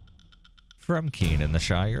 From Keene in the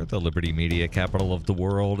Shire, the Liberty Media capital of the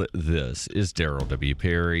world, this is Daryl W.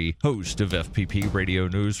 Perry, host of FPP Radio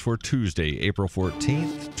News for Tuesday, April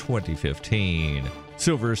 14th, 2015.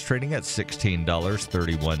 Silver is trading at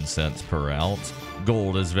 $16.31 per ounce.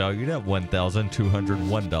 Gold is valued at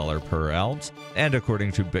 $1,201 per ounce. And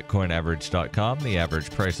according to BitcoinAverage.com, the average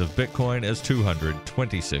price of Bitcoin is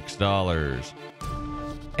 $226.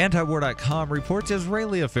 Antiwar.com reports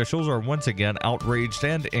Israeli officials are once again outraged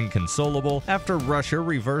and inconsolable after Russia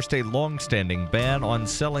reversed a long-standing ban on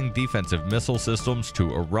selling defensive missile systems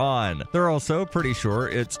to Iran. They're also pretty sure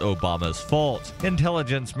it's Obama's fault.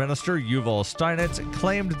 Intelligence Minister Yuval Steinitz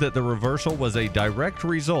claimed that the reversal was a direct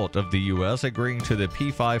result of the U.S. agreeing to the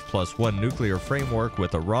P5+1 nuclear framework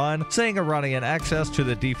with Iran, saying Iranian access to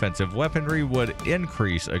the defensive weaponry would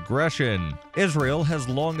increase aggression. Israel has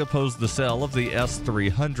long opposed the sale of the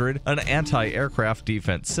S-300, an anti-aircraft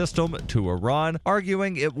defense system, to Iran,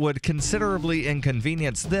 arguing it would considerably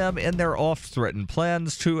inconvenience them in their oft-threatened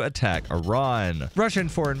plans to attack Iran. Russian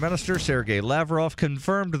Foreign Minister Sergei Lavrov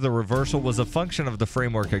confirmed the reversal was a function of the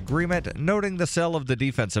framework agreement, noting the sale of the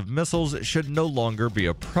defensive missiles should no longer be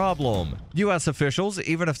a problem. U.S. officials,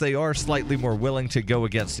 even if they are slightly more willing to go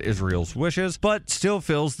against Israel's wishes, but still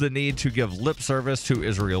feels the need to give lip service to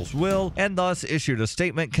Israel's will, and thus issued a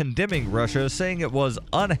statement condemning Russia, saying it was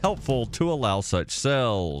unhelpful to allow such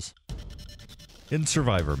sales. In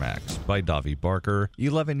Survivor Max by Davi Barker,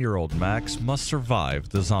 11-year-old Max must survive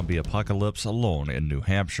the zombie apocalypse alone in New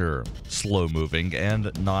Hampshire. Slow-moving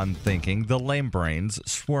and non-thinking, the lame brains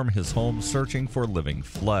swarm his home searching for living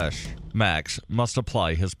flesh. Max must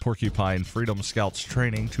apply his Porcupine Freedom Scouts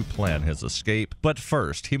training to plan his escape, but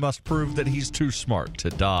first he must prove that he's too smart to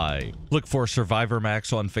die. Look for Survivor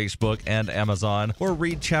Max on Facebook and Amazon, or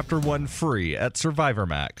read Chapter 1 free at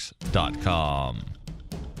survivormax.com.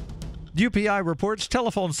 UPI reports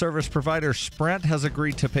telephone service provider Sprint has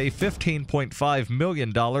agreed to pay $15.5 million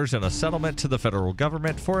in a settlement to the federal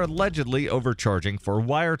government for allegedly overcharging for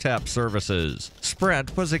wiretap services.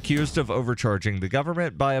 Sprint was accused of overcharging the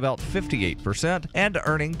government by about 58% and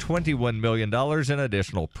earning $21 million in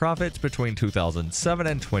additional profits between 2007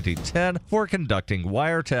 and 2010 for conducting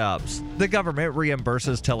wiretaps. The government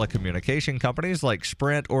reimburses telecommunication companies like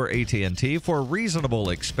Sprint or AT&T for reasonable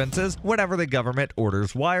expenses whenever the government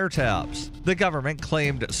orders wiretaps. The government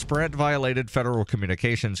claimed Sprint violated Federal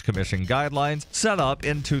Communications Commission guidelines set up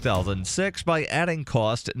in 2006 by adding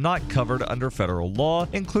costs not covered under federal law,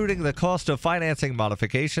 including the cost of financing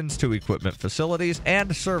modifications to equipment facilities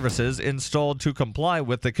and services installed to comply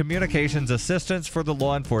with the Communications Assistance for the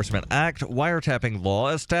Law Enforcement Act wiretapping law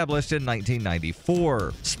established in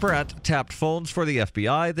 1994. Sprint tapped phones for the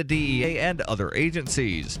FBI, the DEA, and other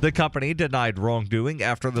agencies. The company denied wrongdoing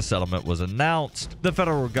after the settlement was announced. The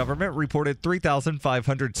federal government reported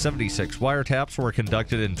 3,576 wiretaps were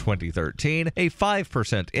conducted in 2013, a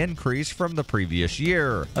 5% increase from the previous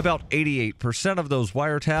year. About 88% of those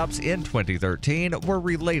wiretaps in 2013 were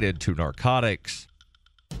related to narcotics.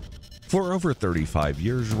 For over 35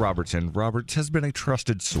 years, Robertson Roberts has been a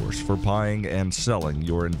trusted source for buying and selling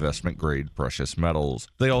your investment-grade precious metals.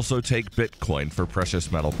 They also take Bitcoin for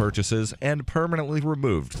precious metal purchases and permanently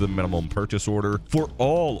removed the minimum purchase order for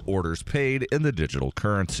all orders paid in the digital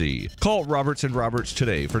currency. Call Robertson Roberts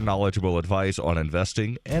today for knowledgeable advice on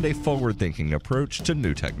investing and a forward-thinking approach to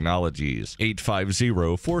new technologies.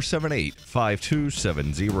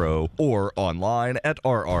 850-478-5270 or online at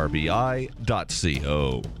rrbi.co.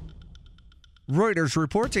 Reuters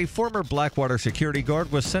reports a former Blackwater security guard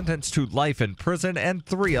was sentenced to life in prison and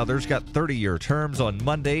 3 others got 30-year terms on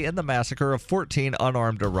Monday in the massacre of 14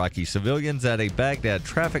 unarmed Iraqi civilians at a Baghdad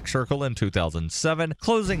traffic circle in 2007,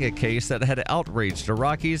 closing a case that had outraged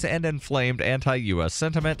Iraqis and inflamed anti-U.S.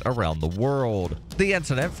 sentiment around the world. The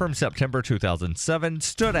incident from September 2007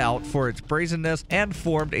 stood out for its brazenness and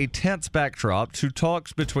formed a tense backdrop to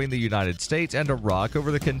talks between the United States and Iraq over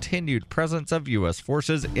the continued presence of U.S.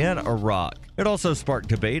 forces in Iraq. It also sparked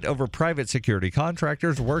debate over private security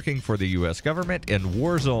contractors working for the U.S. government in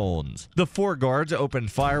war zones. The 4 guards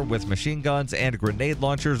opened fire with machine guns and grenade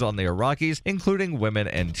launchers on the Iraqis, including women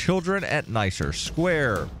and children, at Nicer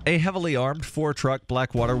Square. A heavily armed 4-truck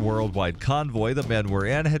Blackwater worldwide convoy the men were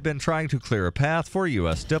in had been trying to clear a path for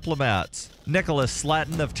U.S. diplomats. Nicholas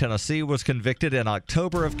Slatton of Tennessee was convicted in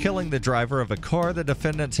October of killing the driver of a car the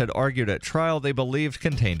defendants had argued at trial they believed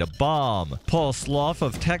contained a bomb. Paul Sloff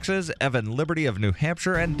of Texas, Evan Liberty of New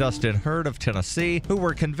Hampshire, and Dustin Hurd of Tennessee, who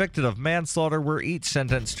were convicted of manslaughter, were each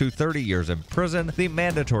sentenced to 30 years in prison, the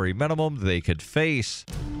mandatory minimum they could face.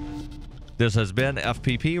 This has been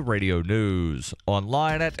FPP Radio News,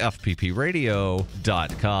 online at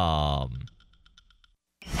fppradio.com.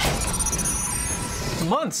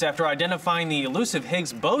 Months after identifying the elusive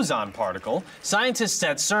Higgs boson particle, scientists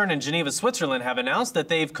at CERN in Geneva, Switzerland have announced that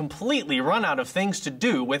they've completely run out of things to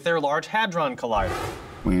do with their Large Hadron Collider.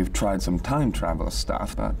 We've tried some time travel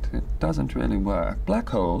stuff, but it doesn't really work. Black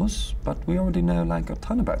holes, but we already know like a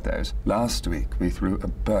ton about those. Last week, we threw a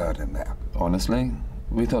bird in there. Honestly,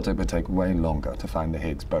 we thought it would take way longer to find the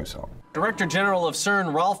Higgs boson. Director General of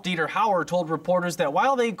CERN, Rolf Dieter Hauer, told reporters that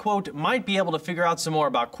while they, quote, might be able to figure out some more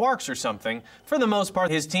about quarks or something, for the most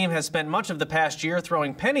part, his team has spent much of the past year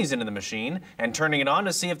throwing pennies into the machine and turning it on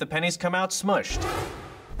to see if the pennies come out smushed.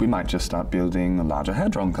 We might just start building a larger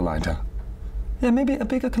hadron collider. Yeah, maybe a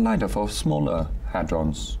bigger collider for smaller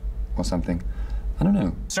hadrons or something. I don't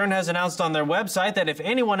know. CERN has announced on their website that if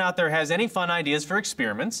anyone out there has any fun ideas for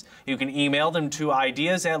experiments, you can email them to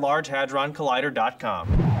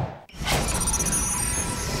ideas@largehadroncollider.com.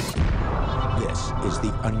 This is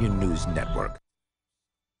the Onion News Network.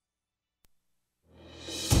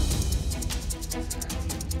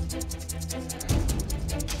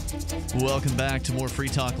 Welcome back to more Free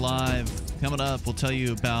Talk Live. Coming up, we'll tell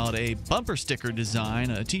you about a bumper sticker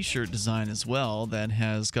design, a t-shirt design as well, that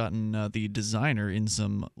has gotten the designer in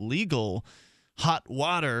some legal hot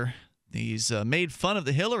water. He's made fun of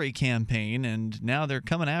the Hillary campaign, and now they're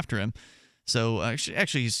coming after him. So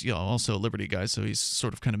actually, he's also a Liberty guy, so he's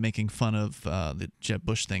sort of kind of making fun of the Jeb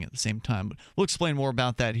Bush thing at the same time. But we'll explain more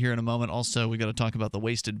about that here in a moment. Also, we got to talk about the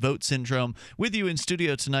wasted vote syndrome. With you in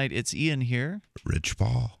studio tonight, it's Ian here. Rich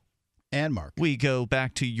Paul. And Mark. We go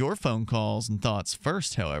back to your phone calls and thoughts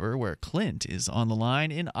first, however, where Clint is on the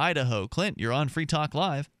line in Idaho. Clint, you're on Free Talk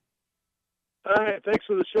Live. Hi, thanks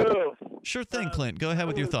for the show. Sure thing, Clint. Go ahead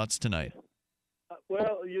with your thoughts tonight.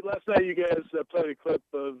 Well, last night you guys played a clip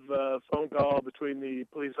of a phone call between the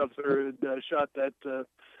police officer who shot that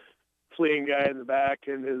fleeing guy in the back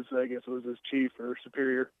and his, I guess it was his chief or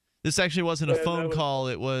superior. This actually wasn't a phone call.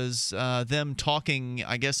 It was them talking.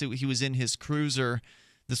 I guess he was in his cruiser.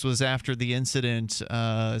 This was after the incident,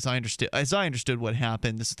 as I understood what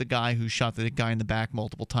happened. This is the guy who shot the guy in the back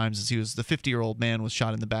multiple times. As he was the 50-year-old man was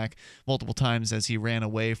shot in the back multiple times as he ran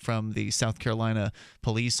away from the South Carolina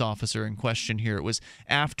police officer in question here. It was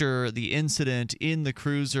after the incident in the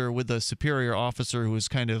cruiser with the superior officer who was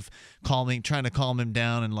kind of trying to calm him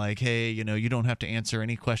down and like, hey, you don't have to answer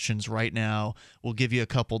any questions right now. We'll give you a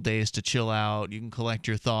couple days to chill out. You can collect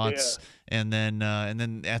your thoughts. Yeah. And then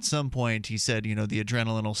at some point he said, the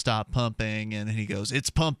adrenaline will stop pumping, and he goes, it's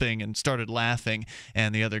pumping, and started laughing.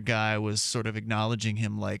 And the other guy was sort of acknowledging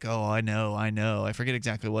him like, oh, I know. I forget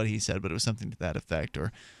exactly what he said, but it was something to that effect.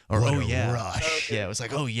 Or oh yeah, rush. Yeah, it was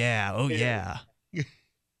like, oh yeah.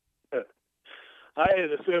 I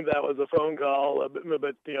had assumed that was a phone call, but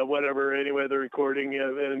whatever. Anyway, the recording,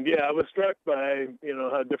 and yeah, I was struck by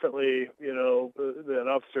how differently that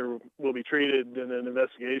officer will be treated in an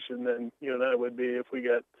investigation than that would be if we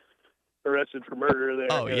got arrested for murder.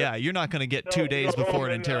 They're Oh, yeah. You're not going to get 2 days go before home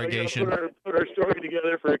an and, interrogation. Put our story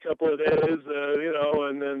together for a couple of days,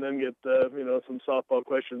 and then get some softball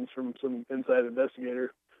questions from some inside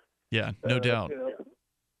investigator. Yeah, no doubt.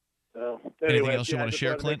 Anything else you want to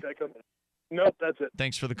share, Clint? Nope, that's it.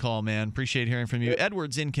 Thanks for the call, man. Appreciate hearing from you.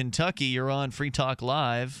 Edward's in Kentucky. You're on Free Talk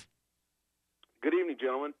Live. Good evening,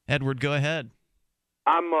 gentlemen. Edward, go ahead.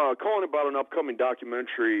 I'm calling about an upcoming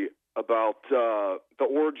documentary about the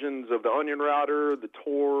origins of the Onion Router, the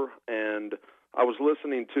Tor, and I was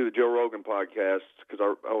listening to the Joe Rogan podcast because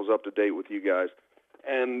I was up to date with you guys.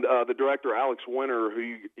 And the director, Alex Winter,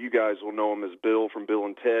 who you guys will know him as Bill from Bill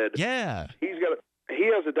and Ted. Yeah. He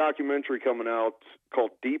has a documentary coming out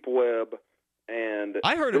called Deep Web. And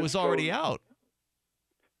I heard it was already out.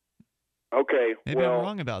 Okay, maybe I'm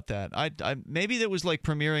wrong about that. I maybe that was like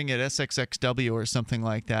premiering at SXXW or something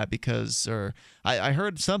like that I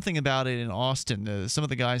heard something about it in Austin. Some of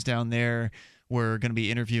the guys down there were going to be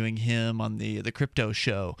interviewing him on the crypto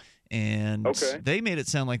show, and they made it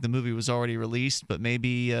sound like the movie was already released, but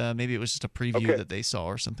maybe it was just a preview that they saw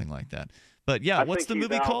or something like that. But yeah, what's the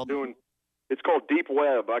movie called? It's called Deep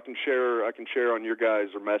Web. I can share on your guys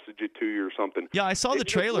or message it to you or something. Yeah, I saw the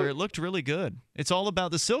trailer. It looked really good. It's all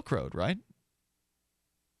about the Silk Road, right?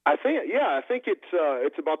 I think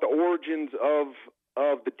it's about the origins of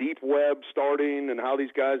the deep web starting and how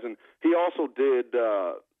these guys, and he also did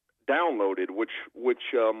Downloaded, which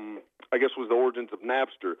I guess was the origins of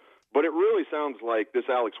Napster. But it really sounds like this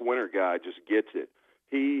Alex Winter guy just gets it.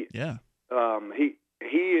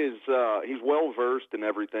 He's well versed in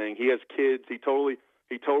everything. He has kids. He totally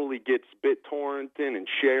gets BitTorrenting and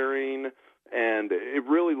sharing, and it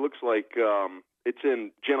really looks like it's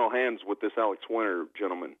in gentle hands with this Alex Winter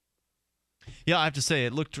gentleman. Yeah, I have to say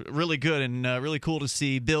it looked really good and really cool to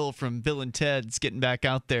see Bill from Bill and Ted's getting back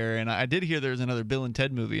out there. And I did hear there's another Bill and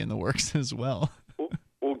Ted movie in the works as well.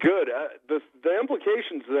 Well, good. The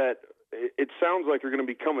implications that it sounds like are going to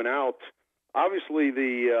be coming out. Obviously,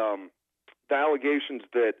 the allegations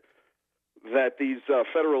that these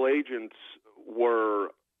federal agents were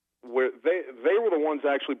they were the ones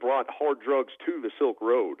that actually brought hard drugs to the Silk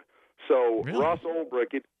Road. So really? Ross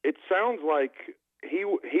Ulbricht, it sounds like he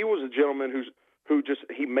was a gentleman who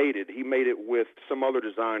made it. He made it with some other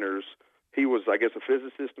designers. He was, I guess, a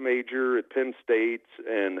physicist major at Penn State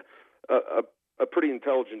and a pretty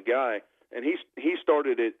intelligent guy. And he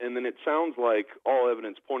started it, and then it sounds like all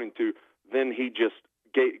evidence pointing to then he just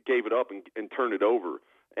gave it up and turned it over.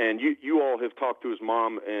 And you all have talked to his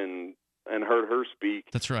mom and heard her speak.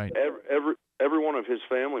 That's right. Every one of his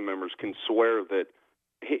family members can swear that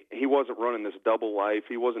he wasn't running this double life.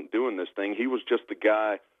 He wasn't doing this thing. He was just the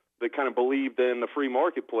guy that kind of believed in the free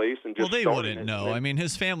marketplace and just. Well, they wouldn't know. I mean,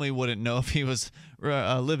 his family wouldn't know if he was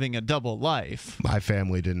living a double life. My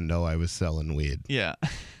family didn't know I was selling weed. Yeah.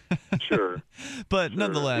 Sure. But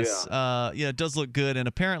nonetheless, it does look good. And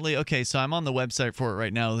apparently, so I'm on the website for it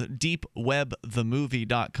right now,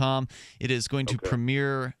 deepwebthemovie.com. It is going to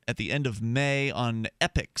premiere at the end of May on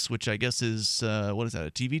Epix, which I guess is, what is that,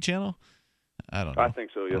 a TV channel? I don't know. I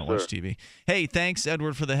think so, yes, I don't watch TV. Hey, thanks,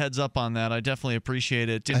 Edward, for the heads up on that. I definitely appreciate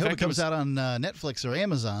it. I hope it comes out on Netflix or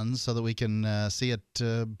Amazon so that we can see it,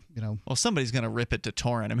 Well, somebody's going to rip it to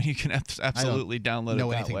torrent. I mean, you can absolutely download it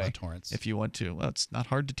that way about torrents. if you want to. Well, it's not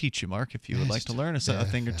hard to teach you, Mark, if you would like to learn a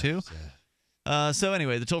thing or two. So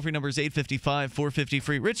anyway, the toll-free number is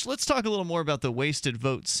 855-450-FREE. Rich, let's talk a little more about the wasted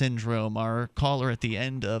vote syndrome. Our caller at the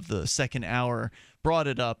end of the second hour brought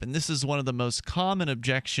it up, and this is one of the most common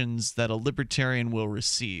objections that a libertarian will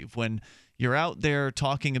receive when you're out there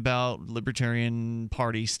talking about Libertarian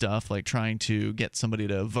Party stuff, like trying to get somebody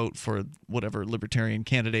to vote for whatever Libertarian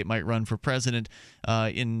candidate might run for president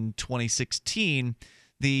in 2016.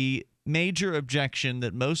 The major objection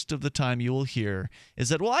that most of the time you will hear is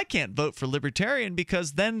that, well, I can't vote for Libertarian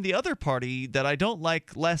because then the other party that I don't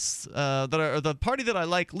like less, or the party that I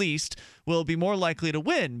like least, will be more likely to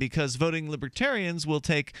win because voting Libertarians will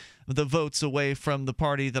take the votes away from the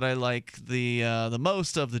party that I like the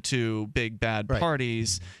most of the two big bad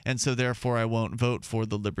parties, and so therefore I won't vote for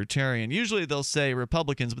the Libertarian. Usually they'll say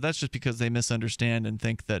Republicans, but that's just because they misunderstand and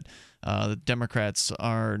think that the Democrats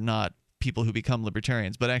are not people who become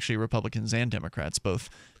libertarians, but actually Republicans and Democrats both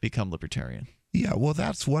become libertarian. Yeah, well,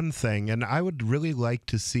 that's one thing, and I would really like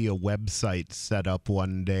to see a website set up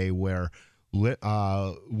one day where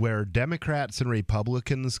Democrats and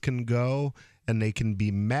Republicans can go and they can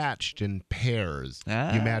be matched in pairs.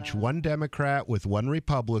 You match one Democrat with one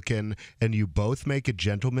Republican, and you both make a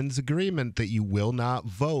gentleman's agreement that you will not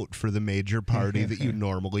vote for the major party that you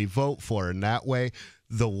normally vote for, and that way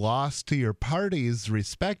the loss to your parties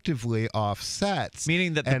respectively offsets.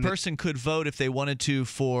 Meaning that the person could vote if they wanted to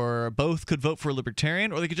for both could vote for a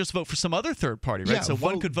Libertarian, or they could just vote for some other third party, right? Yeah, so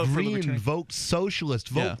one could vote Green, for Libertarian. vote Socialist,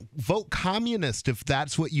 vote Communist if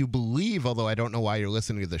that's what you believe, although I don't know why you're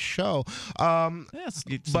listening to the show.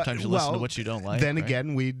 Sometimes you listen to what you don't like. Then right?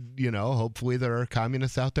 again, hopefully there are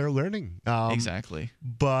communists out there learning. Exactly.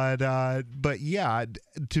 But yeah,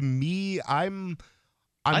 to me, I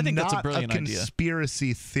think that's a not brilliant idea.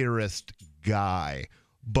 Conspiracy theorist guy,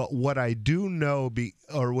 but what I do know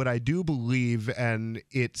what I do believe, and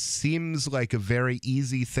it seems like a very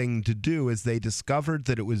easy thing to do, is they discovered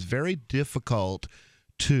that it was very difficult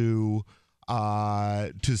to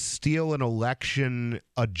steal an election,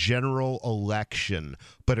 a general election,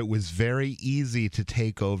 but it was very easy to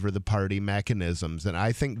take over the party mechanisms. And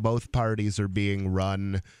I think both parties are being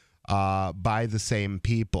run by the same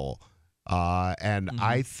people. I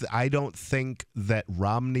don't think that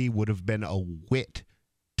Romney would have been a whit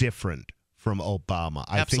different from Obama.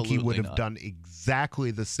 I think he would have done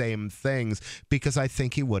exactly the same things, because I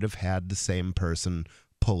think he would have had the same person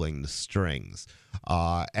pulling the strings.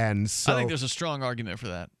 And so I think there's a strong argument for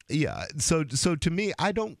that. Yeah. So to me,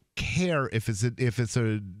 I don't care if it's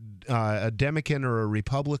a Democrat or a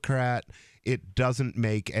Republican. It doesn't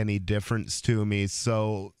make any difference to me.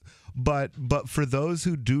 So. But for those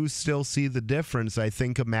who do still see the difference, I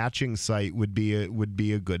think a matching site would be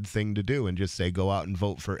a good thing to do, and just say go out and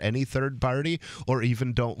vote for any third party, or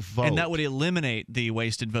even don't vote. And that would eliminate the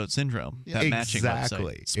wasted vote syndrome. Yeah. That matching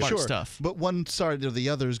Exactly. website. Smart stuff. But one side or the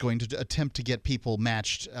other is going to attempt to get people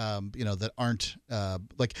matched, that aren't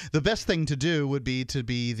like the best thing to do would be to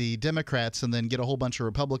be the Democrats and then get a whole bunch of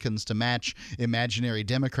Republicans to match imaginary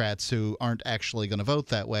Democrats who aren't actually going to vote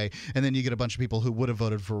that way, and then you get a bunch of people who would have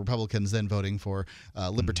voted for Republicans then voting for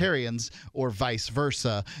Libertarians, or vice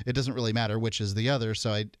versa. It doesn't really matter which is the other.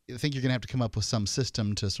 So I think you're going to have to come up with some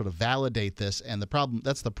system to sort of validate this. And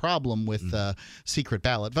that's the problem with secret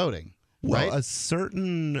ballot voting. Well, right?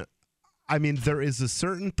 There is a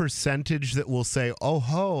certain percentage that will say,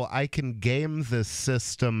 oh, I can game this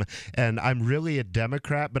system, and I'm really a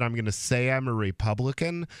Democrat, but I'm going to say I'm a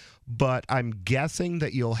Republican. But I'm guessing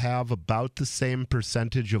that you'll have about the same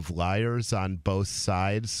percentage of liars on both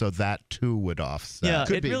sides, so that too would offset. Yeah,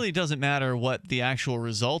 it really doesn't matter what the actual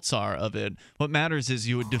results are of it. What matters is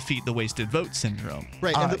you would defeat the wasted vote syndrome.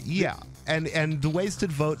 Right. And the wasted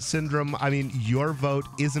vote syndrome, your vote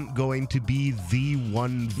isn't going to be the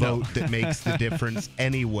one vote that makes the difference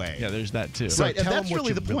anyway. Yeah, there's that too. So right, and that's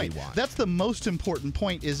really the point. That's the most important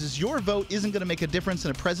point is your vote isn't going to make a difference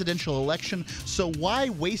in a presidential election, so why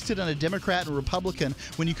waste it on a Democrat and Republican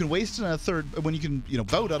when you can waste it on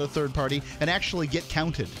vote on a third party and actually get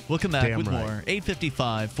counted? We'll come back with more.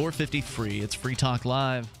 855-450-FREE. It's Free Talk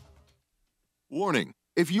Live. Warning.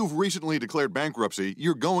 If you've recently declared bankruptcy,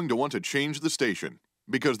 you're going to want to change the station,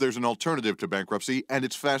 because there's an alternative to bankruptcy, and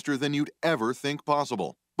it's faster than you'd ever think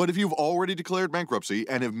possible. But if you've already declared bankruptcy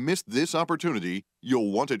and have missed this opportunity,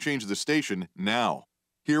 you'll want to change the station now.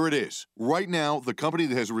 Here it is. Right now, the company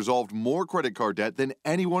that has resolved more credit card debt than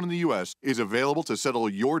anyone in the U.S. is available to settle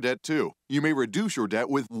your debt too. You may reduce your debt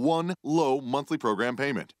with one low monthly program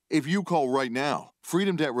payment. If you call right now,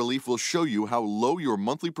 Freedom Debt Relief will show you how low your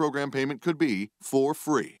monthly program payment could be for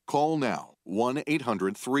free. Call now.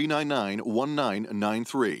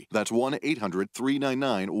 1-800-399-1993. That's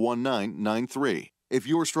 1-800-399-1993. If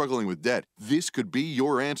you're struggling with debt, this could be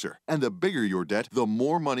your answer. And the bigger your debt, the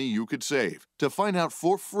more money you could save. To find out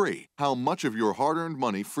for free how much of your hard-earned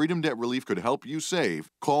money Freedom Debt Relief could help you save,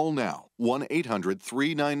 call now.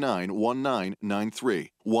 1-800-399-1993.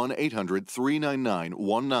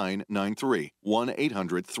 1-800-399-1993.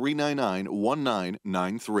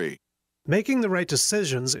 1-800-399-1993. Making the right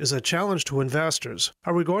decisions is a challenge to investors.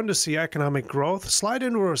 Are we going to see economic growth, slide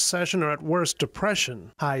into a recession, or at worst,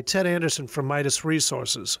 depression? Hi, Ted Anderson from Midas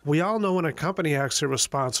Resources. We all know when a company acts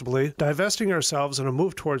irresponsibly, divesting ourselves in a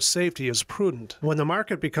move towards safety is prudent. When the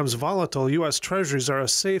market becomes volatile, U.S. Treasuries are a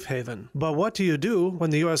safe haven. But what do you do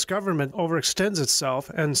when the U.S. government overextends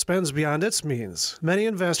itself and spends beyond its means? Many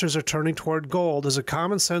investors are turning toward gold as a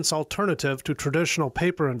common-sense alternative to traditional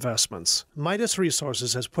paper investments. Midas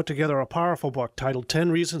Resources has put together a powerful book titled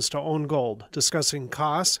 10 Reasons to Own Gold, discussing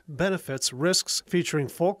costs, benefits, risks, featuring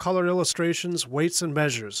full-color illustrations, weights, and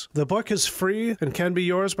measures. The book is free and can be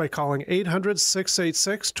yours by calling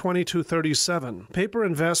 800-686-2237. Paper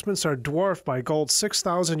investments are dwarfed by gold's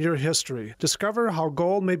 6,000-year history. Discover how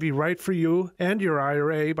gold may be right for you and your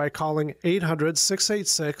IRA by calling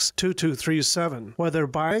 800-686-2237. Whether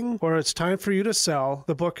buying or it's time for you to sell,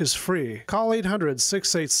 the book is free. Call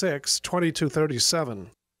 800-686-2237.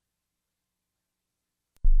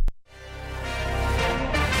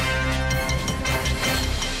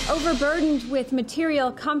 Overburdened with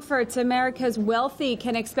material comforts, America's wealthy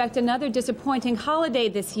can expect another disappointing holiday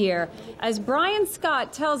this year. As Brian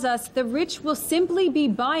Scott tells us, the rich will simply be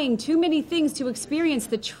buying too many things to experience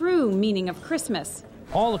the true meaning of Christmas.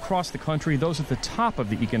 All across the country, those at the top of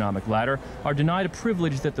the economic ladder are denied a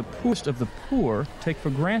privilege that the poorest of the poor take for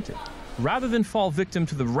granted. Rather than fall victim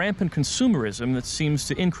to the rampant consumerism that seems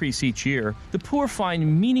to increase each year, the poor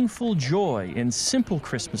find meaningful joy in simple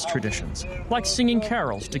Christmas traditions, like singing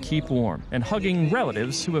carols to keep warm and hugging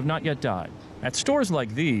relatives who have not yet died. At stores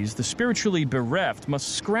like these, the spiritually bereft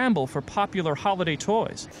must scramble for popular holiday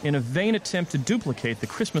toys in a vain attempt to duplicate the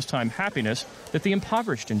Christmastime happiness that the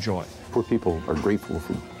impoverished enjoy. Poor people are grateful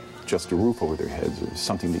for just a roof over their heads or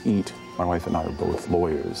something to eat. My wife and I are both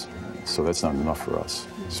lawyers, so that's not enough for us.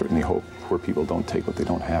 Certainly hope poor people don't take what they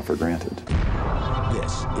don't have for granted.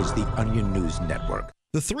 This is the Onion News Network.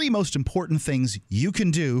 The three most important things you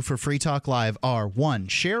can do for Free Talk Live are: 1,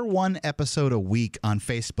 share one episode a week on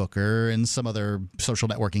Facebook or in some other social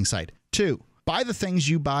networking site. 2, buy the things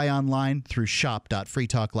you buy online through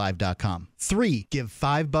shop.freetalklive.com. 3, give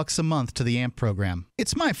 $5 a month to the AMP program.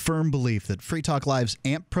 It's my firm belief that Free Talk Live's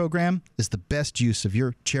AMP program is the best use of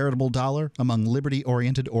your charitable dollar among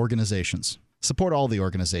liberty-oriented organizations. Support all the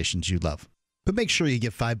organizations you love, but make sure you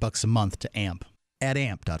give $5 a month to AMP at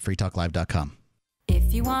amp.freetalklive.com.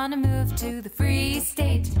 If you want to move to the free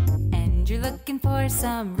state and you're looking for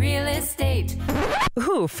some real estate.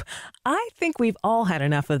 Oof, I think we've all had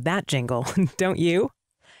enough of that jingle, don't you?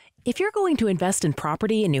 If you're going to invest in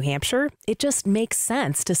property in New Hampshire, it just makes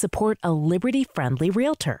sense to support a liberty-friendly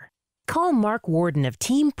realtor. Call Mark Warden of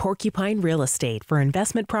Team Porcupine Real Estate for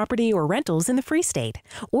investment property or rentals in the Free State,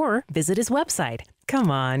 or visit his website.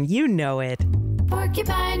 Come on, you know it.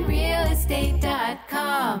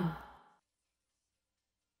 PorcupineRealEstate.com.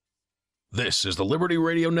 This is the Liberty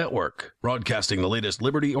Radio Network, broadcasting the latest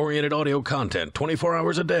liberty-oriented audio content 24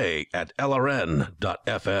 hours a day at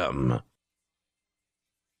LRN.FM.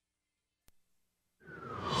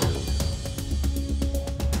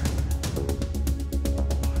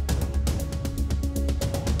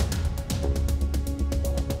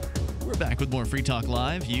 We're back with more Free Talk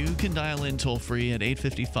Live. You can dial in toll-free at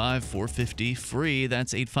 855-450-FREE.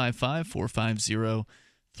 That's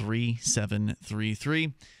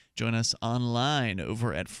 855-450-3733. Join us online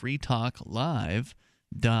over at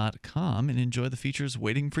freetalklive.com and enjoy the features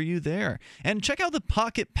waiting for you there. And check out the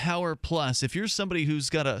Pocket Power Plus. If you're somebody who's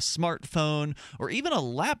got a smartphone or even a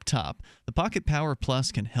laptop, the Pocket Power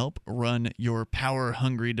Plus can help run your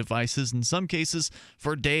power-hungry devices, in some cases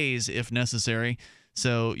for days if necessary.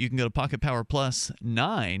 So you can go to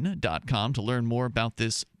pocketpowerplus9.com to learn more about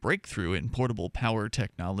this breakthrough in portable power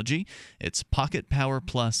technology. It's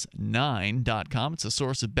pocketpowerplus9.com. It's a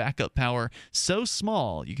source of backup power so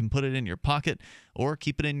small you can put it in your pocket or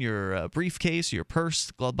keep it in your briefcase, your purse,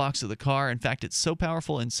 glove box of the car. In fact, it's so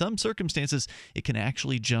powerful in some circumstances it can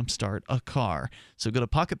actually jumpstart a car. So go to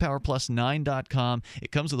pocketpowerplus9.com.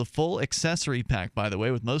 It comes with a full accessory pack, by the way,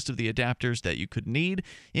 with most of the adapters that you could need,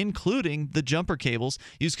 including the jumper cables.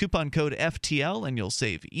 Use coupon code FTL and you'll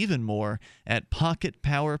save even more at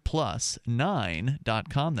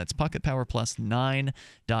pocketpowerplus9.com. That's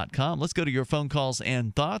pocketpowerplus9.com. Let's go to your phone calls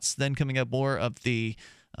and thoughts. Then coming up, more of the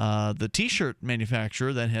T-shirt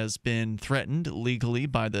manufacturer that has been threatened legally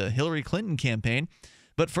by the Hillary Clinton campaign.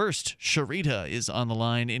 But first, Sharita is on the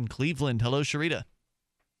line in Cleveland. Hello, Sharita.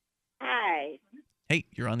 Hi. Hey,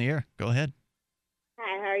 you're on the air. Go ahead.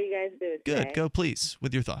 Hi, how are you guys doing today? Good. Go, please,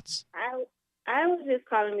 with your thoughts. I was just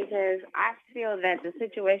calling because I feel that the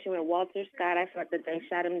situation with Walter Scott, I felt that they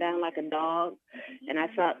shot him down like a dog, and I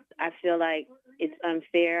feel like it's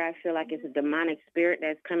unfair. I feel like it's a demonic spirit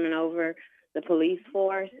that's coming over the police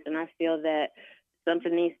force, and I feel that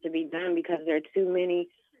something needs to be done because there are too many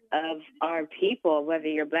of our people, whether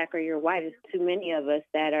you're black or you're white, there's too many of us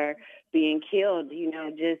that are being killed,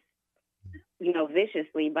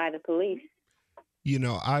 viciously by the police. You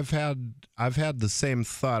know, I've had the same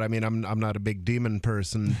thought. I mean, I'm not a big demon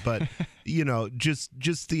person, but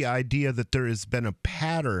just the idea that there has been a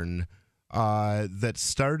pattern that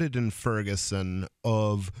started in Ferguson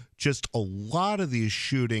of just a lot of these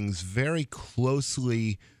shootings very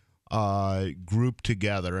closely grouped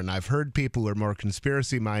together. And I've heard people who are more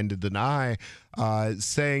conspiracy minded than I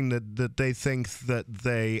saying that they think that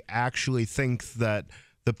they actually think that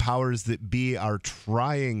the powers that be are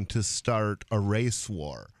trying to start a race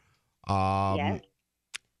war. Yes.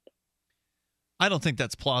 I don't think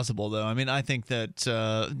that's plausible, though. I mean, I think that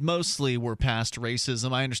mostly we're past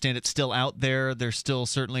racism. I understand it's still out there. There still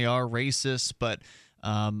certainly are racists, but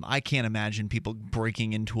I can't imagine people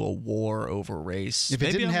breaking into a war over race. If it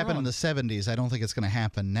Maybe didn't I'm happen in wrong. the 70s, I don't think it's going to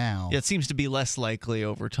happen now. Yeah, it seems to be less likely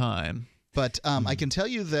over time. But I can tell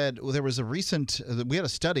you that there was a recent we had a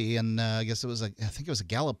study, and I guess I think it was a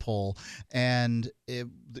Gallup poll, and it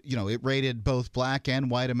rated both black and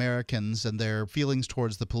white Americans and their feelings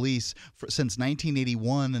towards the police since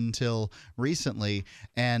 1981 until recently,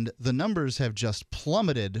 and the numbers have just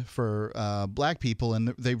plummeted for black people,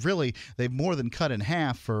 and they've more than cut in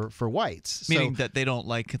half for whites. Meaning that they don't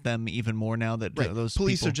like them even more now that those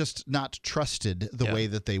police people are just not trusted the way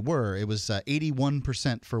that they were. It was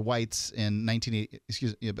 81% for whites in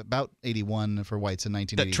 1980, about 81 for whites in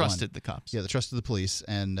 1981. that trusted the cops. Yeah, that trusted the police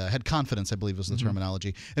and had confidence, I believe was the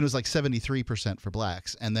terminology. And it was like 73% for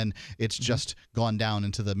blacks. And then it's just gone down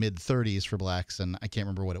into the mid-30s for blacks, and I can't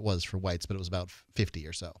remember what it was for whites, but it was about 50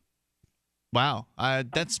 or so. Wow,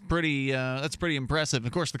 that's pretty impressive.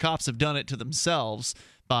 Of course, the cops have done it to themselves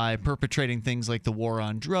by perpetrating things like the war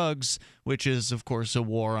on drugs, which is, of course, a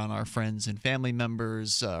war on our friends and family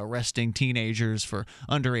members, arresting teenagers for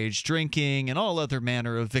underage drinking and all other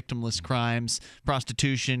manner of victimless crimes,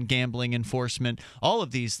 prostitution, gambling enforcement. All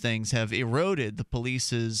of these things have eroded the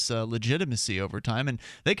police's legitimacy over time, and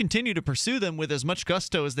they continue to pursue them with as much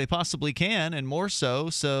gusto as they possibly can, and more so.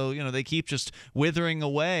 So, they keep just withering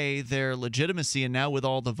away their legitimacy, and now with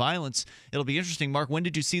all the violence, it'll be interesting. Mark, when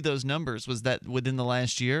did you see those numbers? Was that within the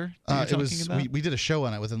last year? It was. We did a show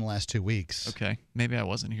on it within the last 2 weeks. Okay, maybe I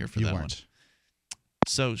wasn't here for that one.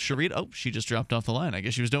 So, Sharita, she just dropped off the line. I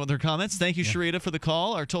guess she was done with her comments. Thank you, Sharita, for the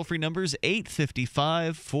call. Our toll-free number is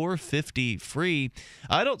 855-450-FREE.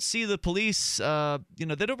 I don't see the police, they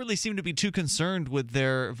don't really seem to be too concerned with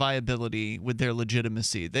their viability, with their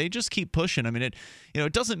legitimacy. They just keep pushing. I mean,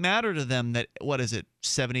 it doesn't matter to them that,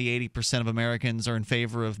 70-80% of Americans are in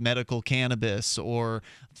favor of medical cannabis, or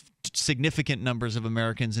significant numbers of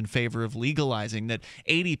Americans in favor of legalizing, that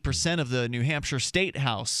 80% of the New Hampshire State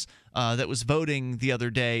House that was voting the other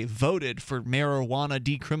day voted for marijuana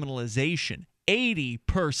decriminalization.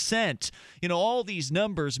 80%. All these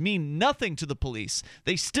numbers mean nothing to the police.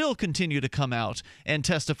 They still continue to come out and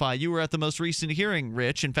testify. You were at the most recent hearing,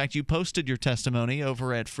 Rich. In fact, you posted your testimony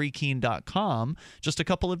over at freekeen.com just a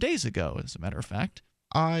couple of days ago, as a matter of fact.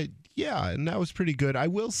 Yeah, and that was pretty good. I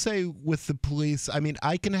will say with the police, I mean,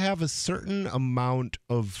 I can have a certain amount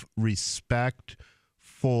of respect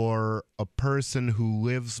for a person who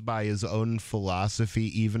lives by his own philosophy,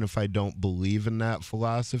 even if I don't believe in that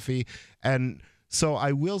philosophy. And so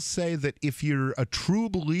I will say that if you're a true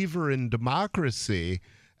believer in democracy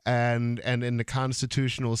and in the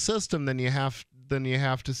constitutional system, then you have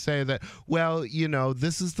to say that, well,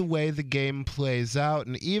 this is the way the game plays out.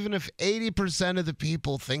 And even if 80% of the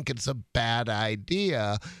people think it's a bad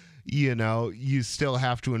idea, you still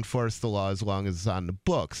have to enforce the law as long as it's on the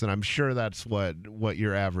books. And I'm sure that's what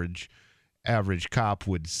your average cop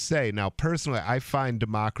would say. Now, personally, I find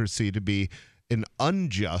democracy to be an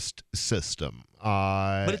unjust system.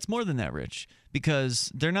 But it's more than that, Rich,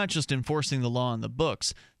 because they're not just enforcing the law on the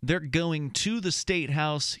books. They're going to the state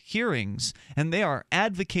house hearings, and they are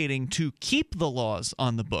advocating to keep the laws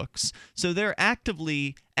on the books. So they're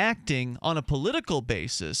actively acting on a political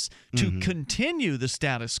basis to continue the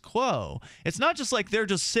status quo. It's not just like they're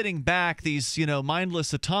just sitting back, these,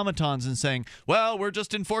 mindless automatons, and saying, well, we're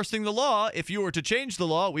just enforcing the law. If you were to change the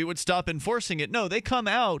law, we would stop enforcing it. No, they come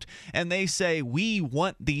out and they say, we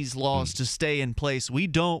want these laws to stay in place. We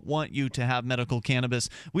don't want you to have medical cannabis.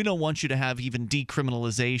 We don't want you to have even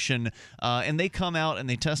decriminalization. And they come out and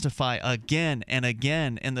they testify again and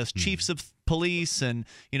again. And the chiefs of police and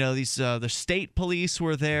the state police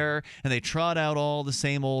were there, and they trot out all the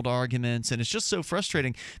same old arguments, and it's just so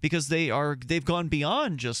frustrating because they've gone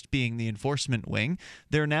beyond just being the enforcement wing.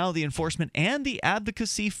 They're now the enforcement and the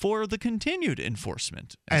advocacy for the continued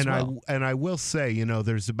enforcement as well. I will say,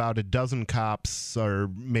 there's about a dozen cops, or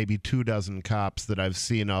maybe 24 cops, that I've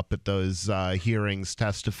seen up at those hearings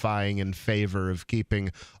testifying in favor of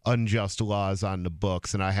keeping unjust laws on the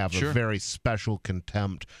books, and I have a very special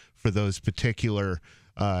contempt for those particular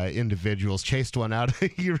individuals. Chased one out.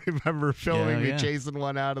 You remember filming me chasing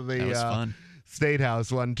one out of the State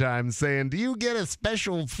House one time, saying, do you get a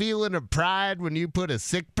special feeling of pride when you put a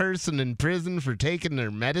sick person in prison for taking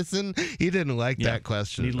their medicine? He didn't like that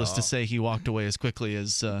question. Needless to say, he walked away as quickly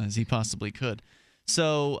as he possibly could.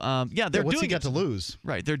 So, they're what's doing he got to lose?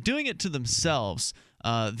 Right. They're doing it to themselves.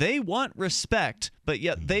 They want respect, but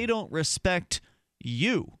yet they don't respect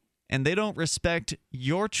you. And they don't respect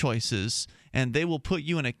your choices, and they will put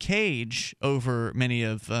you in a cage over many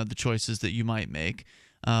of the choices that you might make.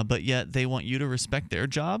 But yet they want you to respect their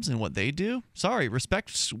jobs and what they do. Sorry,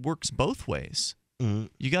 respect works both ways.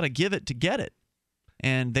 You got to give it to get it.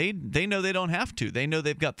 And they know they don't have to. They know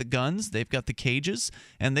they've got the guns, they've got the cages,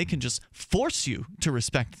 and they can just force you to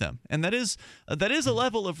respect them. And that is a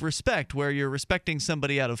level of respect where you're respecting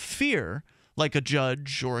somebody out of fear, like a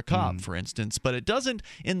judge or a cop, for instance. But it doesn't,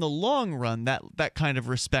 in the long run, that kind of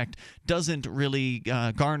respect doesn't really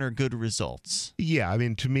garner good results. Yeah, I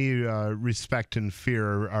mean, to me, respect and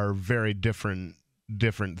fear are very different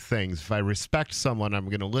things. If I respect someone, I'm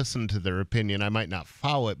going to listen to their opinion. I might not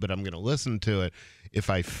follow it, but I'm going to listen to it. If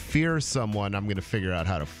I fear someone, I'm going to figure out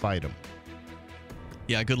how to fight them.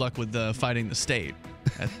 Yeah, good luck with fighting the state.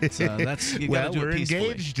 That's you well, gotta do we're it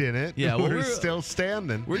peacefully. Engaged in it. Yeah, well, we're still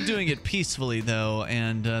standing. We're doing it peacefully, though,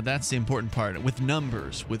 and that's the important part. With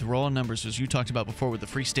numbers, with raw numbers, as you talked about before with the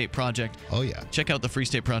Free State Project. Oh, yeah. Check out the Free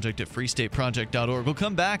State Project at freestateproject.org. We'll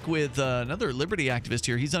come back with another liberty activist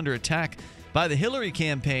here. He's under attack by the Hillary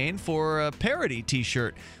campaign for a Parody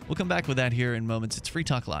t-shirt. We'll come back with that here in moments. It's Free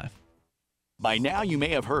Talk Live. By now, you may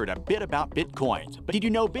have heard a bit about Bitcoins, but did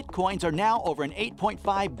you know Bitcoins are now over an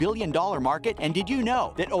 $8.5 billion market? And did you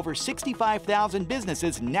know that over 65,000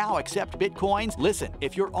 businesses now accept Bitcoins? Listen,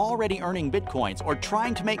 if you're already earning Bitcoins or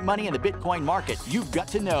trying to make money in the Bitcoin market, you've got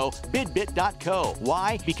to know BidBit.co.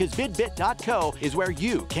 Why? Because BidBit.co is where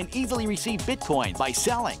you can easily receive Bitcoins by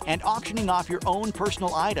selling and auctioning off your own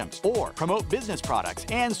personal items or promote business products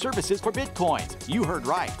and services for Bitcoins. You heard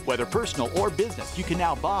right. Whether personal or business, you can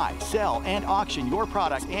now buy, sell, and auction your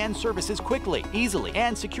products and services quickly, easily,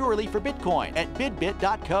 and securely for Bitcoin at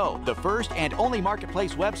BidBit.co, the first and only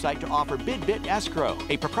marketplace website to offer BidBit Escrow,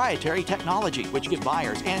 a proprietary technology which gives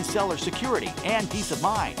buyers and sellers security and peace of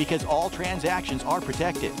mind because all transactions are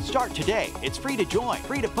protected. Start today. It's free to join,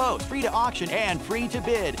 free to post, free to auction, and free to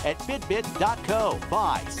bid at BidBit.co.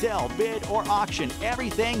 Buy, sell, bid, or auction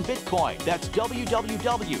everything Bitcoin. That's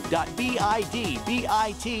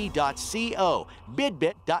www.bidbit.co.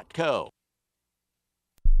 BidBit.co.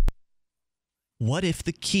 What if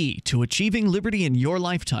the key to achieving liberty in your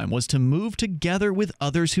lifetime was to move together with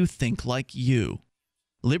others who think like you?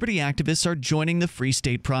 Liberty activists are joining the Free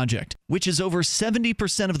State Project, which is over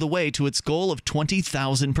 70% of the way to its goal of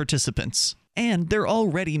 20,000 participants. And they're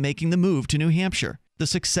already making the move to New Hampshire. The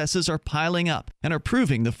successes are piling up and are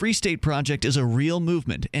proving the Free State Project is a real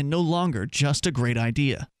movement and no longer just a great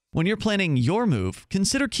idea. When you're planning your move,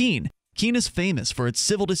 consider Keene. Keene is famous for its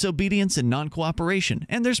civil disobedience and non-cooperation,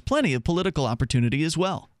 and there's plenty of political opportunity as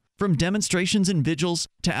well. From demonstrations and vigils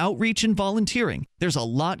to outreach and volunteering, there's a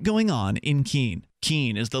lot going on in Keene.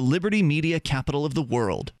 Keene is the liberty media capital of the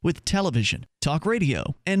world, with television, talk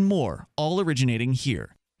radio, and more, all originating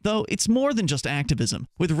here. Though it's more than just activism,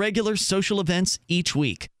 with regular social events each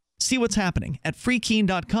week. See what's happening at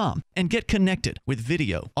freekeene.com and get connected with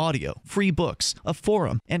video, audio, free books, a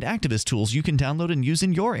forum, and activist tools you can download and use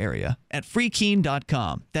in your area at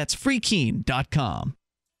freekeene.com. That's freekeene.com.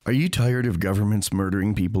 Are you tired of governments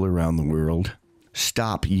murdering people around the world?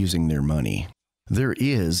 Stop using their money. There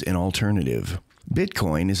is an alternative.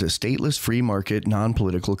 Bitcoin is a stateless free market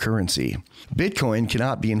non-political currency. Bitcoin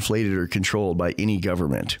cannot be inflated or controlled by any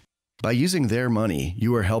government. By using their money,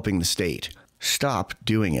 you are helping the state. Stop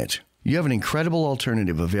doing it. You have an incredible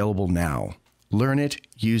alternative available now. Learn it,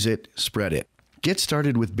 use it, spread it. Get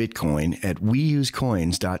started with Bitcoin at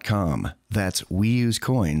weusecoins.com. That's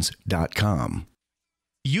weusecoins.com.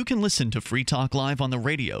 You can listen to Free Talk Live on the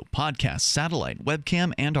radio, podcast, satellite,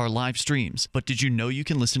 webcam, and our live streams. But did you know you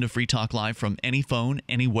can listen to Free Talk Live from any phone,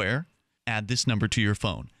 anywhere? Add this number to your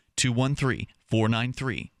phone,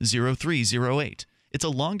 213-493-0308. It's a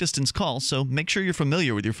long-distance call, so make sure you're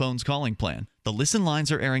familiar with your phone's calling plan. The listen lines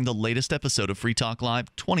are airing the latest episode of Free Talk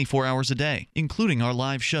Live 24 hours a day, including our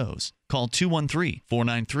live shows. Call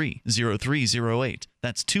 213-493-0308.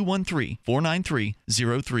 That's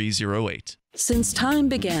 213-493-0308. Since time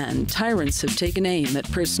began, tyrants have taken aim at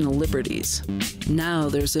personal liberties. Now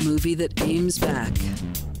there's a movie that aims back.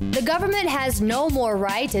 The government has no more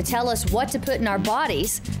right to tell us what to put in our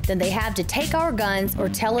bodies than they have to take our guns or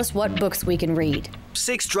tell us what books we can read.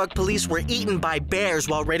 6 drug police were eaten by bears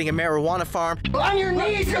while raiding a marijuana farm. On your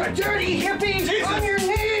knees, you dirty hippies! Jesus. On your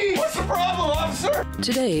knees! What's the problem, officer?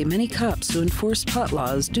 Today, many cops who enforce pot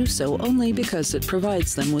laws do so only because it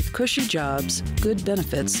provides them with cushy jobs, good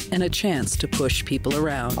benefits, and a chance to push people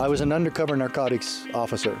around. I was an undercover narcotics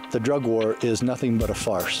officer. The drug war is nothing but a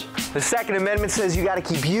farce. The Second Amendment says you got to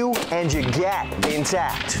keep you and your gat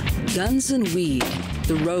intact. Guns and Weed,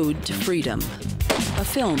 The Road to Freedom. A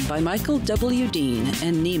film by Michael W. Dean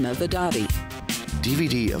and Nima Vadadi.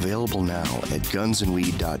 DVD available now at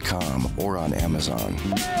gunsandweed.com or on Amazon.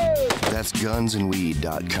 That's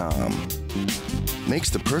gunsandweed.com. Makes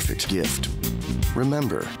the perfect gift.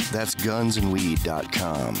 Remember, that's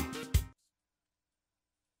gunsandweed.com.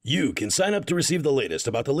 You can sign up to receive the latest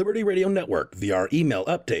about the Liberty Radio Network via our email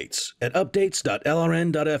updates at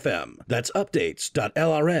updates.lrn.fm. That's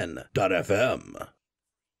updates.lrn.fm.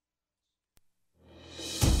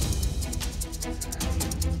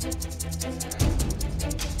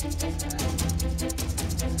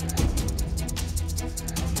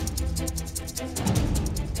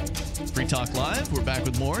 Free Talk Live. We're back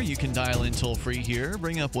with more. You can dial in toll-free here.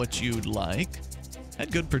 Bring up what you'd like. Had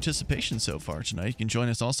good participation so far tonight. You can join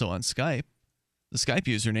us also on Skype. The Skype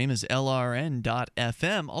username is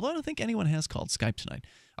lrn.fm, although I don't think anyone has called Skype tonight.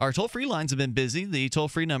 Our toll-free lines have been busy. The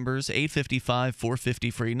toll-free number is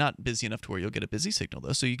 855-450-FREE. Not busy enough to where you'll get a busy signal,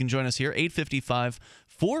 though, so you can join us here,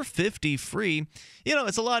 855-450-FREE. You know,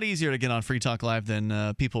 it's a lot easier to get on Free Talk Live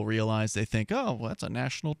than people realize. They think, oh, well, that's a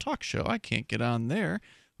national talk show. I can't get on there.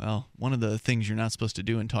 Well, one of the things you're not supposed to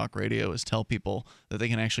do in talk radio is tell people that they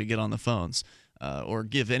can actually get on the phones. Or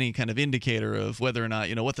give any kind of indicator of whether or not,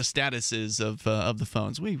 you know, what the status is of the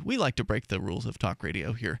phones. We like to break the rules of talk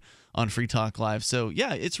radio here on Free Talk Live. So,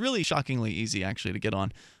 yeah, it's really shockingly easy, actually, to get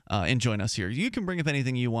on and join us here. You can bring up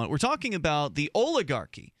anything you want. We're talking about the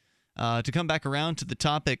oligarchy. To come back around to the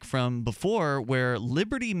topic from before, where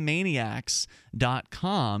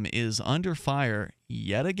LibertyManiacs.com is under fire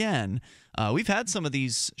yet again. We've had some of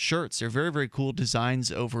these shirts. They're very, very cool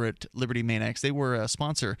designs over at Liberty Maniacs. They were a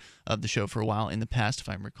sponsor of the show for a while in the past, if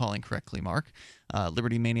I'm recalling correctly, Mark.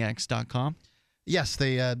 LibertyManiacs.com. Yes,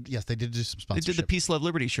 they did do some sponsorship. They did the Peace, Love,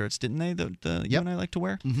 Liberty shirts, didn't they? You and I like to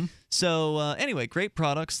wear. Mm-hmm. So anyway, great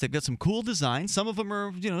products. They've got some cool designs. Some of them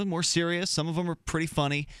are, you know, more serious. Some of them are pretty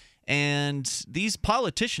funny. And these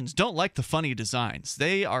politicians don't like the funny designs.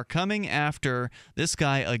 They are coming after this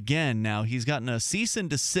guy again now. He's gotten a cease and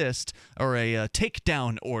desist or a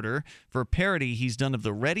takedown order for a parody he's done of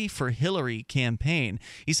the Ready for Hillary campaign.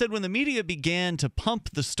 He said when the media began to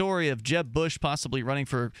pump the story of Jeb Bush possibly running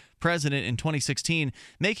for president in 2016,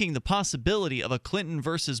 making the possibility of a Clinton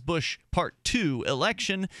versus Bush Part 2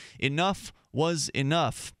 election, enough was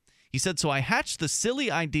enough. He said, so I hatched the silly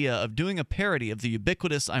idea of doing a parody of the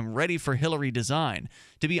ubiquitous I'm Ready for Hillary design.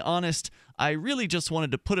 To be honest, I really just wanted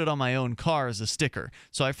to put it on my own car as a sticker.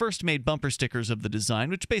 So I first made bumper stickers of the design,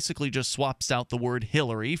 which basically just swaps out the word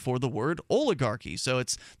Hillary for the word oligarchy. So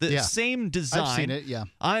it's the same design. I've seen it, yeah.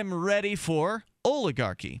 I'm ready for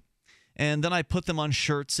oligarchy. And then I put them on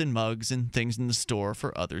shirts and mugs and things in the store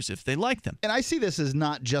for others if they like them. And I see this as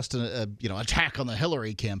not just a attack on the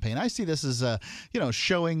Hillary campaign. I see this as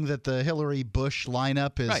showing that the Hillary Bush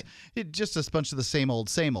lineup is just a bunch of the same old,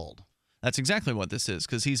 same old. That's exactly what this is,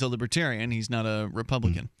 because he's a libertarian. He's not a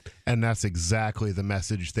Republican. And that's exactly the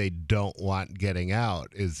message they don't want getting out,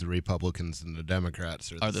 is the Republicans and the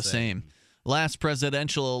Democrats are the same. Last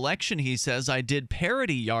presidential election, he says, I did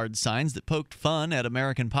parody yard signs that poked fun at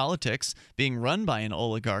American politics being run by an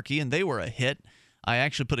oligarchy, and they were a hit. I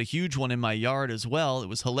actually put a huge one in my yard as well. It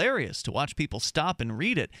was hilarious to watch people stop and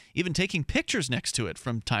read it, even taking pictures next to it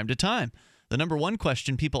from time to time. The number one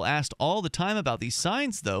question people asked all the time about these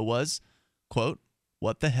signs, though, was, quote,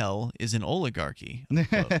 what the hell is an oligarchy?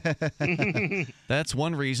 That's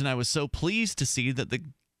one reason I was so pleased to see that the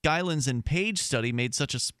Gilens and Page study made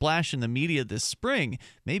such a splash in the media this spring.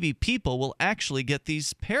 Maybe people will actually get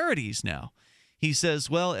these parodies now. He says,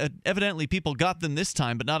 well, evidently people got them this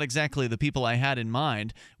time, but not exactly the people I had in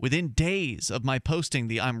mind. Within days of my posting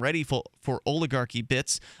the I'm Ready for Oligarchy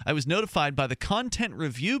bits, I was notified by the content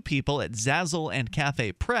review people at Zazzle and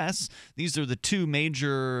Cafe Press. These are the two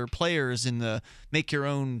major players in the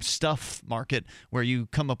make-your-own-stuff market, where you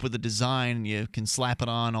come up with a design and you can slap it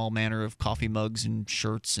on all manner of coffee mugs and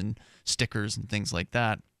shirts and stickers and things like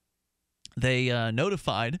that. They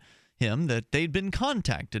notified him that they'd been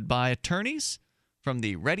contacted by attorneys from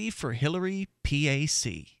the Ready for Hillary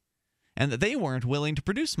PAC, and that they weren't willing to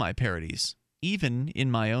produce my parodies, even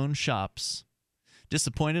in my own shops.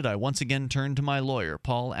 Disappointed, I once again turned to my lawyer,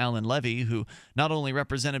 Paul Allen Levy, who not only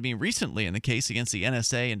represented me recently in the case against the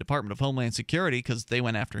NSA and Department of Homeland Security, because they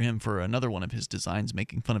went after him for another one of his designs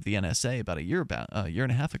making fun of the NSA about a year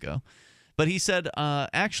and a half ago. But he said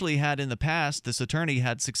actually had in the past, this attorney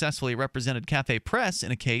had successfully represented Cafe Press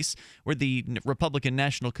in a case where the Republican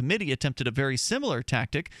National Committee attempted a very similar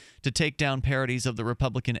tactic to take down parodies of the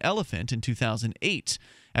Republican elephant in 2008.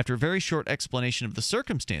 After a very short explanation of the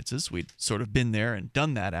circumstances, we'd sort of been there and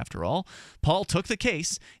done that after all, Paul took the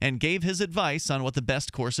case and gave his advice on what the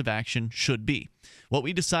best course of action should be. What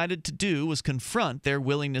we decided to do was confront their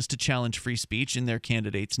willingness to challenge free speech in their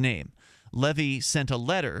candidate's name. Levy sent a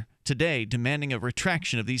letter today demanding a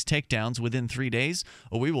retraction of these takedowns within 3 days,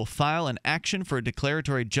 or we will file an action for a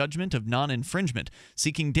declaratory judgment of non-infringement,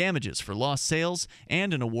 seeking damages for lost sales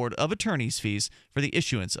and an award of attorney's fees for the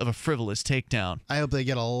issuance of a frivolous takedown. I hope they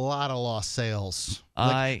get a lot of lost sales.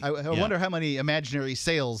 I wonder how many imaginary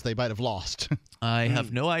sales they might have lost. I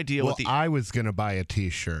have no idea what the... I was going to buy a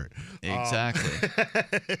T-shirt. Exactly.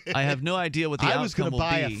 I have no idea what the outcome will be. I was going to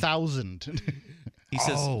buy 1,000. He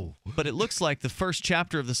says, but it looks like the first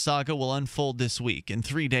chapter of the saga will unfold this week, in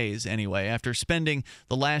 3 days anyway, after spending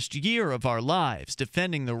the last year of our lives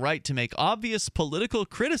defending the right to make obvious political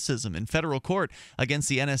criticism in federal court against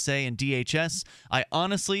the NSA and DHS. I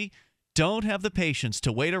honestly don't have the patience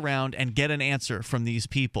to wait around and get an answer from these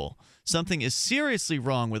people. Something is seriously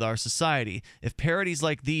wrong with our society if parodies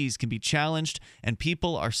like these can be challenged and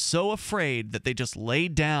people are so afraid that they just lay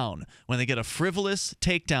down when they get a frivolous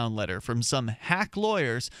takedown letter from some hack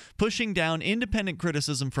lawyers pushing down independent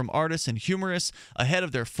criticism from artists and humorists ahead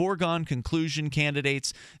of their foregone conclusion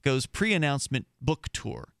candidates goes pre-announcement book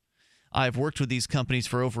tour. I've worked with these companies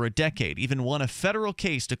for over a decade, even won a federal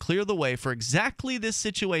case to clear the way for exactly this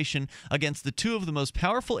situation against the two of the most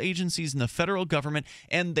powerful agencies in the federal government,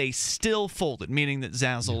 and they still folded, meaning that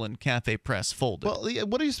Zazzle and Cafe Press folded. Well,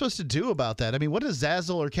 what are you supposed to do about that? I mean, what does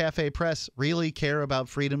Zazzle or Cafe Press really care about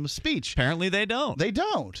freedom of speech? Apparently they don't. They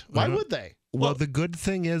don't. Why would they? Well, the good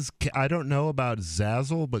thing is, I don't know about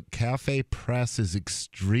Zazzle, but Cafe Press is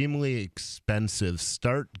extremely expensive.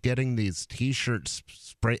 Start getting these T-shirts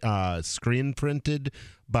screen printed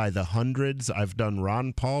by the hundreds. I've done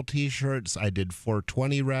Ron Paul T-shirts. I did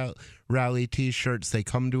 420 rally T-shirts. They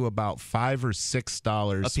come to about $5 or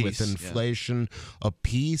 $6 with inflation a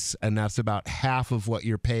piece, and that's about half of what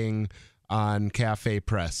you're paying on Cafe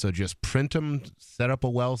Press. So just print them, set up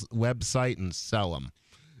a website, and sell them.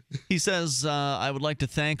 He says, I would like to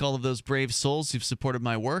thank all of those brave souls who've supported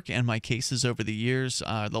my work and my cases over the years.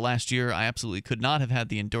 The last year, I absolutely could not have had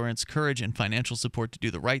the endurance, courage, and financial support to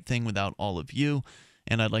do the right thing without all of you.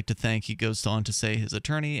 And I'd like to thank, he goes on to say, his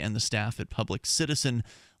attorney and the staff at Public Citizen.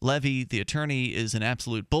 Levy, the attorney, is an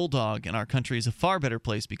absolute bulldog, and our country is a far better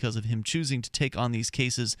place because of him choosing to take on these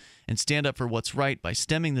cases and stand up for what's right by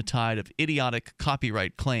stemming the tide of idiotic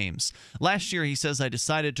copyright claims. Last year, he says, I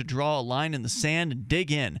decided to draw a line in the sand and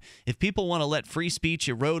dig in. If people want to let free speech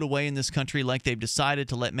erode away in this country like they've decided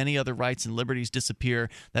to let many other rights and liberties disappear,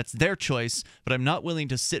 that's their choice, but I'm not willing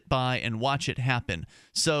to sit by and watch it happen.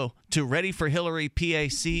 So, to Ready for Hillary,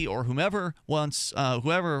 PAC, or whoever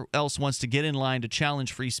else wants to get in line to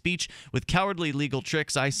challenge free speech with cowardly legal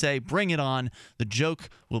tricks, I say, bring it on. The joke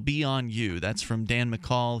will be on you. That's from Dan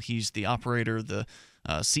McCall. He's the operator, the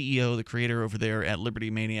CEO, the creator over there at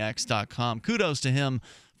LibertyManiacs.com. Kudos to him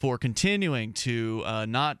for continuing to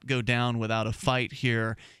not go down without a fight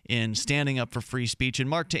here in standing up for free speech. And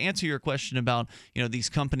Mark, to answer your question about these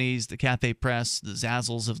companies, the Cafe Press, the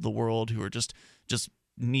Zazzles of the world, who are just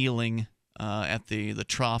kneeling at the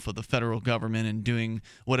trough of the federal government and doing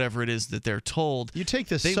whatever it is that they're told. You take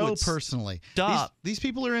this so personally. These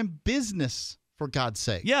people are in business, for God's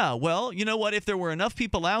sake. Yeah, well, you know what? If there were enough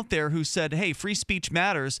people out there who said, hey, free speech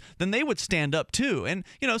matters, then they would stand up too. And,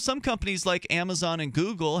 some companies like Amazon and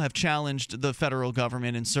Google have challenged the federal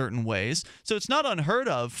government in certain ways. So it's not unheard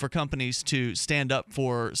of for companies to stand up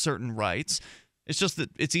for certain rights. It's just that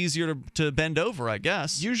it's easier to bend over, I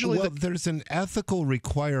guess. Usually, there's an ethical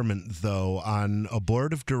requirement, though, on a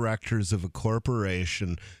board of directors of a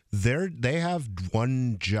corporation. They have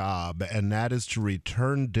one job, and that is to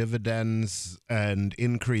return dividends and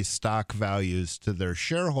increase stock values to their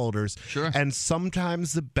shareholders. Sure. And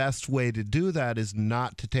sometimes the best way to do that is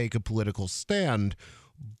not to take a political stand,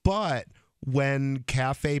 but when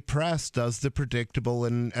Cafe Press does the predictable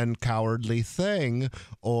and cowardly thing,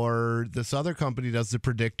 or this other company does the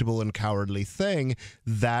predictable and cowardly thing,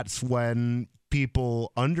 that's when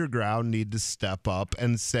people underground need to step up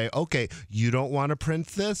and say, okay, you don't want to print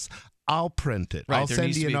this? I'll print it. Right, I'll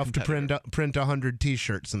send you enough to print 100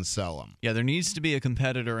 T-shirts and sell them. Yeah, there needs to be a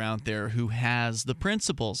competitor out there who has the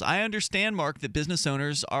principles. I understand, Mark, that business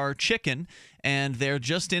owners are chicken and they're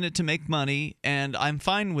just in it to make money, and I'm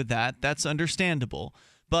fine with that. That's understandable.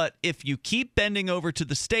 But if you keep bending over to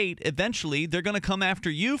the state, eventually they're going to come after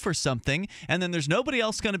you for something, and then there's nobody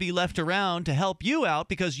else going to be left around to help you out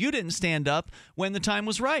because you didn't stand up when the time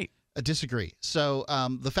was right. I disagree. So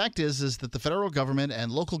the fact is that the federal government and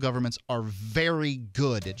local governments are very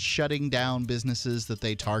good at shutting down businesses that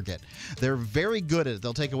they target. They're very good at it.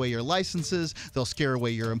 They'll take away your licenses. They'll scare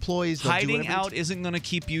away your employees. Hiding out isn't going to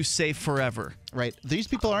keep you safe forever. Right. These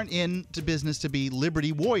people aren't into business to be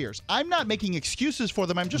liberty warriors. I'm not making excuses for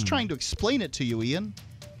them. I'm just trying to explain it to you, Ian.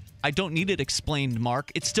 I don't need it explained,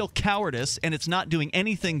 Mark. It's still cowardice, and it's not doing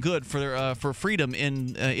anything good for freedom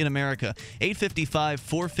in America.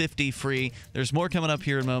 855-450-FREE. There's more coming up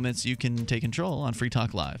here in moments. You can take control on Free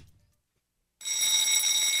Talk Live.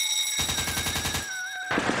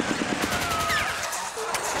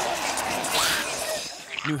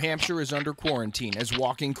 New Hampshire is under quarantine as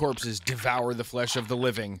walking corpses devour the flesh of the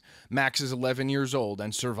living. Max is 11 years old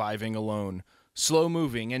and surviving alone.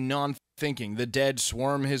 Slow-moving and non-thinking, the dead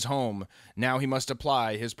swarm his home. Now he must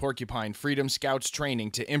apply his Porcupine Freedom Scouts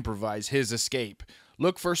training to improvise his escape.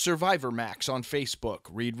 Look for Survivor Max on Facebook,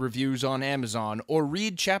 read reviews on Amazon, or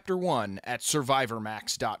read Chapter 1 at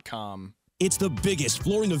survivormax.com. It's the biggest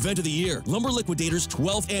flooring event of the year. Lumber Liquidators'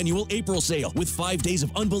 12th annual April sale with 5 days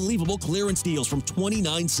of unbelievable clearance deals from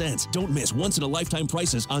 29 cents. Don't miss once-in-a-lifetime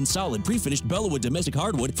prices on solid pre-finished Bellawood domestic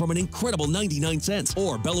hardwood from an incredible 99 cents.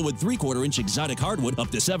 Or Bellawood 3/4-inch exotic hardwood up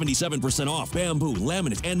to 77% off. Bamboo,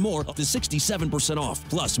 laminate, and more up to 67% off.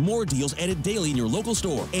 Plus, more deals added daily in your local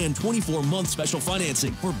store. And 24-month special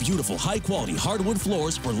financing for beautiful, high-quality hardwood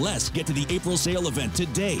floors for less. Get to the April sale event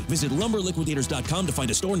today. Visit lumberliquidators.com to find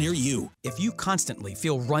a store near you. If you constantly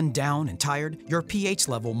feel run down and tired, your pH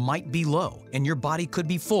level might be low, and your body could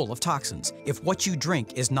be full of toxins. If what you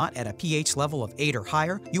drink is not at a pH level of 8 or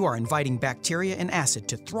higher, you are inviting bacteria and acid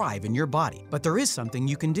to thrive in your body. But there is something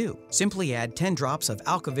you can do. Simply add 10 drops of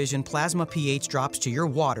AlkaVision Plasma pH drops to your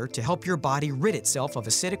water to help your body rid itself of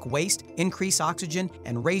acidic waste, increase oxygen,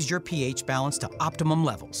 and raise your pH balance to optimum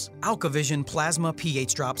levels. AlkaVision Plasma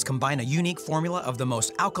pH drops combine a unique formula of the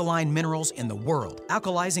most alkaline minerals in the world,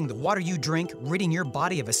 alkalizing the water you drink, ridding your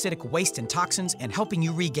body of acidic waste and toxins, and helping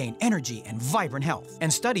you regain energy and vibrant health.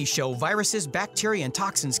 And studies show viruses, bacteria, and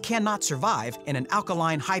toxins cannot survive in an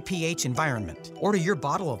alkaline, high pH environment. Order your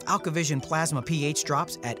bottle of AlkaVision Plasma pH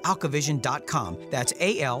drops at alkavision.com. That's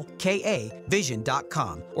ALKA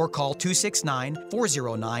vision.com. Or call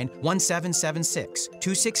 269-409-1776.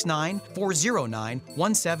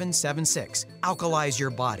 269-409-1776. Alkalize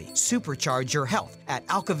your body. Supercharge your health at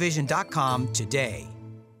alkavision.com today.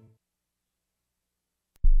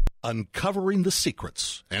 Uncovering the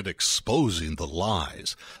secrets and exposing the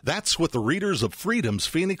lies. That's what the readers of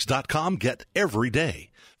freedomsphoenix.com get every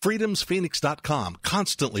day. freedomsphoenix.com,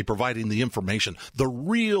 constantly providing the information, the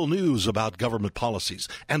real news about government policies,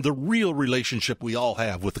 and the real relationship we all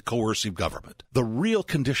have with the coercive government, the real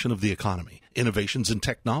condition of the economy, innovations in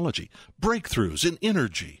technology, breakthroughs in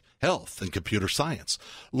energy, health, and computer science.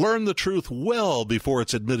 Learn the truth well before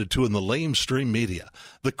it's admitted to in the lamestream media.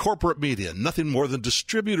 The corporate media, nothing more than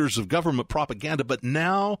distributors of government propaganda, but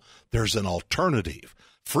now there's an alternative.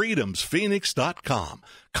 freedomsphoenix.com.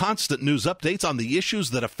 Constant news updates on the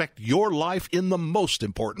issues that affect your life in the most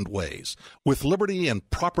important ways. With liberty and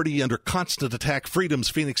property under constant attack,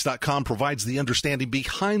 freedomsphoenix.com provides the understanding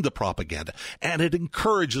behind the propaganda, and it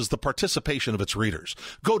encourages the participation of its readers.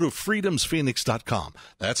 Go to freedomsphoenix.com.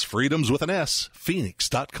 That's freedoms with an S,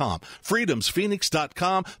 phoenix.com.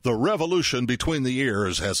 freedomsphoenix.com. The revolution between the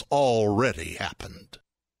ears has already happened.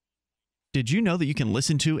 Did you know that you can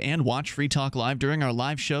listen to and watch Free Talk Live during our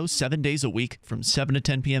live show 7 days a week from 7 to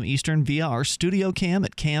 10 p.m. Eastern via our studio cam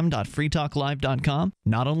at cam.freetalklive.com?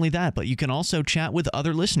 Not only that, but you can also chat with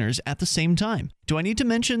other listeners at the same time. Do I need to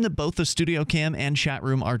mention that both the studio cam and chat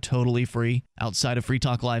room are totally free? Outside of Free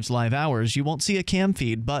Talk Live's live hours, you won't see a cam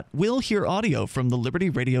feed, but will hear audio from the Liberty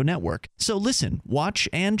Radio Network. So listen, watch,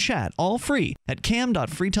 and chat all free at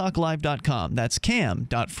cam.freetalklive.com. That's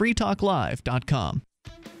cam.freetalklive.com.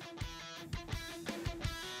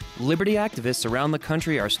 Liberty activists around the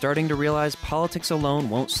country are starting to realize politics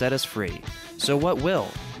alone won't set us free. So what will?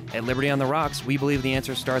 At Liberty on the Rocks, we believe the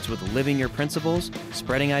answer starts with living your principles,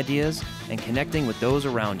 spreading ideas, and connecting with those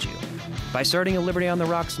around you. By starting a Liberty on the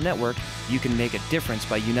Rocks network, you can make a difference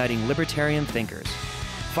by uniting libertarian thinkers.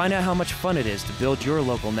 Find out how much fun it is to build your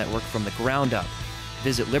local network from the ground up.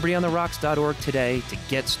 Visit libertyontherocks.org today to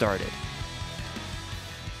get started.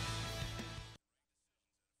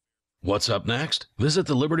 What's up next? Visit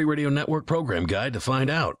the Liberty Radio Network program guide to find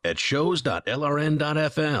out at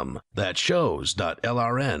shows.lrn.fm. That's shows.lrn.fm.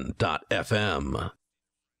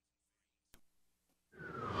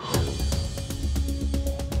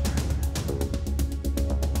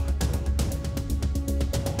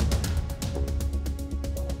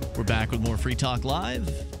 We're back with more Free Talk Live.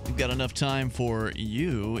 We've got enough time for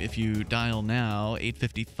you if you dial now,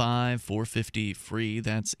 855-450-FREE.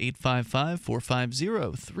 That's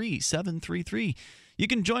 855-450-3733. You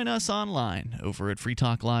can join us online over at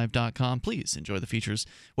freetalklive.com. Please enjoy the features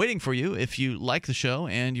waiting for you. If you like the show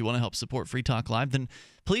and you want to help support Free Talk Live, then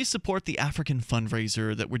please support the African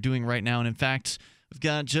fundraiser that we're doing right now. And in fact, We've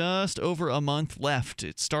got just over a month left.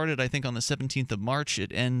 It started, I think, on the 17th of March.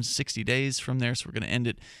 It ends 60 days from there, so we're going to end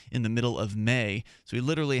it in the middle of May. So we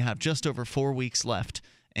literally have just over 4 weeks left.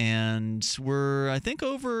 And we're, I think,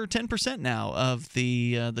 over 10% now of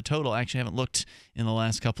the total. I actually haven't looked in the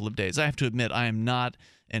last couple of days. I have to admit, I am not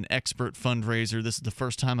an expert fundraiser. This is the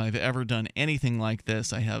first time I've ever done anything like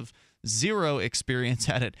this. I have zero experience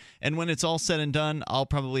at it. And when it's all said and done, I'll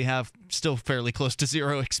probably have still fairly close to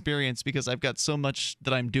zero experience because I've got so much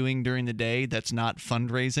that I'm doing during the day that's not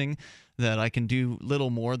fundraising that I can do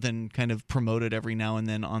little more than kind of promote it every now and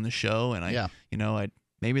then on the show. And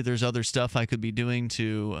maybe there's other stuff I could be doing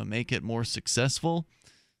to make it more successful,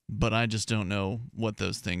 but I just don't know what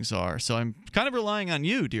those things are. So I'm kind of relying on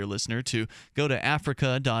you, dear listener, to go to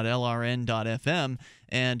africa.lrn.fm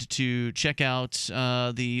and to check out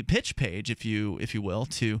the pitch page, if you will,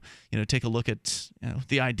 to take a look at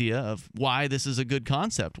the idea of why this is a good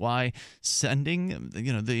concept, why sending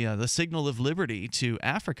the signal of liberty to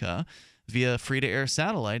Africa via free-to-air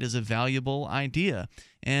satellite is a valuable idea.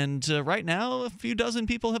 And right now, a few dozen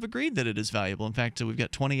people have agreed that it is valuable. In fact, we've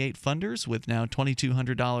got 28 funders with now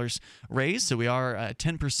 $2,200 raised, so we are at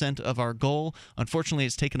 10% of our goal. Unfortunately,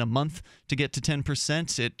 it's taken a month to get to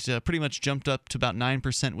 10%. It pretty much jumped up to about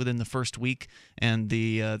 9% within the first week, and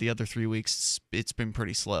the other 3 weeks, it's been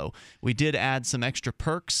pretty slow. We did add some extra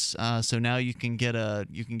perks, so now you can get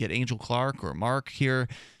Angel Clark or Mark here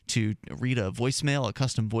to read a voicemail, a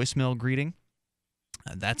custom voicemail greeting.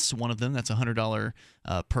 That's one of them. That's a $100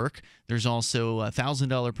 perk. There's also a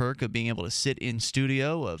 $1,000 perk of being able to sit in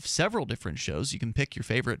studio of several different shows. You can pick your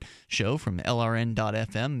favorite show from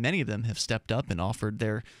LRN.FM. Many of them have stepped up and offered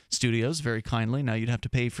their studios very kindly. Now you'd have to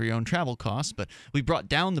pay for your own travel costs, but we brought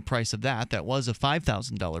down the price of that. That was a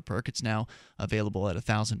 $5,000 perk. It's now available at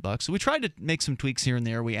 $1,000. So we tried to make some tweaks here and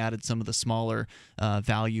there. We added some of the smaller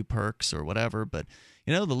value perks or whatever, but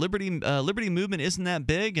the liberty movement isn't that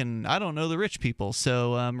big, and I don't know the rich people.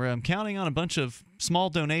 So I'm counting on a bunch of small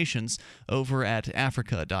donations over at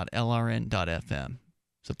africa.lrn.fm.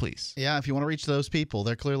 So please. Yeah, if you want to reach those people,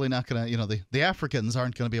 they're clearly not going to, the Africans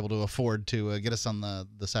aren't going to be able to afford to get us on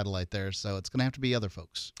the satellite there. So it's going to have to be other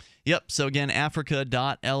folks. Yep. So again,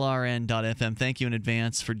 africa.lrn.fm. Thank you in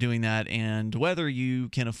advance for doing that. And whether you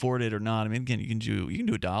can afford it or not, I mean, again, you can do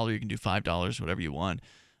 $1, you can do $5, whatever you want.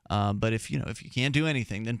 But if you can't do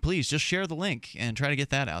anything, then please just share the link and try to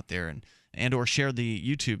get that out there, and or share the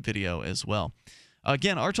YouTube video as well.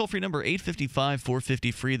 Again, our toll-free number,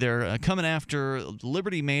 855-450-FREE. They're coming after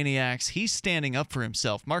Liberty Maniacs. He's standing up for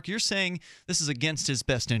himself. Mark, you're saying this is against his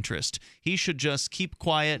best interest. He should just keep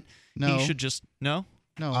quiet. No. He should just no.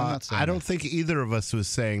 No, I'm not saying I don't that. think either of us was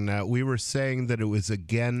saying that. We were saying that it was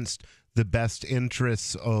against the best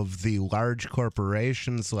interests of the large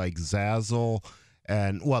corporations like Zazzle.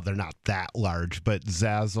 And, well, they're not that large, but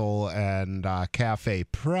Zazzle and Cafe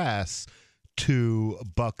Press to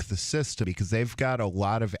buck the system because they've got a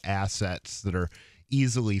lot of assets that are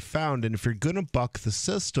easily found. And if you're going to buck the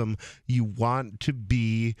system, you want to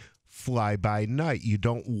be fly by night. You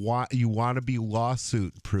want to be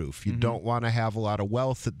lawsuit proof. You don't want to have a lot of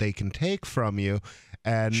wealth that they can take from you.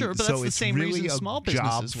 And sure, but so that's the it's same really reason a small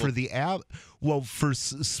job businesses for the app. Well, for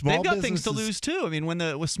small they've got businesses, things to lose too. I mean,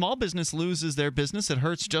 when small business loses their business, it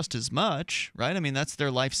hurts just as much, right? I mean, that's their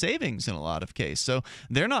life savings in a lot of cases. So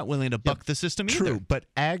they're not willing to buck the system either. True, but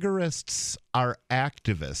agorists are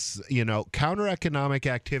activists. Counter economic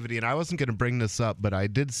activity. And I wasn't going to bring this up, but I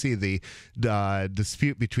did see the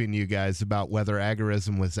dispute between you guys about whether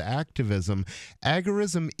agorism was activism.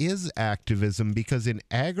 Agorism is activism because in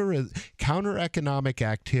counter economic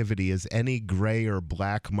activity is any gray or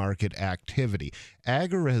black market activity.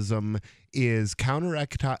 Agorism is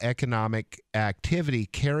counter-economic activity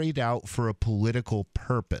carried out for a political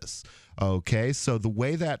purpose. Okay, so the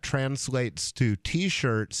way that translates to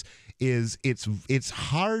T-shirts is it's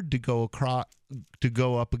hard to go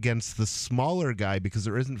up against the smaller guy because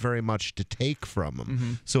there isn't very much to take from him.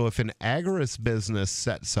 Mm-hmm. So if an agorist business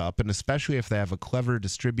sets up, and especially if they have a clever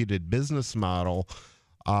distributed business model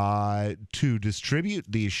to distribute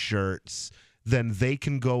these shirts, then they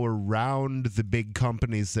can go around the big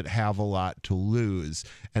companies that have a lot to lose,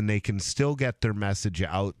 and they can still get their message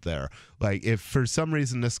out there. Like if for some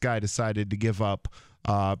reason this guy decided to give up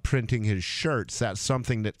printing his shirts, that's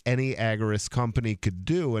something that any agorist company could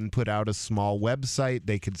do and put out a small website.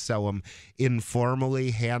 They could sell them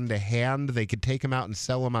informally, hand to hand. They could take them out and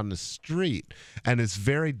sell them on the street, and it's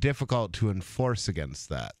very difficult to enforce against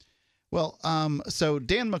that. Well, so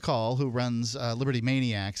Dan McCall, who runs Liberty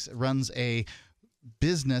Maniacs, runs a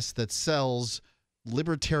business that sells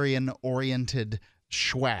libertarian-oriented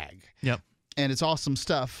swag. Yep. and it's awesome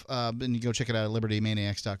stuff. And you go check it out at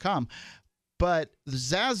libertymaniacs.com. But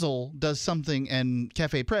Zazzle does something, and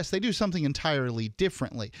Cafe Press, they do something entirely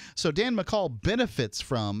differently. So Dan McCall benefits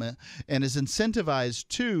from and is incentivized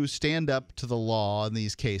to stand up to the law in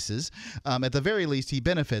these cases. At the very least, he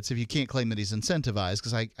benefits if you can't claim that he's incentivized,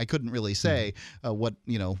 because I couldn't really say what,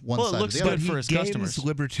 one side or the other. Good for his customers.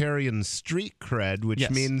 Libertarian street cred, which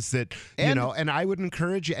means that, and I would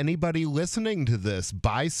encourage anybody listening to this,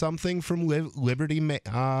 buy something from Liberty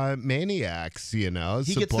Maniacs, He support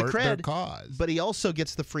gets the cred, their cause. But he also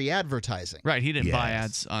gets the free advertising. Right, he didn't buy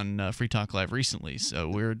ads on Free Talk Live recently, so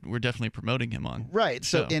we're definitely promoting him on. Right,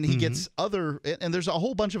 so and he gets other, and there's a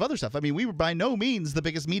whole bunch of other stuff. I mean, we were by no means the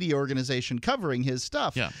biggest media organization covering his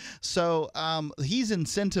stuff. Yeah. So he's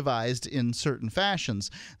incentivized in certain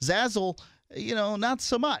fashions. Zazzle, not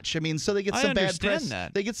so much. I mean, so they get some bad press.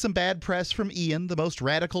 They get some bad press from Ian, the most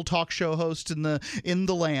radical talk show host in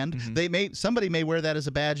the land. Somebody may wear that as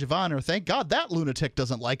a badge of honor. Thank God that lunatic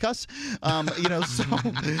doesn't like us.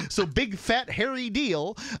 So big fat hairy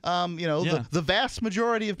deal. The vast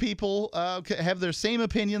majority of people have their same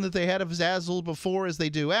opinion that they had of Zazzle before as they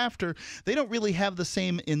do after. They don't really have the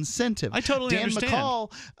same incentive. I totally understand.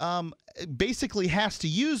 Dan McCall basically has to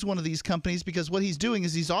use one of these companies, because what he's doing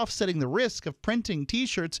is he's offsetting the risk of printing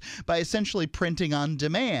T-shirts by essentially printing on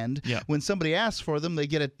demand. Yeah. When somebody asks for them, they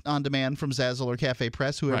get it on demand from Zazzle or Cafe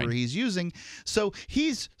Press, whoever he's using. So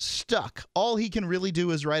he's stuck. All he can really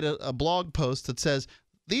do is write a blog post that says,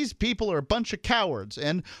 these people are a bunch of cowards.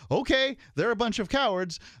 And, okay, they're a bunch of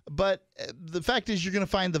cowards, but the fact is you're going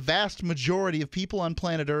to find the vast majority of people on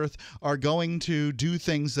planet Earth are going to do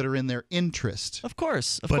things that are in their interest. Of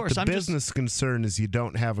course. But the business concern is you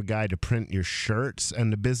don't have a guy to print your shirts,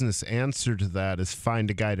 and the business answer to that is find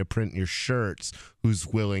a guy to print your shirts who's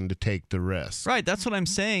willing to take the risk. Right. That's what I'm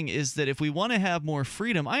saying, is that if we want to have more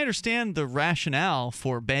freedom, I understand the rationale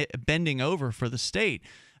for bending over for the state.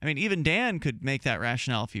 I mean, even Dan could make that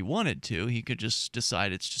rationale if he wanted to. He could just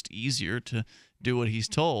decide it's just easier to do what he's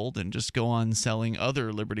told and just go on selling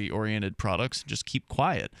other liberty-oriented products and just keep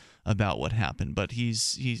quiet about what happened. But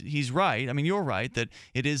he's right. I mean, you're right that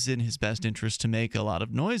it is in his best interest to make a lot of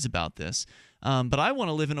noise about this. But I want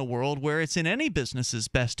to live in a world where it's in any business's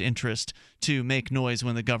best interest to make noise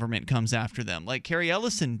when the government comes after them, like Kerry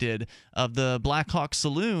Ellison did of the Black Hawk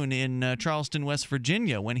Saloon in Charleston, West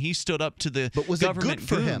Virginia, when he stood up to the government good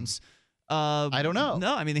for goons. him? I don't know.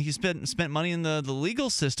 No, I mean, he spent money in the legal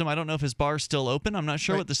system. I don't know if his bar's still open. I'm not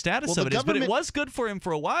sure what the status of it is, but it was good for him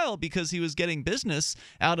for a while because he was getting business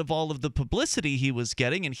out of all of the publicity he was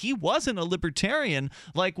getting, and he wasn't a libertarian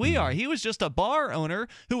like we are. He was just a bar owner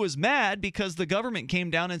who was mad because the government came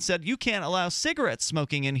down and said, you can't allow cigarette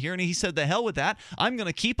smoking in here, and he said, the hell with that. I'm going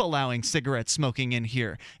to keep allowing cigarette smoking in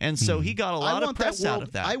here. And so he got a lot of press out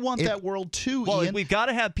of that. I want that world too, Well, Ian. we've got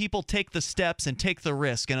to have people take the steps and take the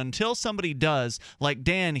risk, and until somebody does, like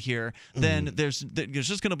Dan here, then there's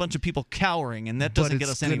just going to be a bunch of people cowering, and that doesn't get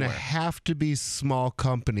us anywhere. It's going to have to be small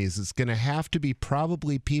companies. It's going to have to be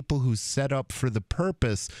probably people who set up for the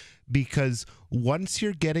purpose, because once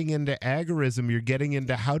you're getting into agorism, you're getting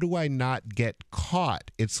into how do I not get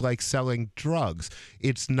caught? It's like selling drugs.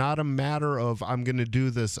 It's not a matter of I'm going to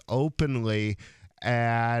do this openly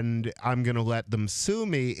and I'm going to let them sue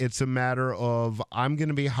me. It's a matter of I'm going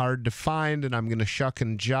to be hard to find, and I'm going to shuck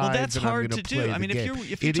and jive. Well, that's and hard I'm going to play do. I mean, the if game.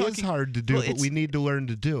 you're It talking, is hard to do, but we need to learn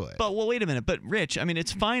to do it. But wait a minute. But Rich, I mean,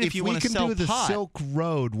 it's fine if you want to sell we can do the pot. Silk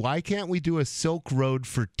Road, why can't we do a Silk Road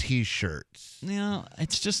for T-shirts?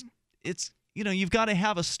 You've got to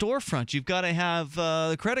have a storefront. You've got to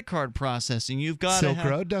have credit card processing. You've got Silk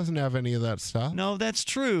Road doesn't have any of that stuff. No, that's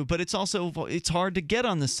true, but it's hard to get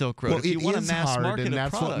on the Silk Road. Well, if you want to mass market and a that's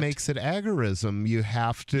product. what makes it agorism. You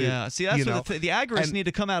have to. Yeah, see, that's what the agorists need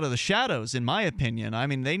to come out of the shadows, in my opinion. I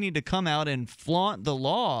mean, they need to come out and flaunt the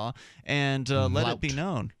law and let it be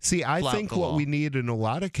known. See, I think what we need in a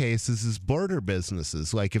lot of cases is border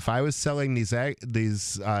businesses. Like if I was selling these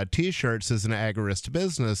T-shirts as an agorist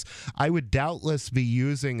business, I would doubtless be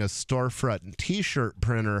using a storefront T-shirt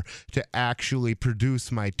printer to actually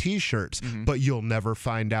produce my T-shirts, but you'll never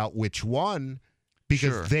find out which one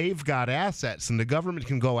because they've got assets and the government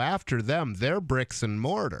can go after them. They're bricks and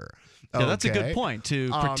mortar. Yeah, that's a good point, to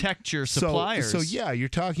protect your suppliers. So yeah, you're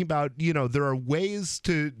talking about, there are ways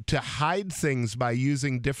to hide things by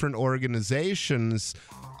using different organizations.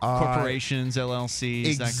 Corporations,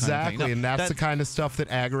 LLCs, that kind of thing. Exactly, and that's the kind of stuff that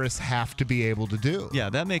agorists have to be able to do. Yeah,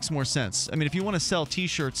 that makes more sense. I mean, if you want to sell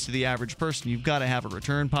T-shirts to the average person, you've got to have a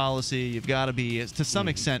return policy. You've got to be, to some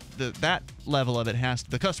extent, that level of it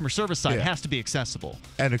the customer service side has to be accessible.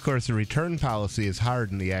 And of course, a return policy is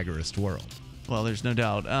hard in the agorist world. Well, there's no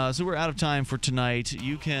doubt. So we're out of time for tonight.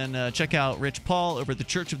 You can check out Rich Paul over at the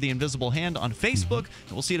Church of the Invisible Hand on Facebook.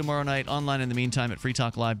 And we'll see you tomorrow night online in the meantime at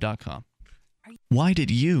freetalklive.com. Why did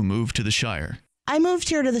you move to the Shire? I moved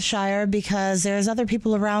here to the Shire because there's other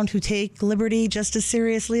people around who take liberty just as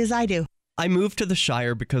seriously as I do. I moved to the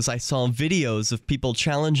Shire because I saw videos of people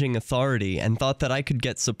challenging authority and thought that I could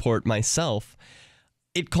get support myself.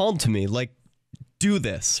 It called to me, like, do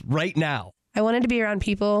this right now. I wanted to be around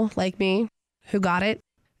people like me who got it.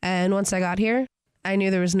 And once I got here, I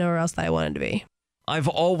knew there was nowhere else that I wanted to be. I've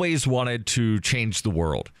always wanted to change the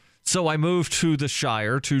world. So I moved to the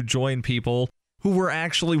Shire to join people who were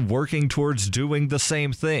actually working towards doing the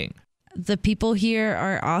same thing. The people here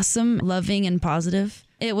are awesome, loving, and positive.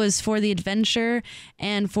 It was for the adventure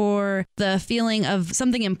and for the feeling of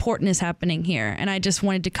something important is happening here. And I just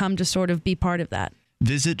wanted to come to sort of be part of that.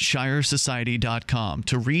 Visit ShireSociety.com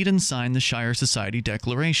to read and sign the Shire Society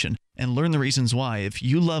Declaration and learn the reasons why, if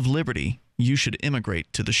you love liberty, you should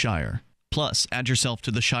immigrate to the Shire. Plus, add yourself to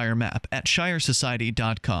the Shire map at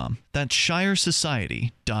ShireSociety.com. That's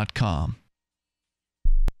ShireSociety.com.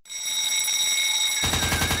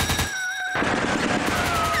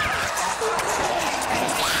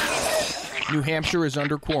 New Hampshire is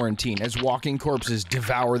under quarantine as walking corpses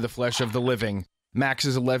devour the flesh of the living. Max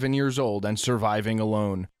is 11 years old and surviving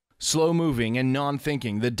alone. Slow-moving and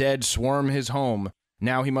non-thinking, the dead swarm his home.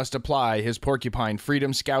 Now he must apply his Porcupine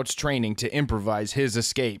Freedom Scouts training to improvise his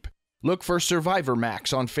escape. Look for Survivor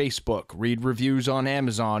Max on Facebook, read reviews on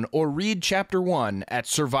Amazon, or read Chapter 1 at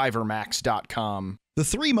survivormax.com. The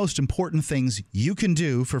three most important things you can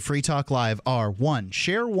do for Free Talk Live are: 1,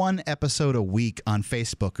 share one episode a week on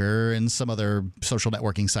Facebook or in some other social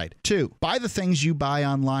networking site. 2, buy the things you buy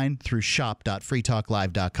online through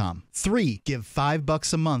shop.freetalklive.com. 3, give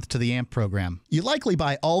 $5 a month to the AMP program. You likely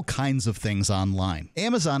buy all kinds of things online.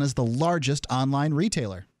 Amazon is the largest online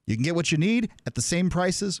retailer. You can get what you need at the same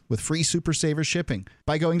prices with free Super Saver shipping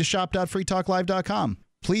by going to shop.freetalklive.com.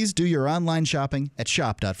 Please do your online shopping at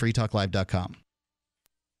shop.freetalklive.com.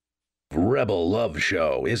 Rebel Love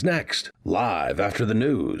Show is next, live after the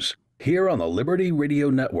news, here on the Liberty Radio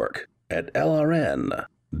Network at LRN.FM.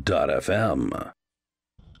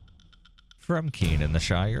 From Keene in the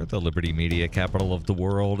Shire, the Liberty Media capital of the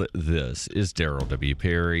world, this is Daryl W.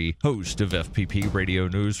 Perry, host of FPP Radio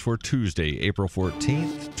News for Tuesday, April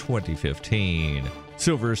 14th, 2015.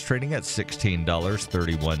 Silver is trading at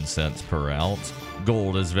 $16.31 per ounce.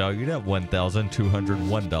 Gold is valued at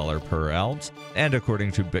 $1,201 per ounce. And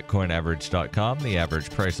according to BitcoinAverage.com, the average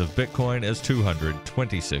price of Bitcoin is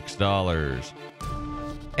 $226.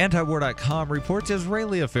 Antiwar.com reports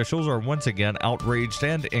Israeli officials are once again outraged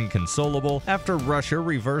and inconsolable after Russia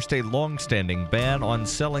reversed a long-standing ban on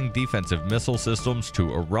selling defensive missile systems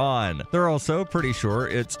to Iran. They're also pretty sure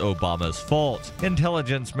it's Obama's fault.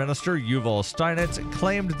 Intelligence Minister Yuval Steinitz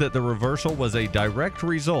claimed that the reversal was a direct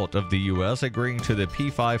result of the U.S. agreeing to the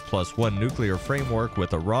P5+1 nuclear framework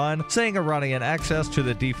with Iran, saying Iranian access to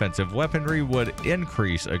the defensive weaponry would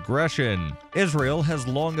increase aggression. Israel has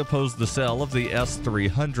long opposed the sale of the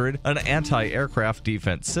S-300, an anti-aircraft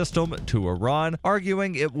defense system, to Iran,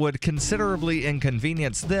 arguing it would considerably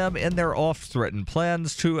inconvenience them in their oft-threatened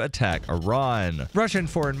plans to attack Iran. Russian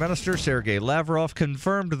Foreign Minister Sergei Lavrov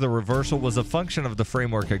confirmed the reversal was a function of the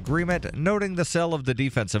framework agreement, noting the sale of the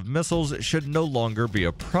defensive missiles should no longer be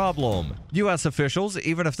a problem. U.S. officials,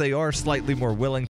 even if they are slightly more willing